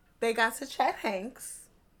they got to Chet Hanks.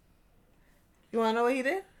 You want to know what he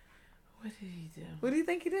did? What did he do? What do you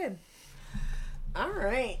think he did? All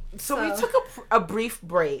right. So we took a brief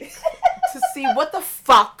break to see what the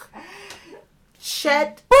fuck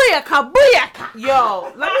Chet. Booyaka, booyaka.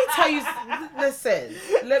 Yo, let me tell you. Listen,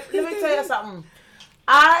 let me tell you something.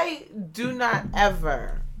 I do not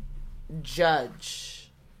ever judge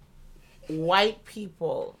white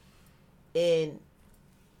people in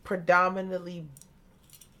predominantly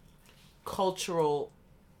cultural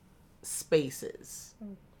spaces.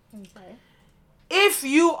 Okay. If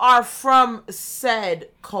you are from said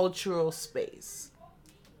cultural space,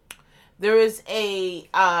 there is a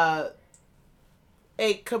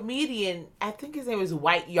comedian, I think his name is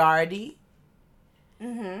White Yardie,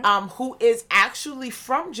 who is actually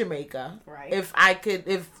from Jamaica. Right. If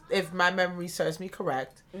my memory serves me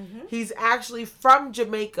correct, he's actually from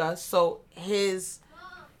Jamaica. So his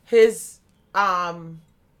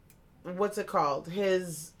what's it called?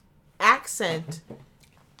 His accent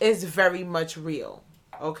is very much real.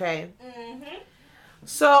 Okay.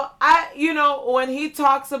 So when he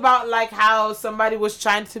talks about like how somebody was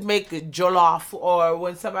trying to make jollof, or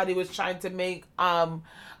when somebody was trying to make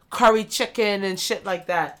curry chicken and shit like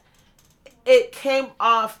that, it came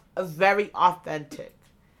off very authentic.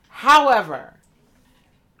 However,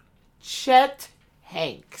 Chet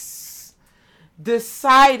Hanks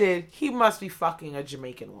decided he must be fucking a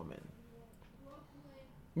Jamaican woman.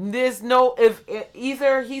 There's no,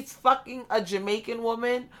 either he's fucking a Jamaican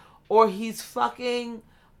woman or he's fucking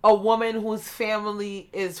a woman whose family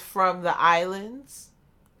is from the islands,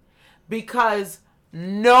 because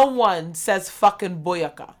no one says fucking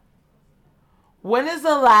booyaka. When is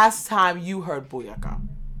the last time you heard booyaka?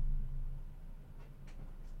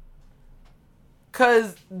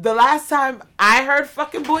 Because the last time I heard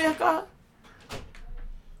fucking booyaka,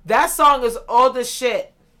 that song is old as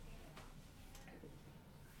shit.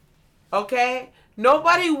 Okay?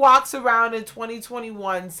 Nobody walks around in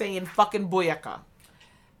 2021 saying fucking booyaka.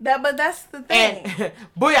 But that's the thing. And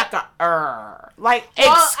booyaka, like,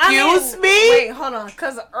 excuse me? Wait, hold on.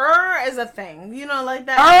 Because is a thing. You know, like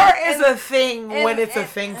that. Is a thing when it's a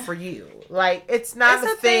thing for you. Like, it's not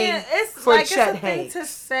a thing for Chet Hanks. It's a thing to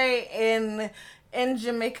say in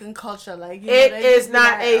Jamaican culture. Like, it is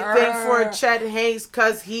not a thing for Chet Hanks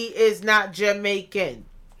because he is not Jamaican.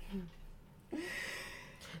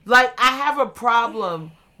 Like, I have a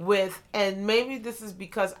problem with, and maybe this is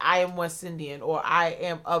because I am West Indian or I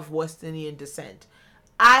am of West Indian descent.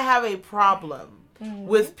 I have a problem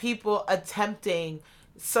with people attempting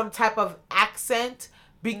some type of accent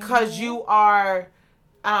because you are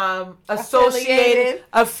affiliated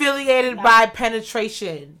by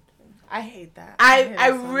penetration. I hate that. I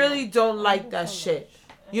really don't like that shit.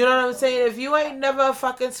 You know what I'm saying? If you ain't never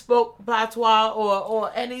fucking spoke patois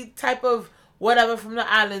or any type of whatever from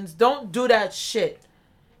the islands, don't do that shit.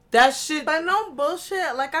 That shit. But no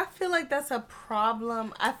bullshit. Like, I feel like that's a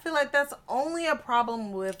problem. I feel like that's only a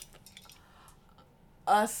problem with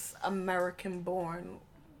us American-born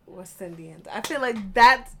West Indians. I feel like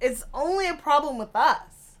it's only a problem with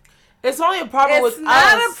us. It's only a problem with us. It's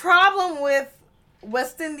not a problem with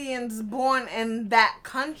West Indians born in that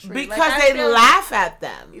country. Because they laugh at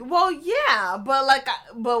them. Well, yeah. But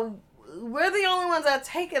we're the only ones that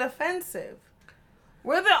take it offensive.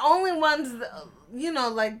 We're the only ones, that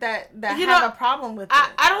have a problem with it.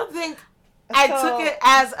 I don't think I took it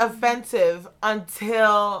as offensive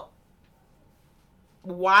until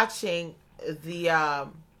watching the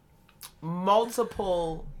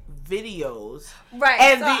multiple videos. Right.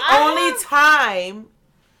 And the only time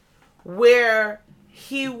where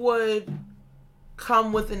he would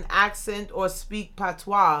come with an accent or speak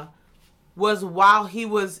patois was while he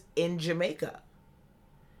was in Jamaica.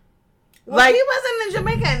 Well, he wasn't in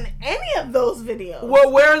Jamaica in any of those videos.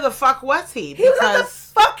 Well, where the fuck was he? He was at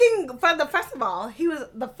for the festival. He was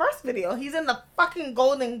the first video. He's in the fucking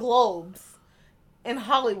Golden Globes in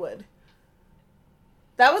Hollywood.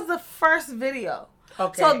 That was the first video.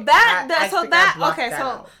 Okay.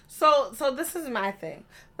 So so this is my thing.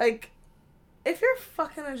 Like, if you're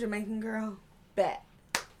fucking a Jamaican girl, bet.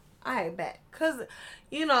 I bet. Cause,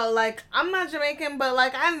 I'm not Jamaican, but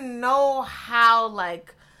like I know how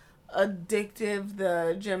addictive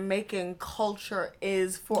the Jamaican culture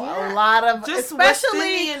is for a lot of, just especially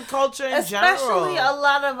West Indian culture in general. Especially a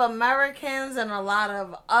lot of Americans and a lot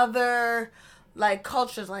of other like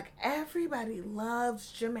cultures. Like everybody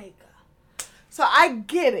loves Jamaica, so I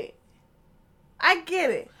get it.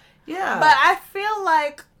 Yeah, but I feel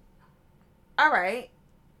like, all right,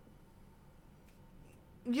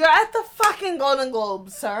 you're at the fucking Golden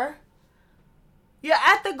Globes, sir. You're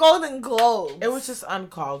at the Golden Globes. It was just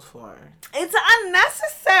uncalled for. It's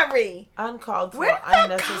unnecessary. Uncalled for, Where did that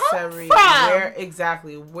unnecessary. come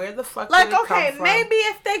from? Where the fuck like, did it okay, come from? maybe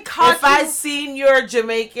if they caught if I seen your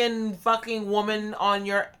Jamaican fucking woman on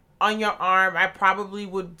your arm, I probably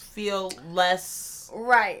would feel less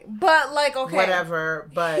right. But like, okay,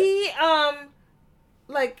 whatever. But he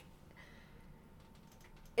like,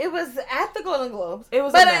 it was at the Golden Globes. It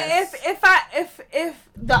was but a mess. if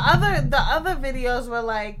the other videos were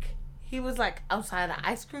like, he was like outside an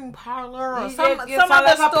ice cream parlor or some other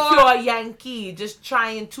like store. A pure Yankee, just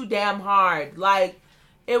trying too damn hard. Like,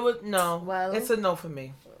 it was no. Well, it's a no for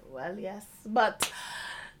me. Well, yes, but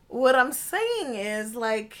what I'm saying is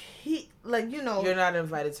like you're not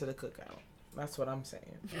invited to the cookout. That's what I'm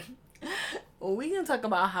saying. Well, we can talk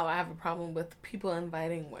about how I have a problem with people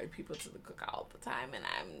inviting white people to the cookout all the time, and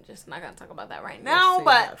I'm just not gonna talk about that right now.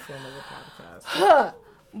 But for another podcast.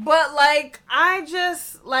 But like, I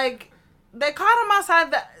just like, they caught him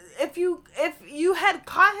outside. If you had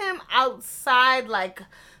caught him outside like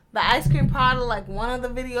the ice cream parlor, like one of the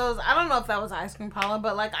videos, I don't know if that was ice cream parlor,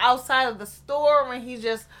 but like outside of the store when he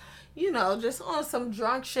just, just on some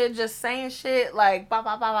drunk shit, just saying shit like ba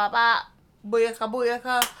ba ba ba ba. Booyaka,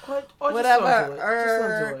 booyaka, or whatever. Just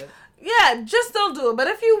don't do it. Yeah, just don't do it. But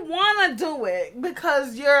if you want to do it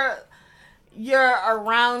because you're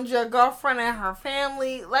around your girlfriend and her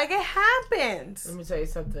family, like, it happens. Let me tell you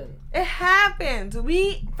something. It happens.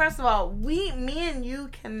 First of all, me and you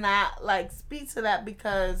cannot, like, speak to that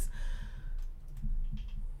because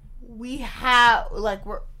we have, like,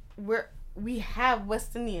 we have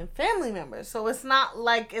West Indian family members. So it's not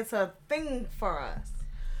like it's a thing for us.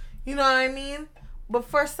 You know what I mean? But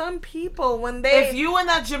for some people, when they... If you and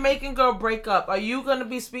that Jamaican girl break up, are you going to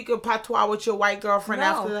be speaking patois with your white girlfriend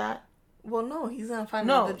after that? Well, no, he's going to find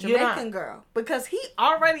the Jamaican girl. Because he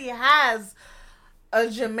already has a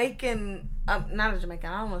Jamaican... not a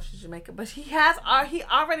Jamaican. I don't know if she's Jamaican. But he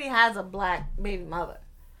already has a black baby mother.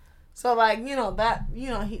 So, like,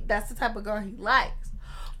 that's the type of girl he likes.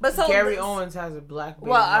 But so Gary Owens has a black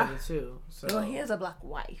baby mother, too. So. Well, he has a black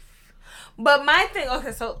wife. But my thing,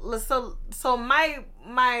 okay, so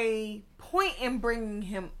my point in bringing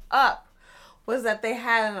him up was that they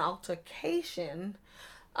had an altercation.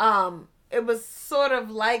 It was sort of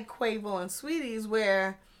like Quavo and Sweeties,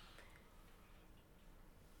 where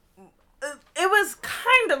it was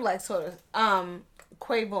kind of like sort of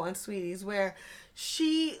Quavo and Sweeties, where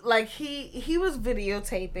she, like, he was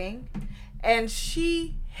videotaping and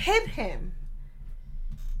she hit him.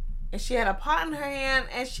 And she had a pot in her hand,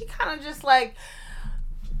 and she kind of just like,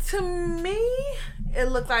 to me, it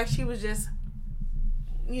looked like she was just,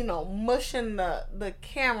 mushing the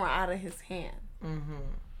camera out of his hand.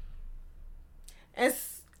 Mm-hmm. And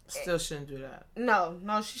still shouldn't do that. No,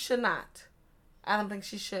 she should not. I don't think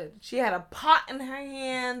she should. She had a pot in her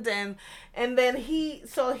hand, and then he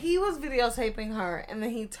was videotaping her, and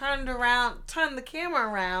then he turned the camera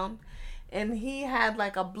around, and he had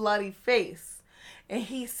like a bloody face. And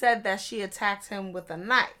he said that she attacked him with a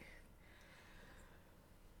knife.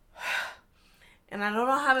 And I don't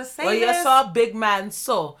know how to say this. Well, you saw a big man,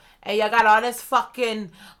 so. And you got all this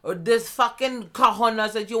fucking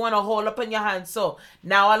cojones that you want to hold up in your hand, so.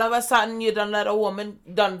 Now all of a sudden you done let a woman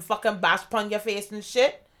done fucking bash upon your face and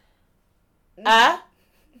shit? Yeah,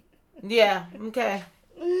 okay.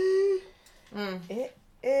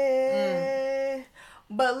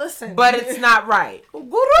 But listen. But it's not right.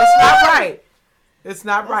 It's not right. It's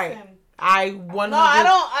not right. I 100%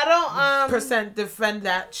 I don't defend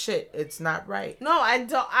that shit. It's not right. No, I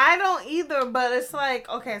don't either, but it's like,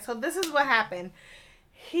 okay, so this is what happened.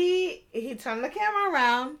 He turned the camera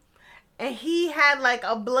around and he had like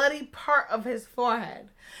a bloody part of his forehead.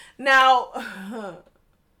 Now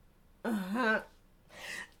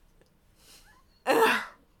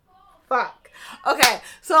fuck. Okay,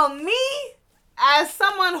 so me, as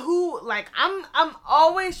someone who, like, I'm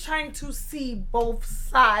always trying to see both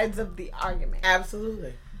sides of the argument.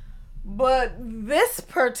 Absolutely. But this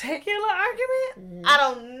particular argument, I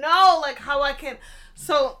don't know, like, how I can...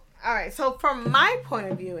 So, all right, so from my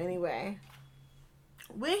point of view, anyway,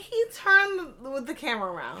 when he turned with the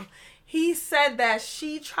camera around, he said that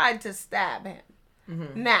she tried to stab him.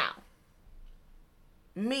 Mm-hmm. Now,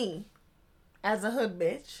 me, as a hood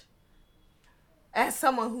bitch, as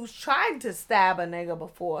someone who's tried to stab a nigga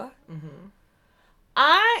before,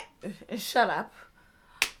 shut up.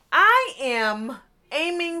 I am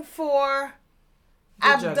aiming for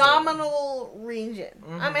abdominal region.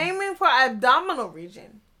 I'm aiming for abdominal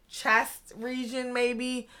region. Chest region,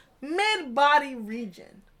 maybe. Mid-body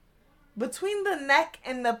region. Between the neck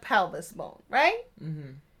and the pelvis bone, right?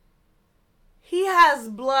 He has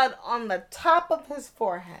blood on the top of his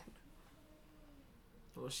forehead.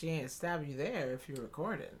 Well, she ain't stab you there if you're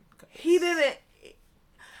recording. He didn't.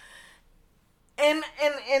 And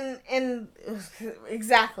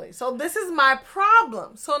exactly. So this is my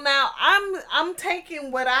problem. So now I'm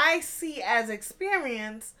taking what I see as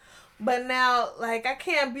experience, but now like I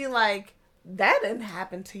can't be like that didn't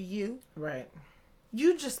happen to you. Right.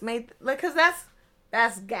 You just made like cuz that's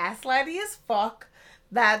gaslighty as fuck.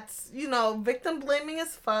 That's, victim blaming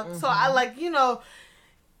as fuck. So I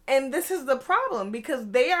and this is the problem because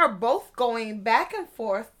they are both going back and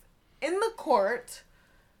forth in the court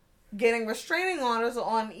getting restraining orders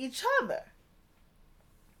on each other.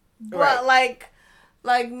 But like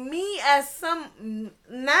me as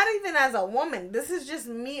not even as a woman, this is just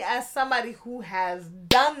me as somebody who has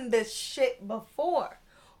done this shit before,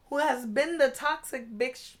 who has been the toxic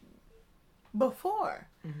bitch before.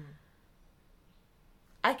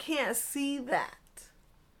 I can't see that.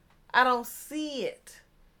 I don't see it.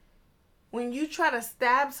 When you try to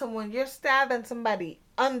stab someone, you're stabbing somebody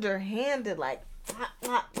underhanded, like,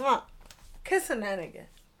 kissing that nigga.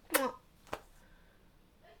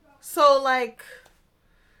 So, like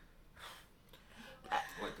a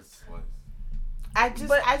slice. I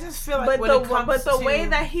just feel like but the way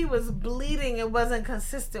that he was bleeding, it wasn't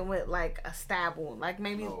consistent with like a stab wound. Like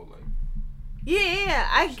maybe. No, like. Yeah,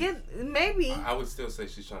 I get maybe. I would still say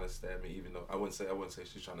she's trying to stab me, even though I wouldn't say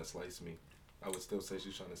she's trying to slice me. I would still say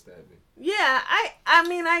she's trying to stab me. Yeah, I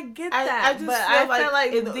mean I get that, feel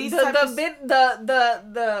like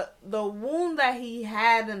the wound that he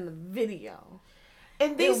had in the video.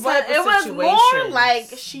 In these it was more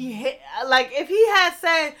like she hit. Like if he had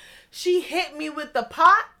said she hit me with the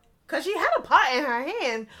pot, cause she had a pot in her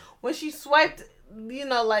hand when she swiped.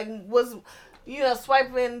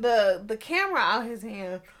 Swiping the camera out his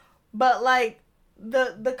hand, but like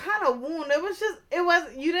the kind of wound,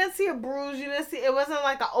 you didn't see a bruise, it wasn't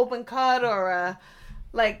like an open cut or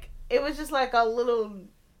it was just like a little.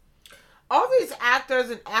 All these actors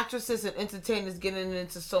and actresses and entertainers getting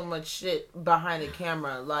into so much shit behind the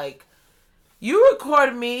camera. Like, you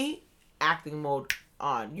record me acting mode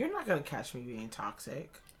on, you're not gonna catch me being toxic.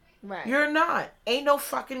 Right. You're not. Ain't no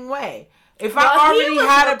fucking way. If I already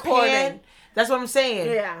had a pan, that's what I'm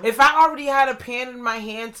saying. Yeah. If I already had a pan in my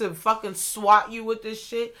hand to fucking swat you with this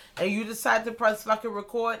shit, and you decide to press fucking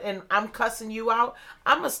record, and I'm cussing you out,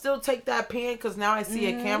 I'm gonna still take that pan because now I see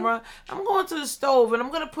a camera. I'm going to the stove and I'm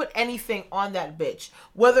gonna put anything on that bitch,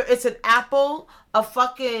 whether it's an apple, a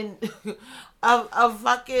fucking, a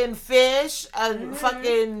fucking fish, a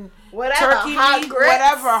fucking whatever, turkey hot meat, grits,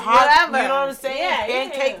 whatever. You know what I'm saying? Yeah,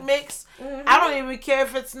 pancake mix. I don't even care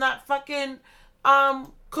if it's not fucking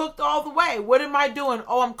cooked all the way. What am I doing?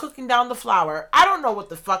 Oh, I'm cooking down the flour. I don't know what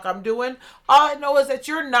the fuck I'm doing. All I know is that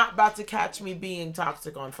you're not about to catch me being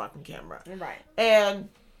toxic on fucking camera. Right. And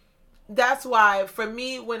that's why, for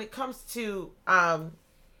me, when it comes to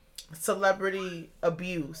celebrity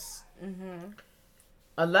abuse,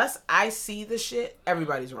 unless I see the shit,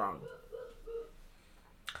 everybody's wrong.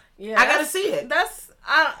 Yeah, I gotta see it. That's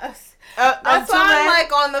why I'm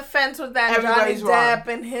like on the fence with that Johnny Depp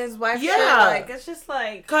and his wife. Yeah, shit. Like it's just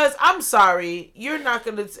like, cause I'm sorry, you're not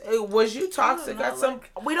gonna. Was you toxic at some?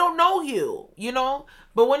 We don't know you,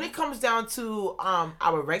 But when it comes down to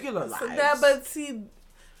our regular lives,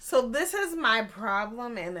 so this is my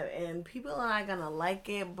problem, and people are not gonna like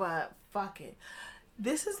it, but fuck it.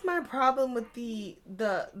 This is my problem with the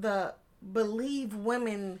Believe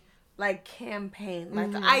Women campaign.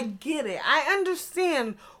 I get it. I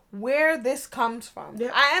understand where this comes from.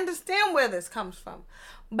 Yep. I understand where this comes from.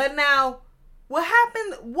 But now, what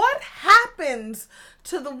happens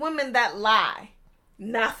to the women that lie?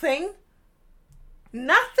 Nothing.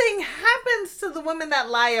 Nothing happens to the women that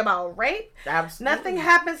lie about rape. Absolutely. Nothing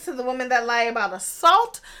happens to the women that lie about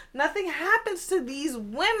assault. Nothing happens to these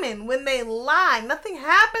women when they lie. Nothing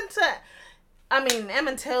happened to...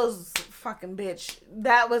 Emmett Till's fucking bitch.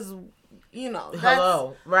 That was,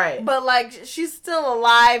 hello, right? But she's still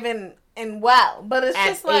alive and well. But it's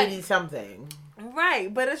just 80 something,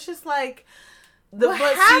 right? But it's just like what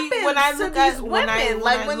happens when I look at when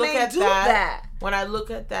they do that. When I look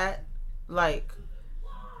at that,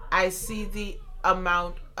 I see the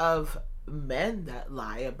amount of men that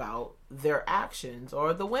lie about their actions,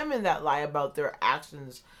 or the women that lie about their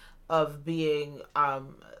actions of being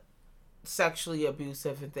sexually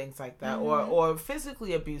abusive and things like that, or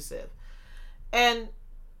physically abusive. And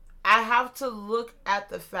I have to look at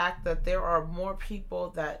the fact that there are more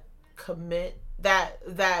people that commit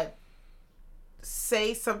that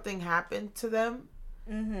say something happened to them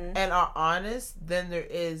and are honest than there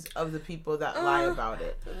is of the people that lie about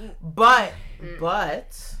it. But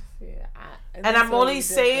yeah, and I'm only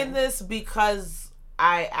saying this because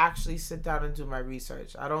I actually sit down and do my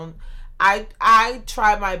research. I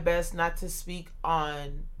try my best not to speak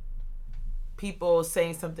on people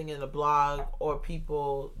saying something in a blog or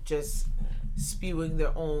people just spewing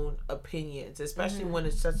their own opinions, especially when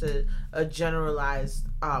it's such a generalized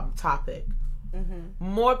topic.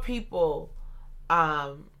 More people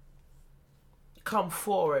come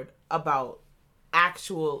forward about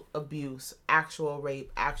actual abuse, actual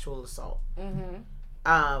rape, actual assault.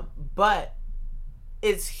 But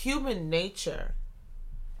it's human nature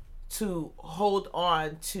to hold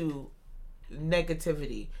on to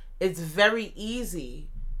negativity. It's very easy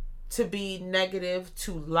to be negative,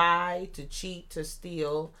 to lie, to cheat, to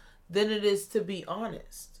steal, than it is to be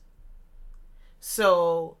honest.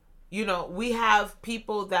 So, you know, we have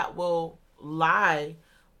people that will lie,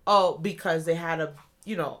 because they had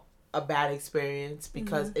a bad experience,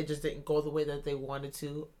 because it just didn't go the way that they wanted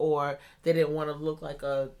to, or they didn't want to look like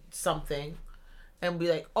a something, and be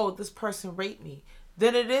like, oh, this person raped me.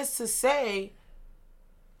 Than it is to say,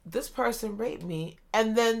 this person raped me,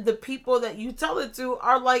 and then the people that you tell it to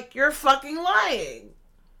are like, you're fucking lying.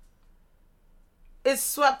 It's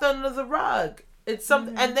swept under the rug. It's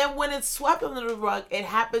something, and then when it's swept under the rug, it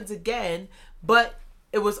happens again, but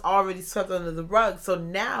it was already swept under the rug. So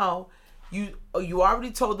now you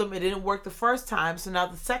already told them it didn't work the first time, so now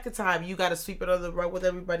the second time you got to sweep it under the rug with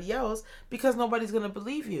everybody else because nobody's gonna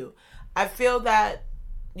believe you. I feel that,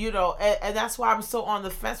 and that's why I'm so on the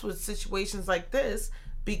fence with situations like this,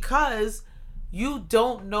 because you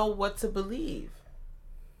don't know what to believe.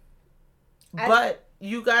 But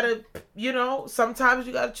you gotta, sometimes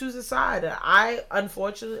you gotta choose a side. I'm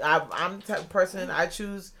the type of person, I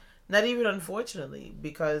choose, not even unfortunately,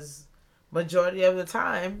 because majority of the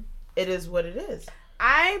time, it is what it is.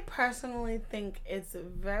 I personally think it's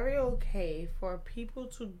very okay for people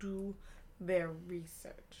to do their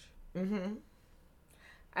research.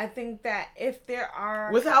 I think that if there are...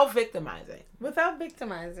 Without victimizing.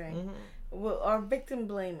 Or victim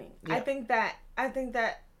blaming. Yeah. I think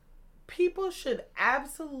that people should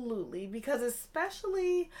absolutely, because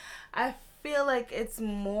especially I feel like it's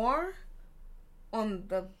more on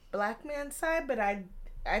the black man side, but I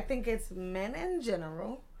think it's men in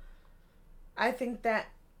general. I think that,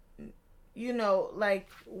 like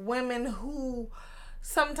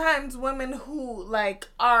sometimes women who like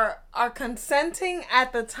are consenting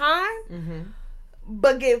at the time,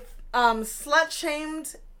 but get slut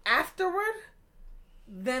shamed afterward,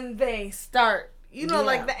 then they start,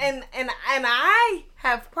 like that. And I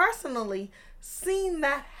have personally seen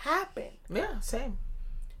that happen. Yeah, same.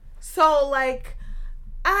 So I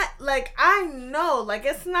know,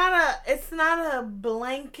 it's not a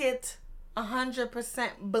blanket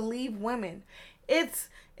 100% believe women. It's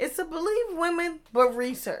a believe women, but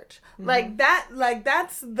research.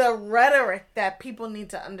 That's the rhetoric that people need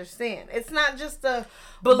to understand. It's not just a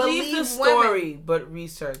believe the story, women, but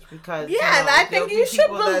research, because I think you should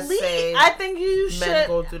believe. I think you should. Men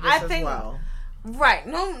go through this as well. Right,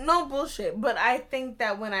 no bullshit. But I think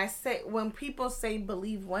that when people say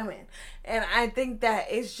believe women, and I think that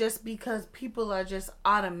it's just because people are just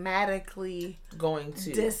automatically going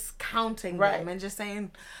to discounting them and just saying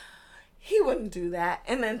he wouldn't do that,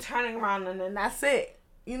 and then turning around and then that's it.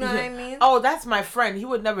 You know what I mean? Oh, that's my friend. He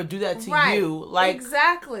would never do that to you. Like,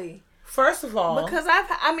 exactly. First of all, because my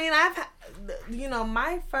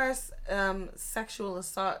first sexual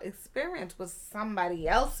assault experience was somebody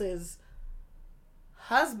else's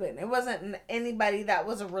husband. It wasn't anybody that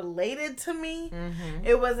was related to me.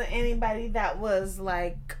 It wasn't anybody that was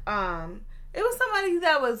like it was somebody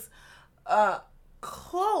that was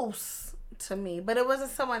close to me, but it wasn't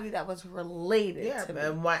somebody that was related to me.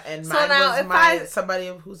 And mine was somebody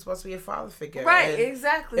who's supposed to be a father figure. Right,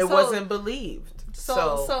 exactly. It wasn't believed.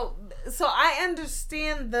 So I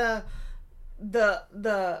understand the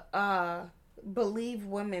believe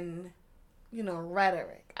women,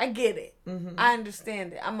 rhetoric. I get it. I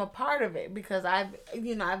understand it. I'm a part of it because I've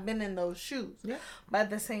been in those shoes. Yeah. But at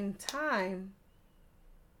the same time,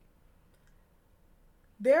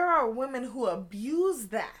 there are women who abuse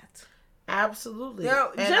that. Absolutely.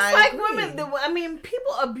 Just like women,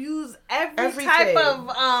 people abuse every type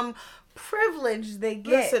of privilege they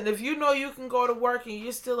get. Listen, if you know you can go to work and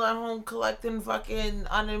you're still at home collecting fucking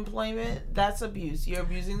unemployment, that's abuse. You're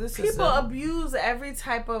abusing the system. People abuse every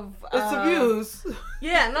type of... it's abuse.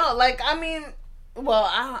 Yeah, no, like, I mean, well,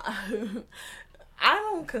 I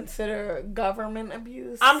don't consider government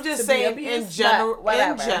abuse. I'm just saying abuse, in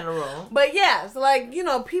general. But yeah, it's like, you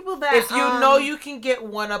know, people that... If you know you can get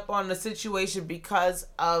one up on the situation because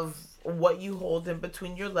of what you hold in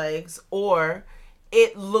between your legs or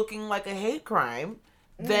it looking like a hate crime,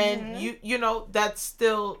 then you know, that's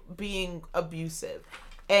still being abusive.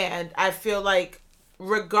 And I feel like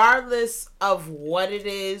regardless of what it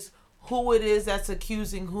is, who it is that's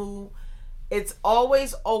accusing who, it's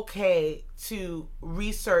always okay to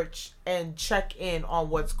research and check in on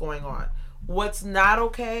what's going on. What's not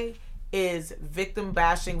okay is victim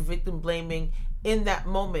bashing, victim blaming in that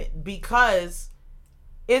moment, because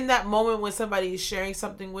in that moment when somebody is sharing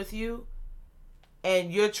something with you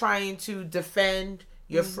and you're trying to defend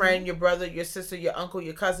your friend, your brother, your sister, your uncle,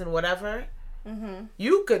 your cousin, whatever,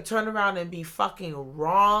 you could turn around and be fucking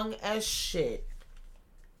wrong as shit.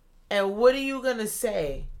 And what are you gonna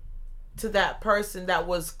say to that person that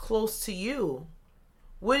was close to you?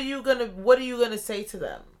 What are you gonna say to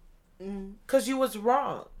them? Because you was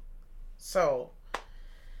wrong. So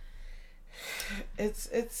it's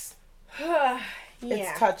it's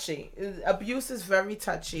touchy. Abuse is very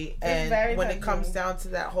touchy, and when it comes down to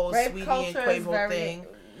that whole Sweetie and Quavo thing,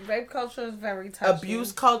 rape culture is very touchy.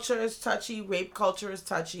 Abuse culture is touchy. Rape culture is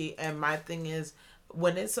touchy. And my thing is,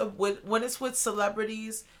 when it's with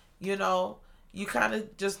celebrities, you know, you kind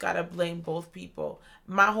of just gotta blame both people.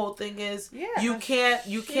 My whole thing is, you can't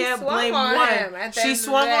blame one. She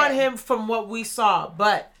swung on him from what we saw,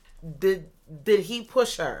 but did he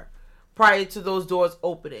push her prior to those doors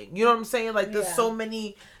opening? You know what I'm saying? Like, there's so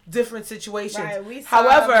many different situations. Right,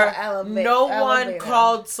 however, no one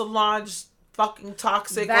called Solange fucking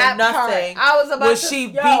toxic or nothing. I was about she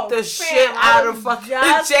beat the shit out of fucking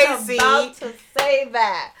Jay-Z. About to say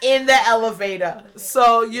that in the elevator.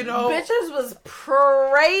 So, you know, bitches was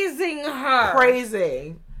praising her.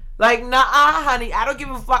 Like, nah, honey, I don't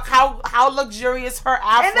give a fuck how luxurious her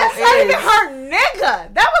afro is. And that's not even her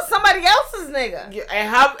nigga. That was somebody else's nigga.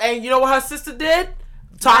 Yeah, and you know what her sister did?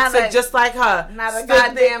 Toxic, just like her. Not a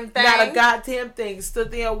goddamn thing. Not a goddamn thing.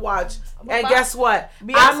 Stood there and watched. And guess what?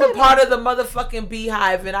 I'm a part of the motherfucking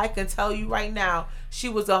beehive, and I can tell you right now, she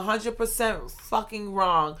was 100% fucking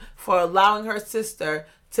wrong for allowing her sister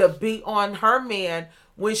to beat on her man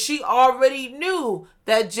when she already knew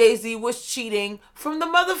that Jay-Z was cheating from the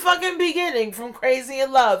motherfucking beginning, from Crazy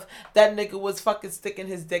in Love. That nigga was fucking sticking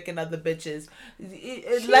his dick in other bitches.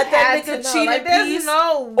 Let that nigga cheat in peace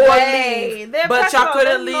or leave. But y'all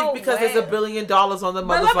couldn't leave because there's $1 billion on the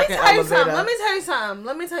motherfucking elevator. Let me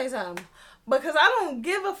tell you something. Because I don't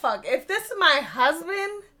give a fuck. If this is my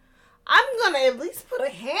husband, I'm gonna at least put a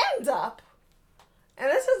hand up. And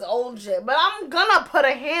this is old shit, but I'm gonna put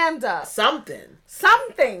a hand up. Something.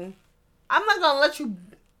 I'm not gonna let you.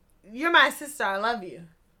 You're my sister. I love you.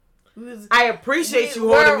 I appreciate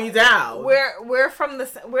you holding me down. We're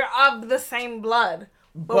of the same blood.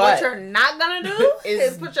 But what you're not gonna do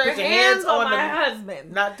is put your hands on my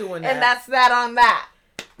husband. Not doing that. And that's that on that.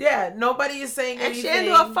 Yeah, nobody is saying anything. And she didn't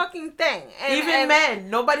do a fucking thing. Even men.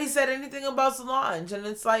 Nobody said anything about Solange. And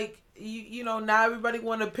it's like, you know, now everybody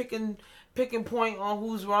want to pick and point on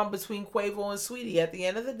who's wrong between Quavo and Sweetie. At the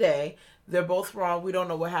end of the day, they're both wrong. We don't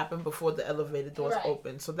know what happened before the elevator doors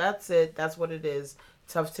opened. So that's it. That's what it is.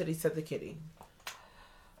 Tough titty, said the kitty.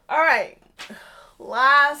 All right.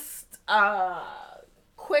 Last,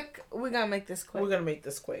 quick. We're going to make this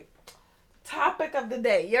quick. Topic of the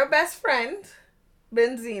day. Your best friend,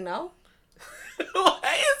 Benzino.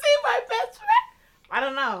 Why is he my best friend? I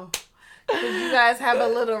don't know. You guys have a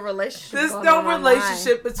little relationship. There's no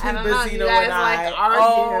relationship between Benzino and I. Like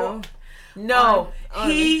argue. No,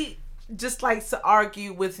 he just likes to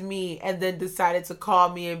argue with me and then decided to call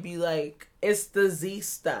me and be like, "It's the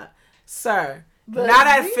Zista, sir." Not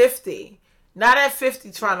at 50. Not at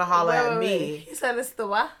 50 trying to holler at me. He said it's the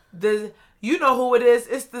what? You know who it is.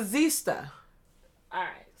 It's the Zista. All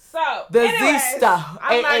right. So the Zista.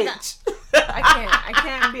 I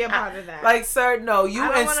can't be a part of that. Like, sir, no. You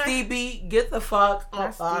and Stevie, get the fuck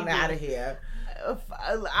on out of here.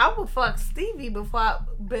 I will fuck Stevie before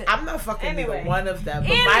I'm not fucking either one of them.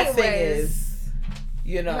 But my thing is,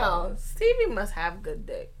 you know. No, Stevie must have good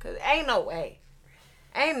dick. Because ain't no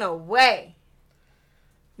way.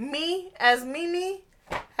 Me, as Mimi,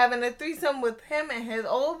 having a threesome with him and his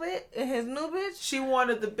old bitch and his new bitch. She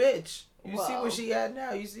wanted the bitch. You see where she at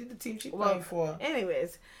now. You see the team she playing for.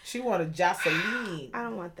 Anyways. She wanted Jocelyn. I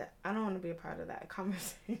don't want that. I don't want to be a part of that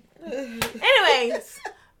conversation. Anyways.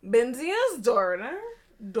 Benzia's daughter.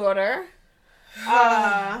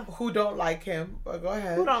 Who don't like him. But go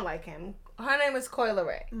ahead. Who don't like him. Her name is Coi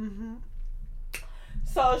Leray. Mm-hmm.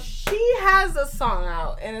 So she has a song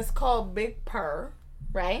out. And it's called Big Purr.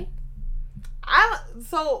 Right?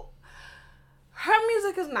 So her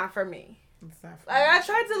music is not for me. I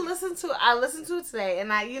tried to listen to it today,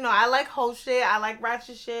 and I like whole shit. I like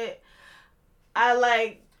ratchet shit. I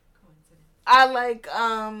like I like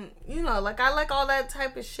all that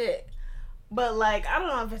type of shit. But like, I don't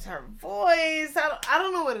know if it's her voice. I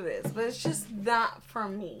don't know what it is, but it's just not for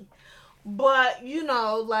me. But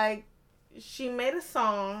like, she made a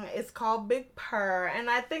song. It's called Big Purr, and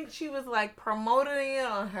I think she was like promoting it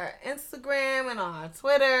on her Instagram and on her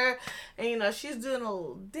Twitter, and she's doing a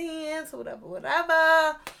little dance or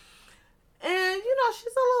whatever. And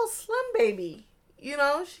she's a little slim baby.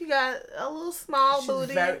 She got a little small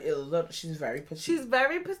booty. She's very petite. She's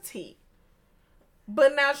very petite.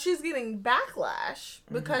 But now she's getting backlash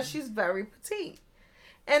because she's very petite,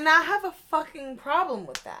 and I have a fucking problem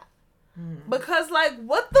with that. Because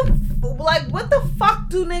what the fuck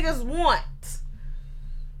do niggas want?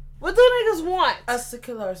 What do niggas want? Us to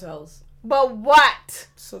kill ourselves. But what?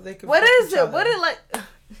 So they can. What is it? What it like?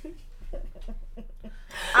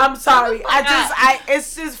 I'm sorry.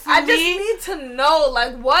 It's just for me. I just need to know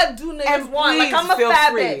what do niggas want? Like, I'm a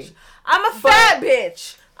fat bitch. I'm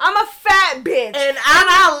a fat bitch. And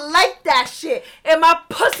I like that shit. And my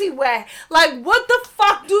pussy wet. Like, what the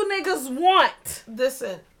fuck do niggas want?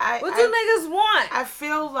 Listen, what do niggas want? I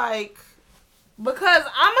feel like, because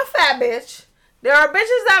I'm a fat bitch. There are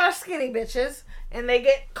bitches that are skinny bitches, and they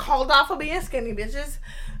get called out for being skinny bitches.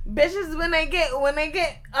 Bitches when they get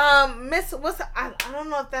Miss I don't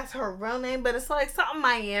know if that's her real name, but it's like something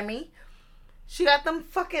Miami. She got them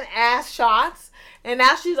fucking ass shots, and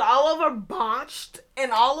now she's all over botched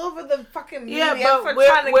and all over the fucking media for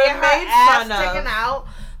trying to get her ass taken out.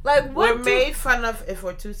 Like, what? We're made fun of if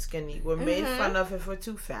we're too skinny. We're made fun of if we're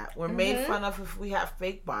too fat. We're made fun of if we have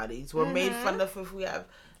fake bodies. We're made fun of if we have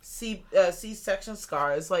C-section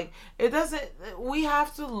scars. Like, it doesn't. We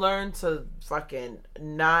have to learn to fucking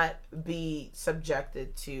not be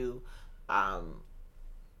subjected to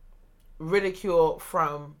ridicule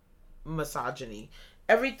from misogyny.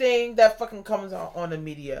 Everything that fucking comes on the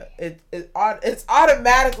media, it's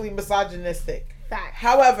automatically misogynistic. Fact.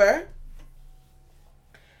 However,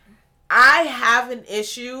 I have an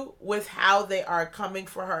issue with how they are coming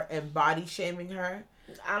for her and body shaming her.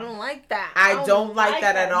 I don't like that. I don't like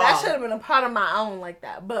that at all. That should have been a part of I don't like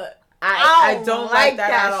that, but I don't like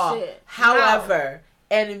that at all. Shit. However,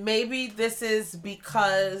 and maybe this is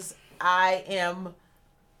because I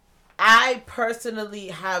personally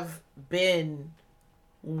have been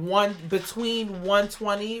between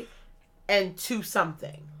 120 and 2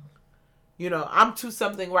 something. I'm 2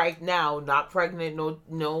 something right now, not pregnant,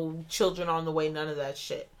 no children on the way, none of that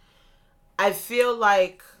shit. I feel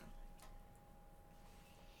like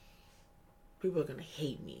people are gonna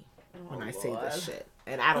hate me when I say this shit,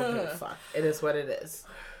 and I don't give a fuck. It is what it is.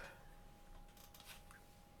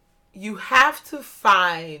 You have to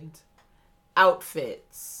find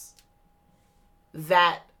outfits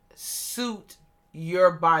that suit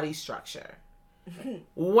your body structure.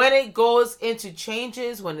 When it goes into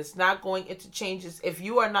changes, when it's not going into changes, if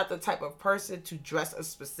you are not the type of person to dress a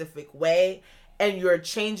specific way and you're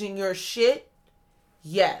changing your shit,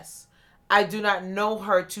 yes. I do not know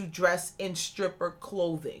her to dress in stripper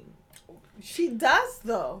clothing. She does,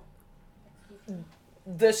 though.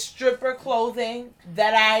 The stripper clothing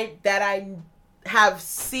that I have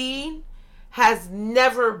seen has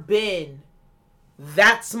never been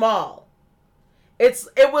that small.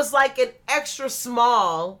 It was like an extra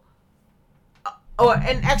small or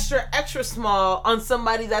an extra small on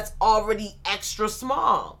somebody that's already extra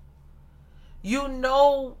small. You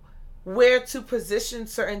know where to position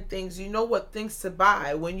certain things. You know what things to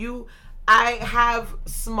buy. I have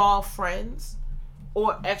small friends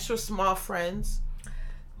or extra small friends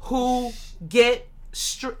who get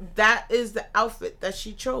that is the outfit that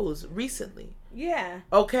she chose recently. Yeah.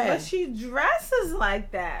 Okay. But she dresses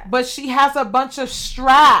like that. But she has a bunch of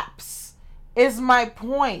straps, is my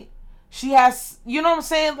point. She has, you know what I'm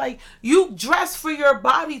saying? Like, you dress for your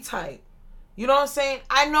body type. You know what I'm saying?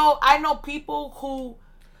 I know people who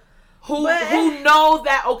know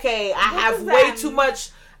that, okay, I have way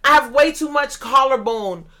too much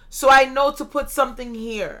collarbone, so I know to put something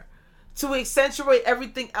here to accentuate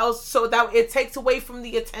everything else so that it takes away from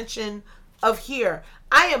the attention of here.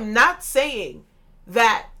 I am not saying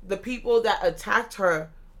that the people that attacked her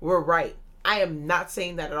were right. I am not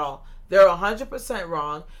saying that at all. They're 100%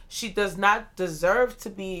 wrong. She does not deserve to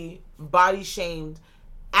be body shamed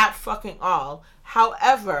at fucking all.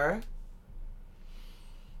 However,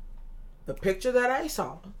 the picture that I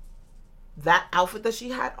saw, that outfit that she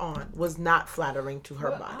had on was not flattering to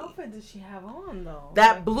her body. What outfit did she have on, though?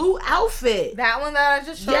 That blue outfit. That one that I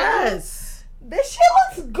just showed Yes. you? This shit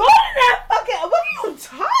looks good in that fucking... What are you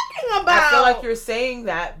talking about? I feel like you're saying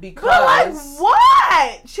that because... But like,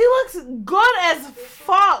 what? She looks good as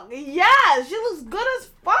fuck. Yeah, she looks good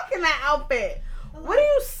as fuck in that outfit. What are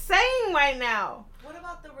you saying right now? What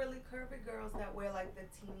about the really curvy girls that wear like the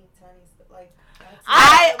teeny tiny stuff? Like,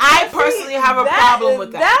 I personally have a problem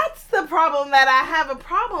with that. That's the problem that I have a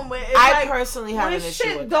problem with. It's I like, personally have an issue with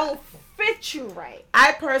shit that. don't fit you right.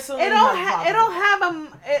 I personally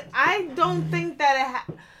I don't think that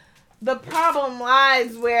the problem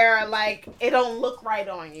lies where like it don't look right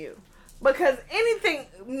on you, because anything,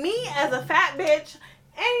 me as a fat bitch,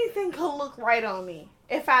 anything could look right on me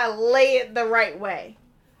if I lay it the right way.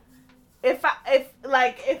 If I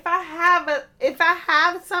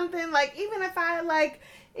have something, like even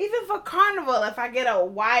for carnival, if I get a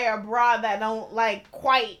wire bra that don't like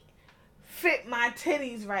quite fit my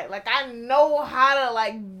titties right, like I know how to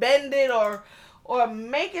like bend it or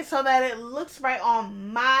make it so that it looks right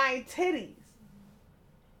on my titties.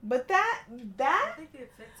 But that I think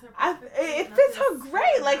it fits her. it fits her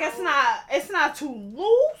great. Like it's not too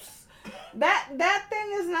loose. That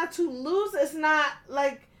thing is not too loose. It's not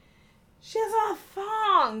like she has on a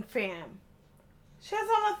thong, fam. She has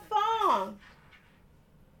on a thong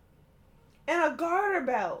and a garter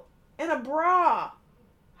belt and a bra.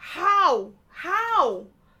 How?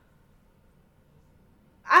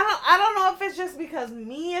 I don't know if it's just because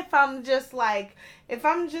me, if I'm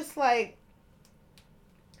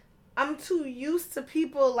too used to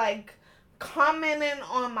people like commenting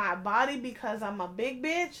on my body because I'm a big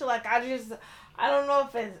bitch. Like I don't know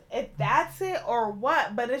if that's it or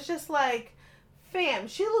what, but it's just like, fam,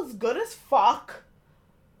 she looks good as fuck.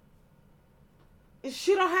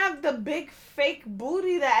 She don't have the big fake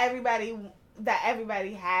booty that everybody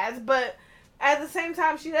has, but at the same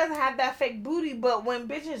time, she doesn't have that fake booty. But when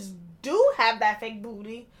bitches do have that fake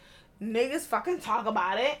booty, niggas fucking talk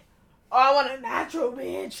about it. Oh, I want a natural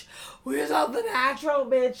bitch. Where's all the natural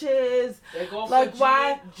bitches? They go for like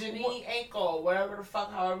why? Janae Ankle, whatever the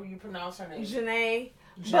fuck, however you pronounce her name. Janae.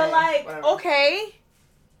 But like, whatever. Okay,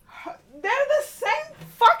 they're the same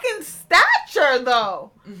fucking stature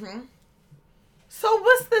though. Mm-hmm. So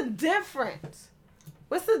what's the difference?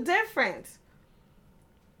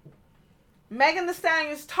 Megan Thee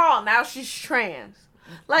Stallion's tall. Now she's trans.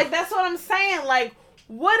 Like, that's what I'm saying. Like,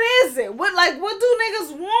 what is it? What do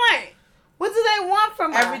niggas want? What do they want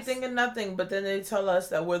from us? Everything and nothing. But then they tell us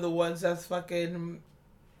that we're the ones that's fucking...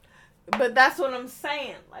 But that's what I'm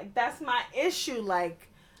saying. Like, that's my issue. Like,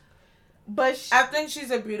 but... I think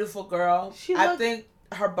she's a beautiful girl. I think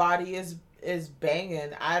her body is banging.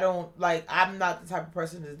 I'm not the type of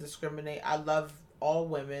person to discriminate. I love all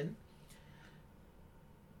women.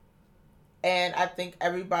 And I think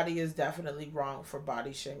everybody is definitely wrong for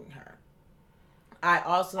body shaming her. I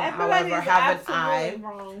also, however, have an eye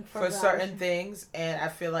for certain things, and I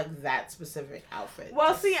feel like that specific outfit.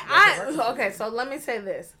 Well, see, so let me say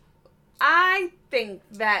this. I think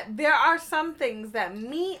that there are some things that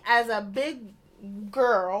me as a big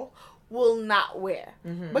girl will not wear,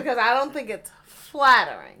 mm-hmm. because I don't think it's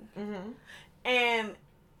flattering. Mm-hmm. And,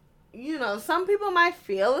 some people might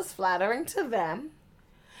feel it's flattering to them.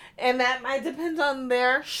 And that might depend on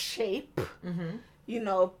their shape, mm-hmm.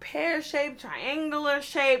 Pear shape, triangular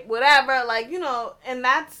shape, whatever. Like, and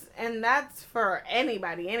that's for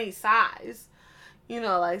anybody, any size.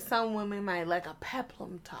 Like some women might like a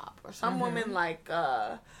peplum top, or some mm-hmm. women like,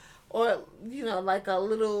 like a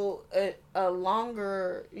little, a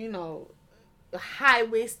longer,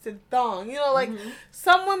 high-waisted thong. Like mm-hmm.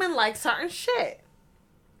 some women like certain shit.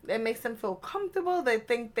 It makes them feel comfortable. They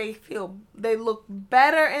think they look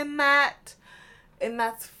better in that, and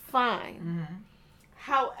that's fine. Mm-hmm.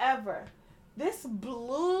 However, this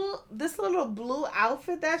little blue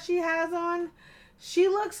outfit that she has on, she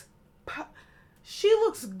looks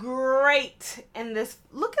great in this.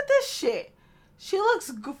 Look at this shit. She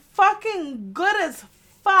looks fucking good as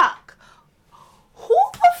fuck. Who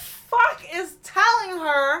the fuck is telling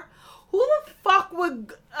her? Who the fuck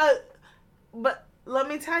would? But. Let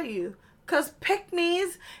me tell you, because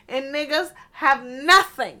pick-me's and niggas have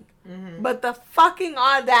nothing mm-hmm. but the fucking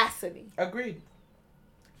audacity. Agreed.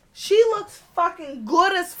 She looks fucking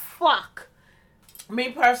good as fuck.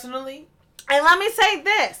 Me personally. And let me say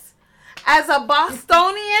this. as a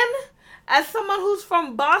Bostonian, as someone who's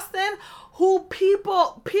from Boston,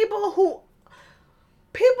 people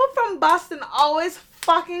from Boston always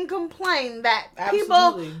fucking complain that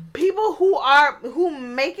people who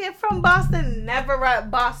make it from Boston never rep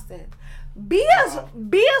Boston. Be as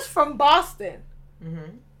from Boston.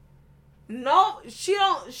 Mm-hmm. No, she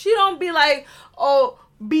don't be like, oh,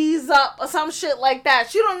 bees up or some shit like that.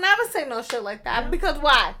 She don't never say no shit like that. Mm-hmm. Because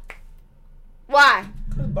why? Why?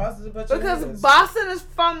 Because Boston's a bunch of niggas. Boston is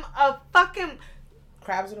from a fucking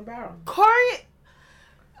crabs in a barrel. Corey.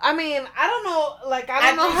 I mean, I don't know. Like, I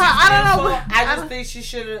don't know how. I don't know. I just think she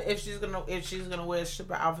should have. If she's gonna wear a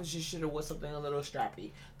stripper outfit, she should have wore something a little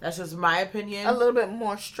strappy. That's just my opinion. A little bit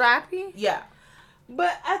more strappy. Yeah.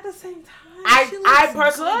 But at the same time, I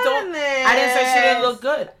personally don't. I didn't say she didn't look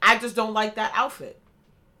good. I just don't like that outfit.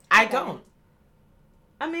 I don't.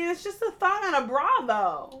 I mean, it's just a thong and a bra,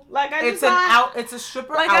 though. Like it's a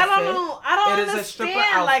stripper like, outfit. I don't know. I don't understand. Is a stripper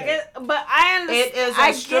outfit. Like it, but I understand. It is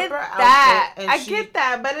a stripper outfit. I get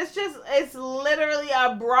that, but it's literally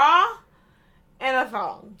a bra and a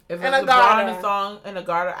thong. If it's a bra and a thong and a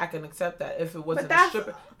garter, I can accept that. If it wasn't a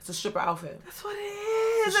stripper, it's a stripper outfit. That's what it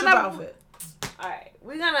is. It's a stripper outfit. All right,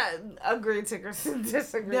 we're gonna agree to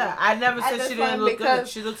disagree. Yeah, I never said she didn't look good.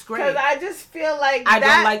 She looks great. Because I just feel like I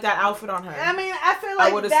don't like that outfit on her. I mean, I feel like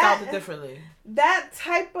I would have styled it differently. That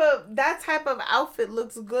type of outfit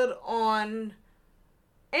looks good on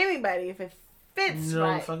anybody if it fits right.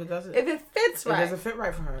 No, the fuck it doesn't. If it fits right, it doesn't fit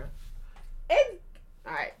right for her.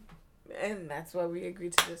 All right, and that's why we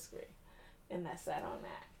agreed to disagree, and that's that on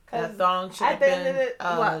that. That thong should have been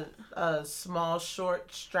a small, short,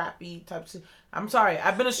 strappy type of. I'm sorry,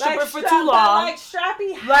 I've been a stripper for too long. Like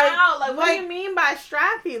strappy how? Like what do you mean by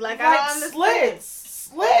strappy? Like I don't understand.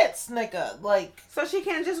 Slits, nigga. Like so she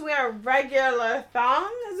can't just wear a regular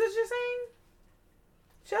thong? Is what you're saying?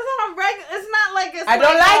 She doesn't have regular. It's not like it's. I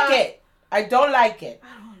don't like it. I don't like it. I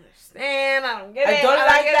don't understand. I don't get it. I don't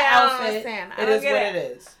like the outfit. Understand. It is what it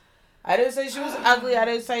is. I didn't say she was ugly. I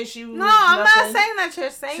didn't say she was. No, I'm not saying that you're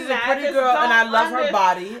saying she's that. She's a pretty girl, and I love her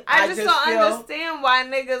body. I just don't understand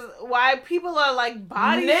why people are like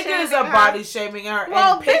body shaming her. Niggas are body shaming her,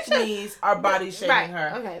 and pick-me's are body shaming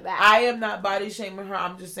her. Okay, that. I am not body shaming her.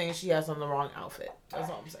 I'm just saying she has on the wrong outfit. That's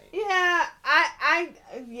all I'm saying.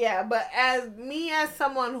 Yeah, but as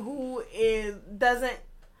someone who doesn't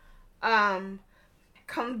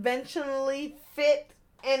conventionally fit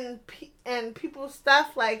in people's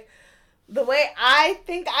stuff, like. The way I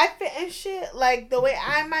think I fit in shit, like the way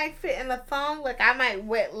I might fit in a thong, like I might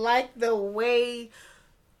like the way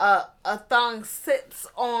a thong sits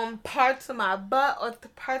on parts of my butt or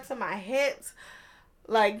parts of my hips,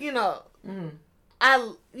 like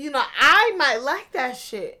I might like that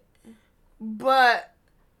shit, but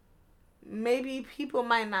maybe people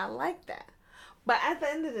might not like that. But at the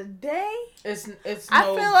end of the day, it's I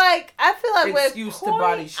feel like excuse to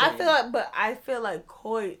body shame. I feel like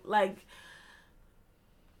Coi, like.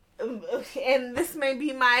 And this may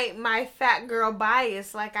be my fat girl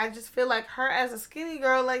bias. Like, I just feel like her as a skinny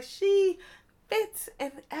girl, like, she fits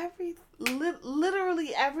in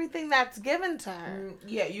literally everything that's given to her.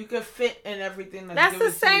 Yeah, you could fit in everything that's given to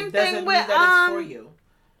you. That's the same thing with, that it's for you.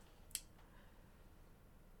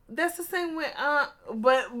 That's the same with,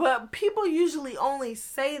 but people usually only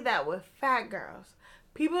say that with fat girls.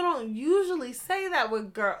 People don't usually say that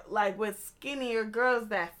with with skinnier girls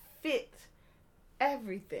that fit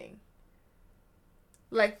everything.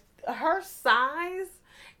 Like, her size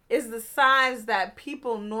is the size that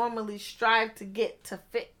people normally strive to get to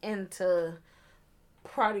fit into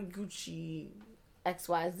Prada, Gucci,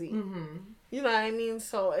 XYZ. Mm-hmm. You know what I mean?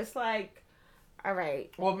 So it's like, all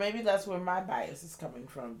right. Well, maybe that's where my bias is coming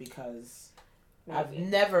from, because I've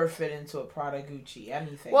never fit into a Prada, Gucci,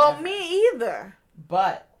 anything. Well, ever. Me either.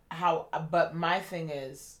 But my thing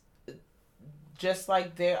is, just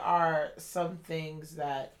like there are some things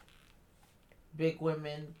that big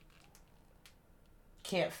women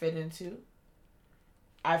can't fit into,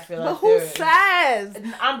 I feel like who says?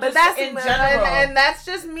 But that's in general, and that's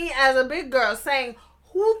just me as a big girl saying,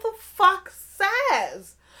 who the fuck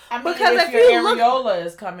says? I mean, because if your areola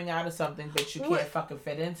is coming out of something, but you can't fucking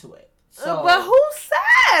fit into it. So, but who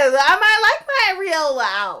says? I might like my areola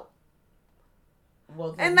out.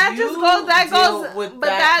 Well, and that just goes.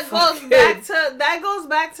 That goes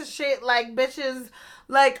back to shit like bitches,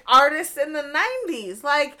 like artists in the 90s,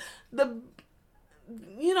 like the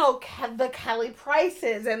Kelly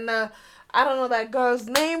Prices and I don't know that girl's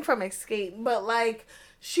name from Escape, but like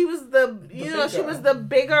she was she was the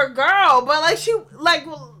bigger girl, but like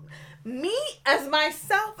me as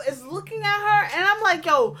myself is looking at her and I'm like,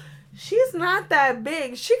 yo, she's not that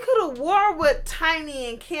big. She could have wore what Tiny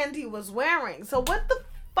and Candy was wearing. So what the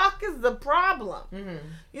fuck is the problem? Mm-hmm.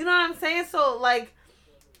 You know what I'm saying? So like,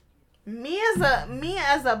 me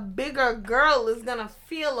as a bigger girl is gonna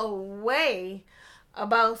feel a way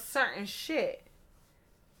about certain shit.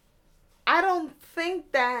 I don't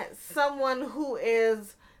think that someone who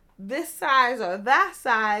is this size or that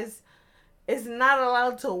size is not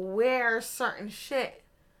allowed to wear certain shit.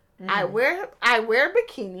 Mm. I wear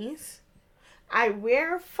bikinis. I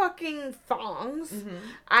wear fucking thongs. Mm-hmm.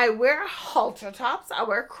 I wear halter tops. I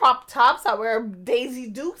wear crop tops. I wear Daisy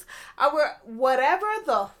Dukes. I wear whatever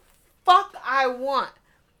the fuck I want.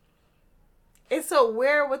 It's a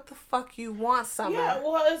wear what the fuck you want, Summer. Yeah,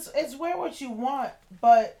 well, it's wear what you want,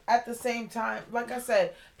 but at the same time, like I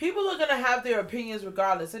said, people are gonna have their opinions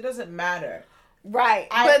regardless. It doesn't matter, right?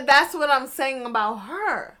 But that's what I'm saying about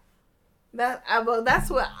her. That's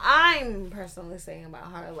what I'm personally saying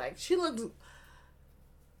about her. Like, she looks.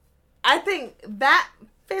 I think that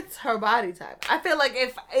fits her body type. I feel like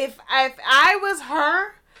if I was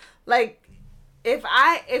her, like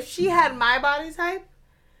if she had my body type,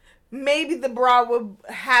 maybe the bra would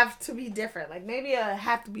have to be different. Like, maybe it would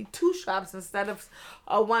have to be 2 straps instead of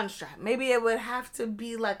a 1 strap. Maybe it would have to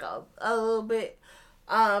be like a little bit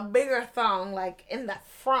bigger thong, like in the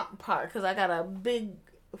front part, because I got a big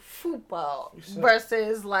fupa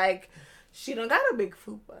versus like she don't got a big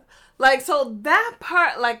fupa. Like, so that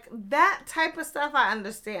part, like that type of stuff I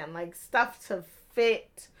understand. Like, stuff to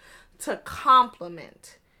fit, to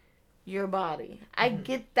complement your body. I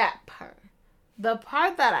get that part. The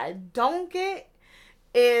part that I don't get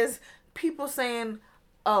is people saying,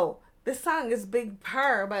 oh, this song is big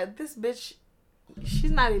purr, but this bitch, she's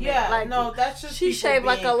not even like, no, that's just she shaved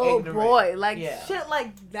like a little ignorant boy. Like, shit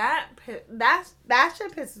like that. That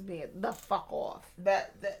shit pisses me the fuck off.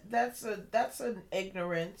 That's an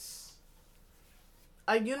ignorance.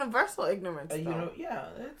 A universal ignorance.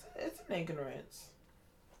 It's an ignorance.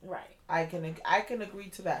 Right. I can agree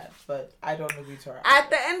to that, but I don't agree to her. At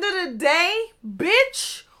the end of the day,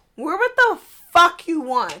 bitch, wear what the fuck you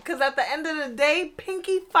want. Because at the end of the day,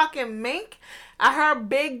 Pinky fucking Mink at her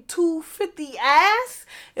big 250 ass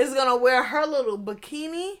is going to wear her little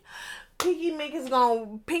bikini. Pinky Mink is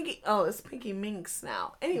going to... it's Pinky Minx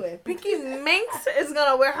now. Anyway, Pinky Minx is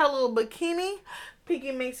going to wear her little bikini.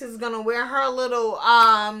 Pinky Minx is going to wear her little...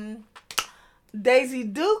 Daisy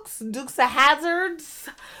Dukes of Hazards.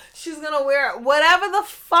 She's gonna wear whatever the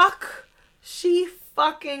fuck she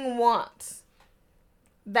fucking wants.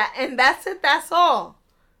 And that's it, that's all.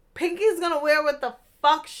 Pinky's gonna wear what the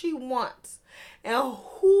fuck she wants. And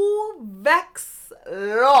who vex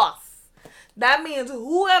loss. That means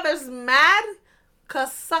whoever's mad could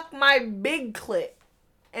suck my big clit.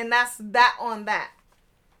 And that's that on that.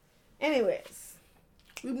 Anyways.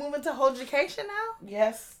 We moving to Heauxducation now?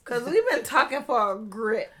 Yes. Because we've been talking for a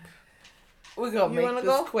grip. We're going to make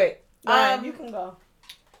this quick. You can go.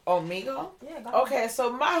 Oh, me go? Yeah, go. Okay,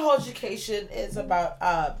 so my Heauxducation is about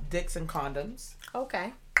dicks and condoms.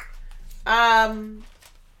 Okay.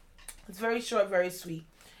 It's very short, very sweet.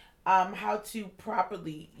 How to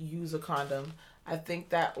properly use a condom. I think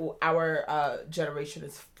that our generation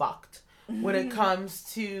is fucked when it comes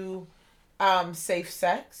to safe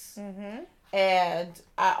sex. Mm-hmm. And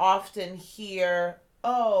I often hear,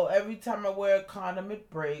 oh, every time I wear a condom, it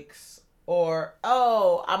breaks. Or,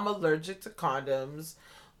 oh, I'm allergic to condoms.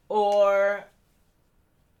 Or,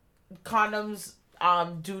 condoms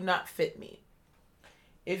do not fit me.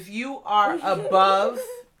 If you are above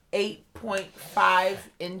 8.5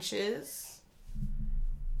 inches,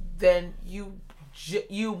 then you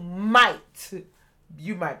might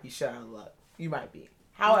be shut out of luck. You might be.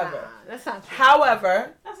 However, that's not true.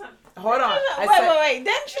 Hold on. Wait.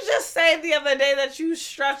 Didn't you just say the other day that you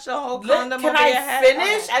stretched the whole condom over your head? Can I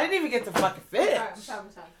finish? Okay. I didn't even get to fucking finish. I'm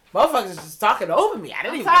sorry. Motherfuckers just talking over me. I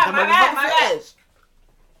didn't even get to finish.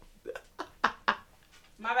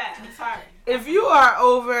 My bad. I'm sorry. If you are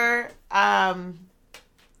over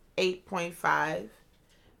 8.5,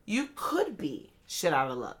 you could be shit out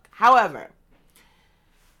of luck. However,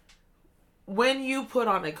 when you put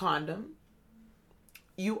on a condom,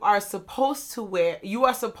 you are supposed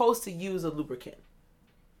to use a lubricant.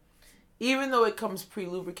 Even though it comes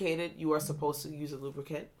pre-lubricated, you are supposed to use a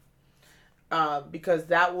lubricant. Because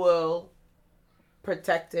that will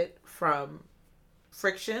protect it from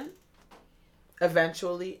friction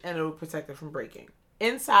eventually, and it will protect it from breaking.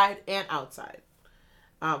 Inside and outside.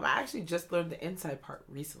 I actually just learned the inside part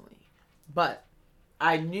recently. But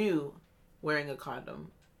I knew wearing a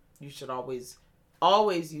condom, you should always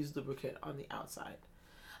use lubricant on the outside.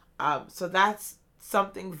 So that's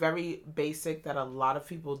something very basic that a lot of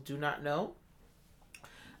people do not know.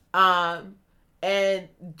 And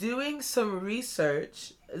doing some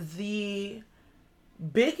research, the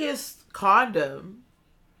biggest condom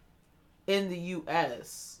in the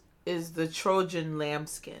U.S. is the Trojan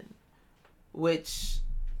lambskin, which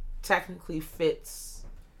technically fits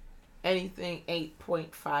anything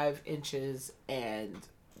 8.5 inches and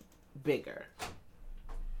bigger.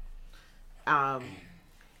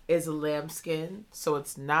 Is a lambskin, so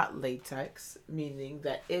it's not latex, meaning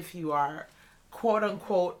that if you are quote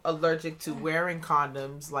unquote allergic to wearing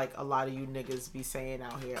condoms, like a lot of you niggas be saying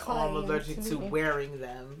out here, oh, I'm allergic to wearing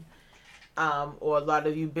them, or a lot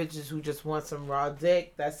of you bitches who just want some raw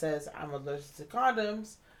dick that says I'm allergic to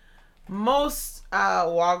condoms, most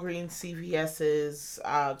Walgreens, CVS's,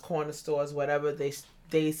 corner stores, whatever,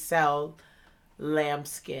 they sell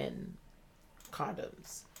lambskin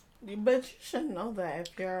condoms. But you should know that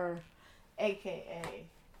if you're AKA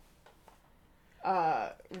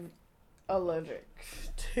allergic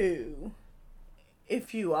to,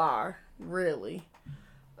 if you are really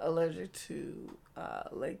allergic to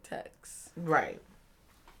latex. Right.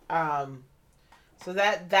 So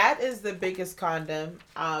that is the biggest condom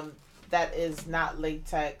that is not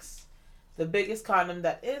latex. The biggest condom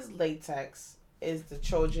that is latex is the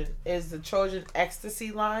Trojan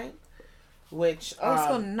Ecstasy line, which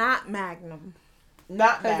also not Magnum.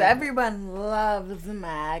 Not because everyone loves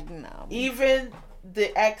Magnum. Even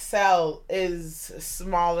the XL is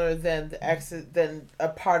smaller than than a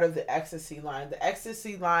part of the Ecstasy line. The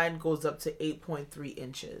Ecstasy line goes up to 8.3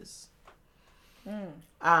 inches.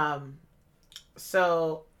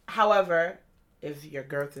 So, however, if your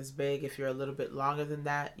girth is big, if you're a little bit longer than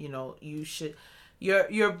that, you know, you should.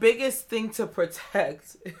 Your biggest thing to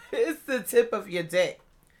protect is the tip of your dick.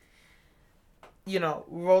 You know,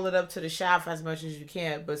 roll it up to the shaft as much as you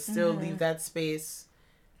can, but still leave that space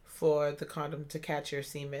for the condom to catch your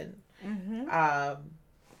semen.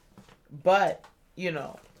 But you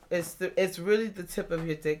know, it's really the tip of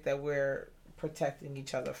your dick that we're protecting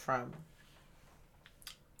each other from.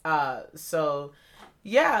 So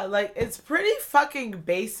yeah, like it's pretty fucking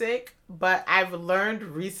basic, but I've learned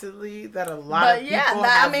recently that a lot of people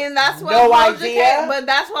have that's what no idea. But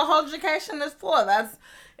that's what Heauxducation is for.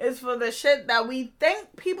 It's for the shit that we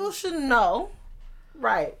think people should know.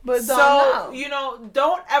 Right. But don't know. You know,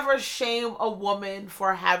 don't ever shame a woman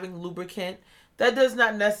for having lubricant. That does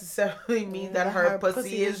not necessarily mean that her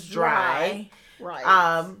pussy is dry.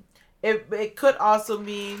 Right. It could also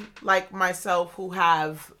mean, like myself, who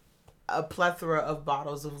have a plethora of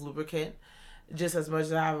bottles of lubricant, just as much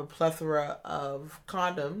as I have a plethora of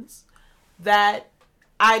condoms, that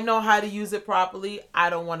I know how to use it properly. I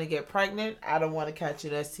don't want to get pregnant. I don't want to catch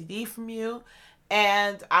an STD from you.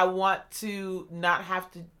 And I want to not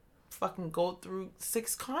have to fucking go through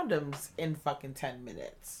 6 condoms in fucking 10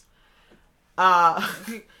 minutes.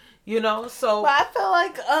 You know, so. But I feel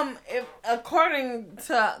like, if according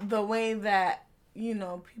to the way that, you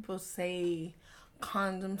know, people say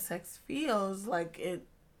condom sex feels, like it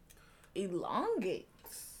elongates.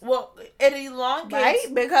 Well, it elongates,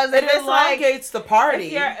 right? Because it elongates the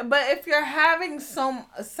party. If you're having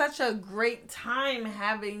such a great time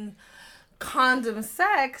having condom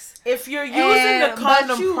sex, if you're using the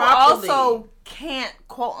condom but you properly, also can't,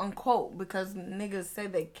 quote unquote, because niggas say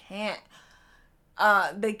they can't.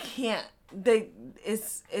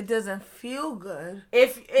 It doesn't feel good.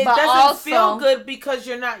 If it doesn't feel good because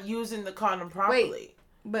you're not using the condom properly. Wait,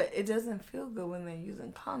 but it doesn't feel good when they're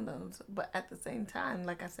using condoms. But at the same time,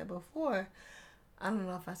 like I said before, I don't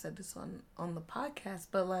know if I said this on the podcast,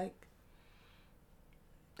 but like,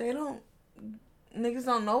 niggas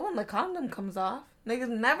don't know when the condom comes off. Niggas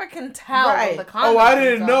never can tell when the condom comes off. I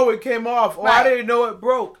didn't know it came off. Or I didn't know it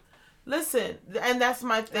broke. Listen, and that's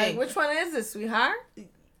my thing. Like, which one is it, sweetheart?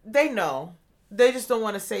 They know. They just don't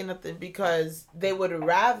want to say nothing because they would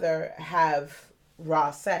rather have raw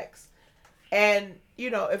sex. And, you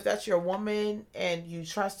know, if that's your woman and you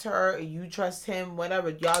trust her, or you trust him, whatever,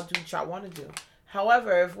 y'all do what y'all want to do.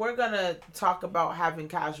 However, if we're going to talk about having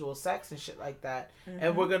casual sex and shit like that,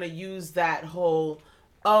 and we're going to use that whole,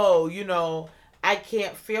 oh, you know, I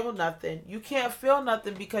can't feel nothing. You can't feel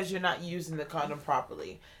nothing because you're not using the condom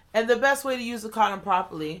properly. And the best way to use the condom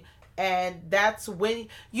properly, and that's when,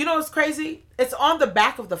 you know what's crazy? It's on the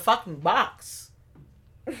back of the fucking box.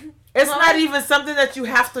 It's not even something that you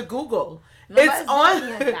have to Google. It's on.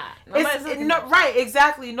 Right,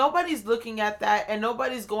 exactly. Nobody's looking at that, and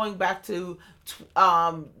nobody's going back to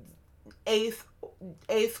 8th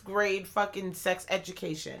 8th grade fucking sex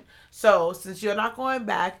education. So since you're not going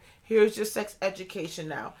back, here's your sex education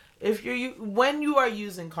now. When you are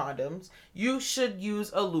using condoms, you should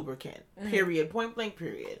use a lubricant. Period. Point blank.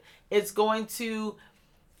 Period. It's going to,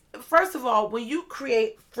 first of all, when you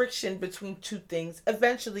create friction between two things,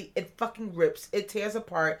 eventually it fucking rips. It tears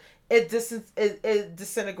apart. It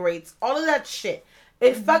disintegrates. All of that shit.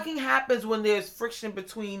 It fucking happens when there's friction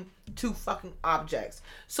between two fucking objects.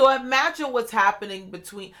 So imagine what's happening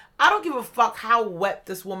between... I don't give a fuck how wet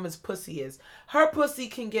this woman's pussy is. Her pussy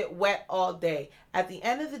can get wet all day. At the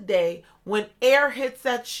end of the day, when air hits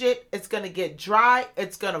that shit, it's gonna get dry.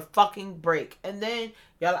 It's gonna fucking break. And then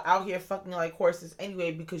y'all are out here fucking like horses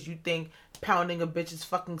anyway because you think pounding a bitch's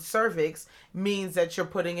fucking cervix means that you're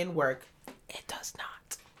putting in work. It does not.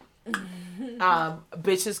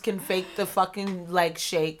 Bitches can fake the fucking leg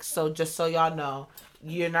shake, so just so y'all know,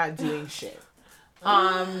 you're not doing shit.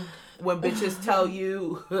 When bitches tell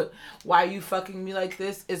you why you fucking me like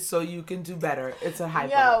this, it's so you can do better. It's a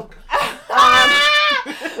hype. Yo.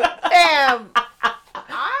 Damn.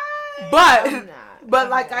 But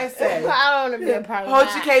like I said, I don't want to be a part of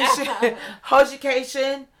that.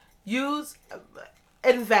 Heauxducation,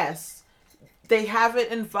 invest. They have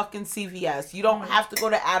it in fucking CVS. You don't have to go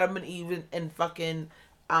to Adam and Eve and fucking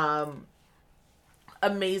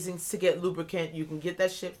Amazings to get lubricant. You can get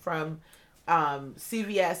that shit from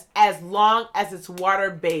CVS as long as it's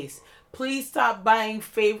water-based. Please stop buying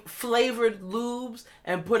flavored lubes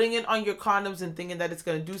and putting it on your condoms and thinking that it's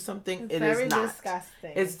going to do something. It is not.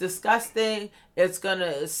 Disgusting. It's disgusting. It's going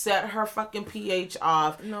to set her fucking pH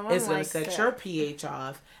off. No, it's going to set your pH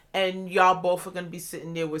off. And y'all both are going to be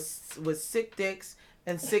sitting there with sick dicks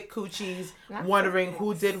and sick coochies wondering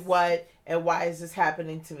who did what and why is this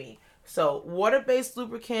happening to me. So water-based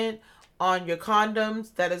lubricant on your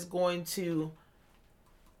condoms that is going to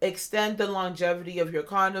extend the longevity of your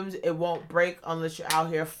condoms. It won't break unless you're out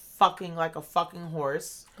here fucking like a fucking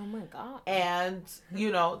horse. Oh my God. And,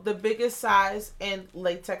 the biggest size in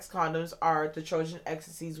latex condoms are the Trojan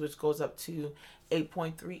Ecstasies, which goes up to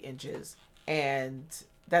 8.3 inches. And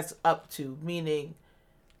that's up to, meaning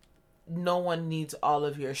no one needs all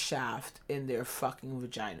of your shaft in their fucking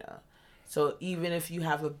vagina. So even if you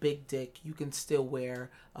have a big dick, you can still wear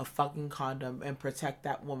a fucking condom and protect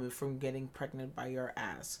that woman from getting pregnant by your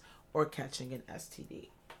ass or catching an STD.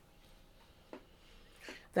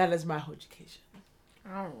 That is my Heauxducation.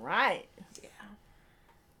 All right. Yeah.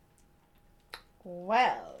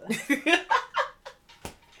 Well.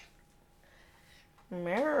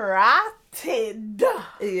 Merited.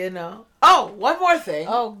 Oh, one more thing.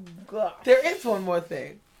 Oh, God. There is one more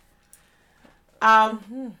thing.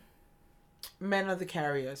 Men are the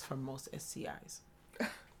carriers for most STIs.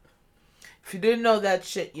 If you didn't know that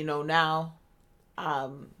shit, you know now.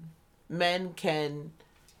 Men can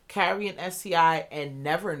carry an STI and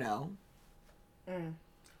never know.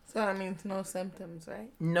 So that means no symptoms, right?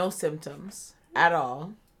 No symptoms at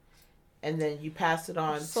all. And then you pass it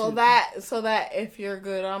on so that if you're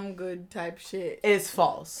good, I'm good type shit. It's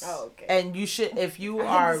false. Oh, okay. And you should, if you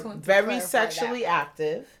are very sexually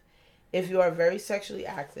active, not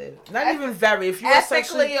even very, if you are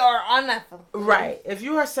ethically or unethical. Right. If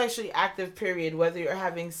you are sexually active, period, whether you're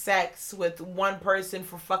having sex with one person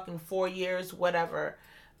for fucking 4 years, whatever,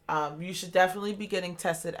 you should definitely be getting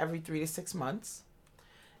tested every 3 to 6 months.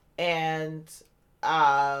 And,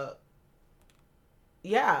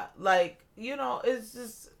 yeah, like, it's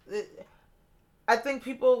just, I think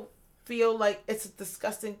people feel like it's a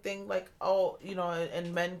disgusting thing, like, oh,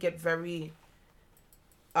 and men get very,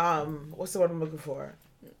 what's the word I'm looking for?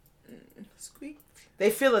 Squeak. They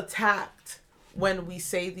feel attacked when we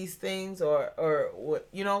say these things or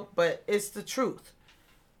but it's the truth.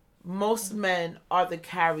 Most men are the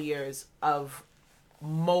carriers of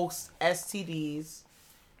most STDs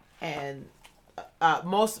and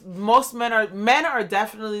most men are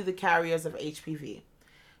definitely the carriers of HPV.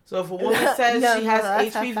 So if a woman says she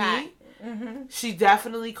has HPV, she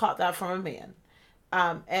definitely caught that from a man.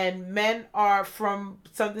 And men are, from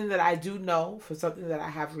something that I do know, for something that I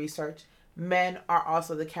have researched, men are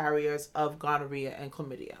also the carriers of gonorrhea and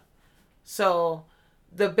chlamydia. So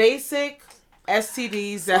the basic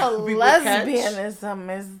STDs that people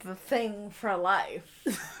lesbianism is the thing for life.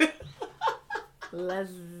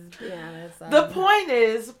 Lesbianism. The point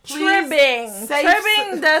is, tribbing.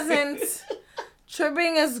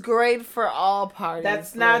 Tribbing is great for all parties.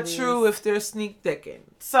 That's not true if they're sneak dicking.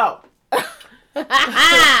 So,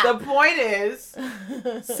 the point is,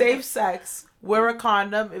 safe sex. Wear a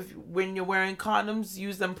condom. When you're wearing condoms,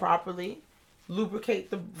 use them properly.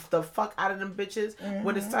 Lubricate the fuck out of them bitches.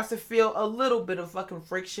 When it starts to feel a little bit of fucking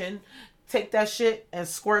friction, take that shit and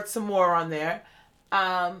squirt some more on there.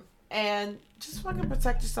 And just fucking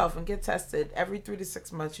protect yourself and get tested. Every 3 to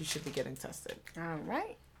 6 months, you should be getting tested. All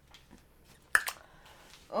right.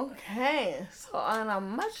 Okay. So on a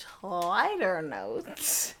much lighter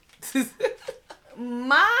note,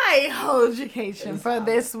 my Heauxducation for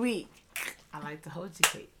this week. I like to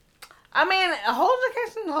Heauxducate. I mean,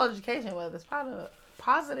 Heauxducation, whether it's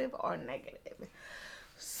positive or negative.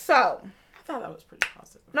 So I thought that was pretty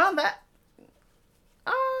positive. No,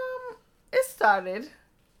 it started.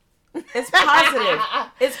 It's positive.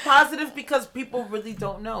 It's positive because people really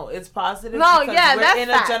don't know. It's positive because that's in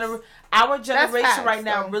facts. Our generation facts, right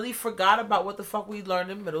now though. really forgot about what the fuck we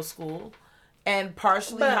learned in middle school and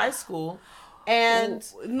partially high school. And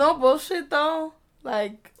no bullshit though.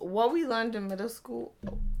 Like what we learned in middle school.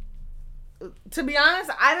 To be honest,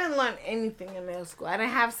 I didn't learn anything in middle school. I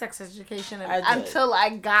didn't have sex education until I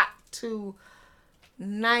got to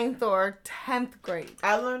 9th or 10th grade.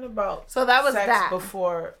 I learned about sex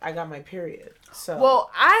before I got my period. So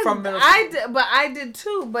I did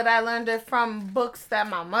too, but I learned it from books that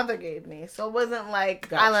my mother gave me. So it wasn't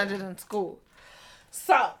like I learned it in school.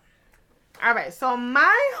 So, all right. So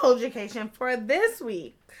my Heauxducation for this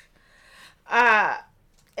week,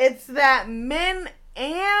 it's that men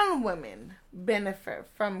and women benefit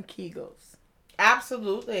from kegels.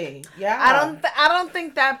 Absolutely. Yeah. I don't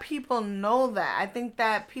think that people know that. I think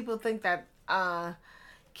that people think that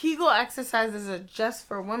Kegel exercises are just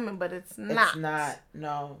for women, but it's not. It's not.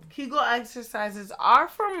 No. Kegel exercises are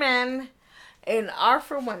for men and are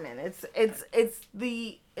for women. It's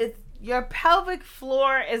your pelvic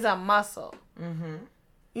floor is a muscle. Mm-hmm.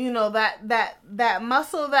 You know that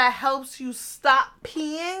muscle that helps you stop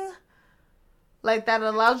peeing. Like that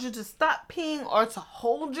allows you to stop peeing or to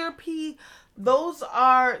hold your pee. Those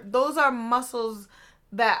are muscles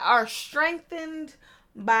that are strengthened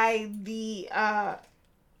by the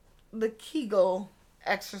Kegel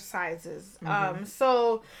exercises. Mm-hmm.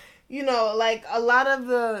 So, you know, like a lot of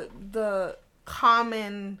the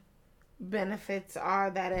common benefits are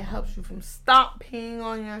that it helps you from stop peeing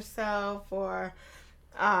on yourself, or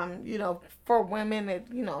you know, for women it,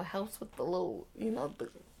 you know, helps with the little, you know,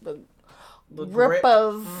 the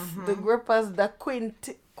grippers, mm-hmm. the grippers, the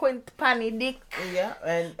quint panny dick. Yeah,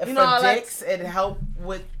 and you for know, dicks, it helped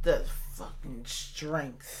with the fucking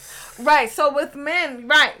strength. Right. So with men,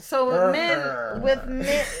 right. So with men,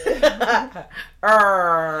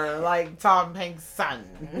 like Tom Hanks' son.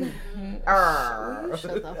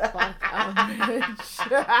 Shut the fuck up, bitch.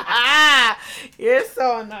 You're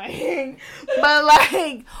so annoying. But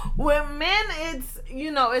like with men, it's,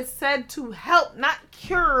 you know, it's said to help, not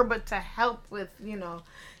cure, but to help with, you know,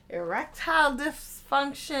 erectile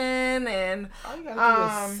dysfunction and all you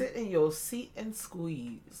gotta do is sit in your seat and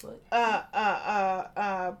squeeze, like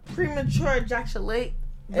premature ejaculation,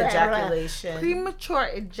 premature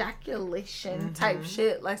ejaculation mm-hmm. type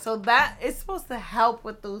shit. Like, so that is supposed to help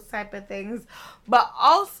with those type of things, but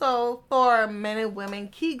also for men and women,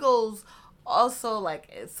 Kegels also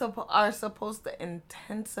like are supposed to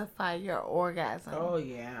intensify your orgasm. Oh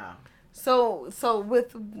yeah. So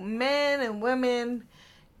with men and women,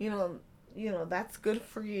 you know, that's good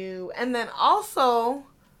for you. And then also,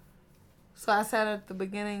 so I said at the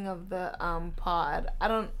beginning of the pod, I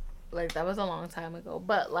don't, like, that was a long time ago,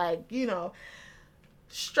 but like, you know,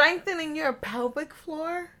 strengthening your pelvic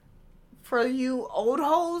floor for you old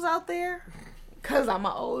hoes out there, because I'm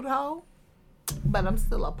an old hoe, but I'm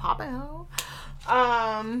still a poppin' hoe.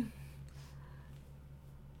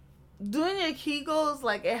 Doing your Kegels,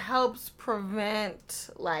 like, it helps prevent,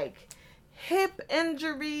 like, hip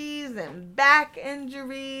injuries and back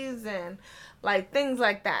injuries and like things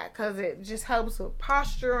like that, because it just helps with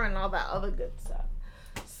posture and all that other good stuff.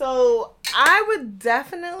 So I would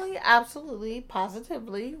definitely, absolutely,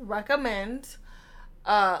 positively recommend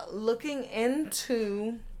looking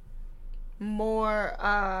into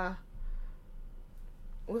more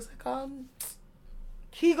what's it called,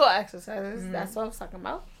 Kegel exercises. Mm-hmm. That's what I was talking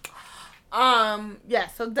about. Yeah,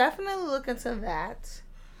 so definitely look into that.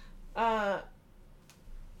 I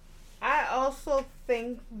also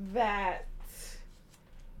think that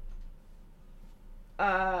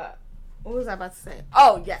what was I about to say?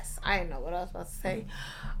 Oh yes, I know what I was about to say.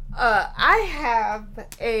 I have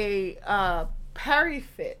a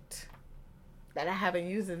PeriFit that I haven't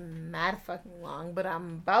used in mad fucking long, but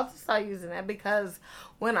I'm about to start using that because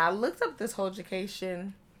when I looked up this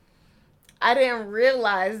Heauxducation, I didn't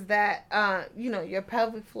realize that, you know, your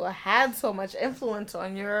pelvic floor had so much influence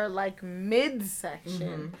on your, like, midsection.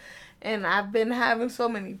 Mm-hmm. And I've been having so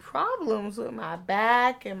many problems with my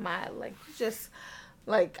back and my, like, just,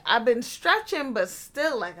 Like, I've been stretching, but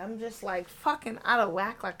still, like, I'm just, like, fucking out of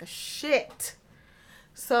whack like a shit.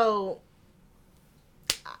 So,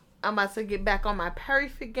 I'm about to get back on my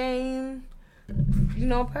Perifit game. You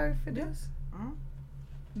know what Perifit is? Mm-hmm.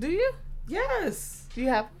 Do you? Yes. Do you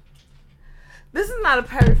have? This is not a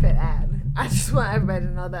Perifit ad. I just want everybody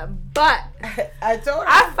to know that. But I told her.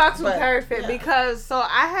 I fucked with Perifit because, so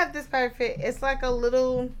I have this Perifit. It's like a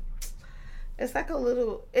little, it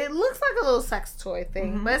looks like a little sex toy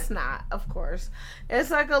thing, but it's not, of course. It's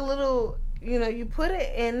like a little, you know, you put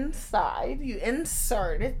it inside, you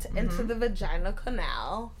insert it into the vaginal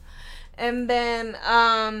canal, and then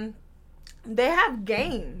they have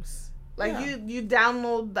games. Like, you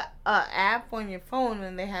download the app on your phone,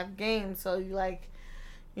 and they have games. So, you, like,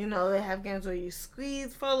 you know, they have games where you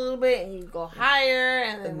squeeze for a little bit, and you go higher,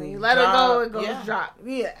 and then when you let it go, it goes drop.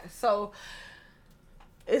 Yeah, so,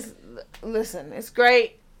 it's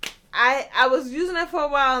great. I was using it for a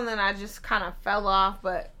while, and then I just kind of fell off,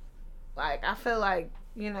 but, like, I feel like,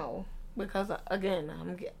 you know, because, again,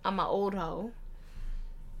 I'm an old hoe,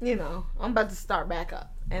 you know, I'm about to start back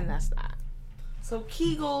up, and that's that. So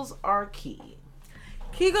kegels are key.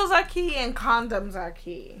 Kegels are key and condoms are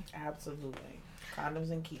key. Absolutely.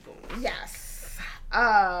 Condoms and kegels. Yes.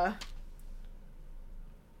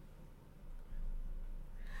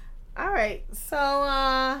 Alright,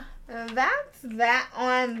 so that's that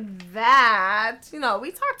on that. You know, we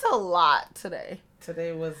talked a lot today.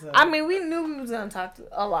 Today was I mean, we knew we was gonna talk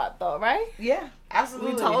a lot though, right? Yeah,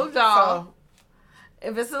 absolutely. We told y'all. So,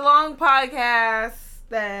 if it's a long podcast,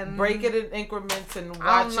 then break it in increments and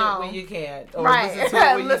watch it when you can. Or right. listen to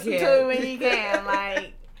it when listen you can. to it when you can.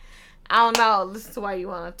 Like, I don't know. Listen to why you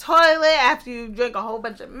want a toilet after you drink a whole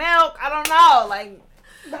bunch of milk. I don't know. Like,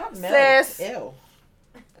 not milk. Sis. Ew.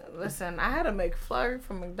 Listen, I had a McFlurry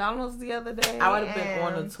from McDonald's the other day. I would have been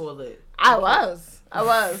on the toilet. I was.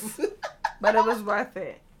 But it was worth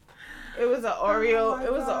it. It was an Oreo.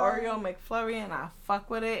 It was an Oreo McFlurry, and I fuck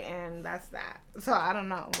with it, and that's that. So I don't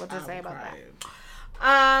know what to say about that.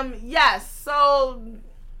 Yes, so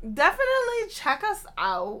definitely check us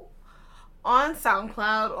out on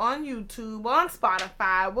SoundCloud, on YouTube, on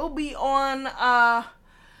Spotify. We'll be on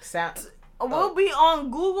we'll be on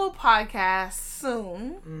Google Podcasts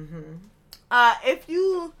soon. If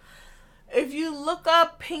you look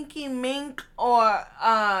up Pinky Mink or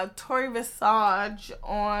Tori Visage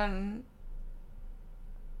on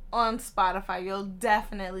Spotify, you'll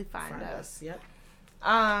definitely find us. Yep.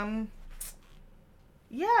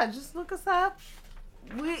 Yeah, just look us up.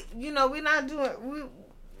 We're not doing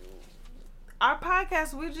our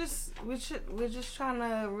podcast. We're just trying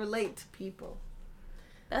to relate to people.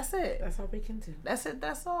 That's it. That's all we can do. That's it.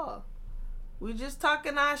 That's all. We just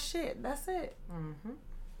talking our shit. That's it.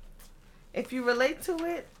 If you relate to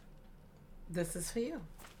it, this is for you.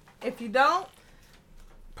 If you don't,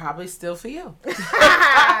 probably still for you.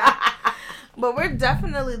 But we're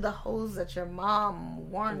definitely the hoes that your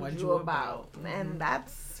mom warned you about. And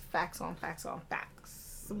that's facts on facts on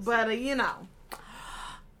facts. But, you know,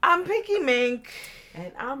 I'm Pinky Mink.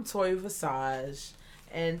 And I'm Tori Visage.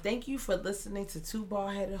 And thank you for listening to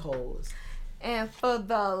Twobald HeadedHeaux. And for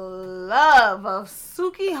the love of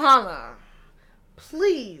Suki Hana,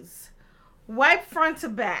 please wipe front to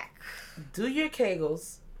back. Do your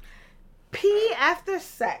kegels. Pee after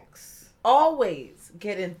sex. Always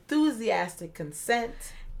get enthusiastic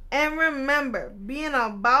consent. And remember, being a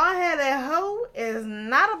bald-headed hoe is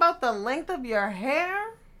not about the length of your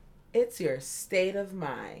hair. It's your state of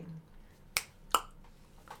mind.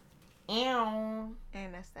 And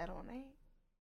that's that on 8.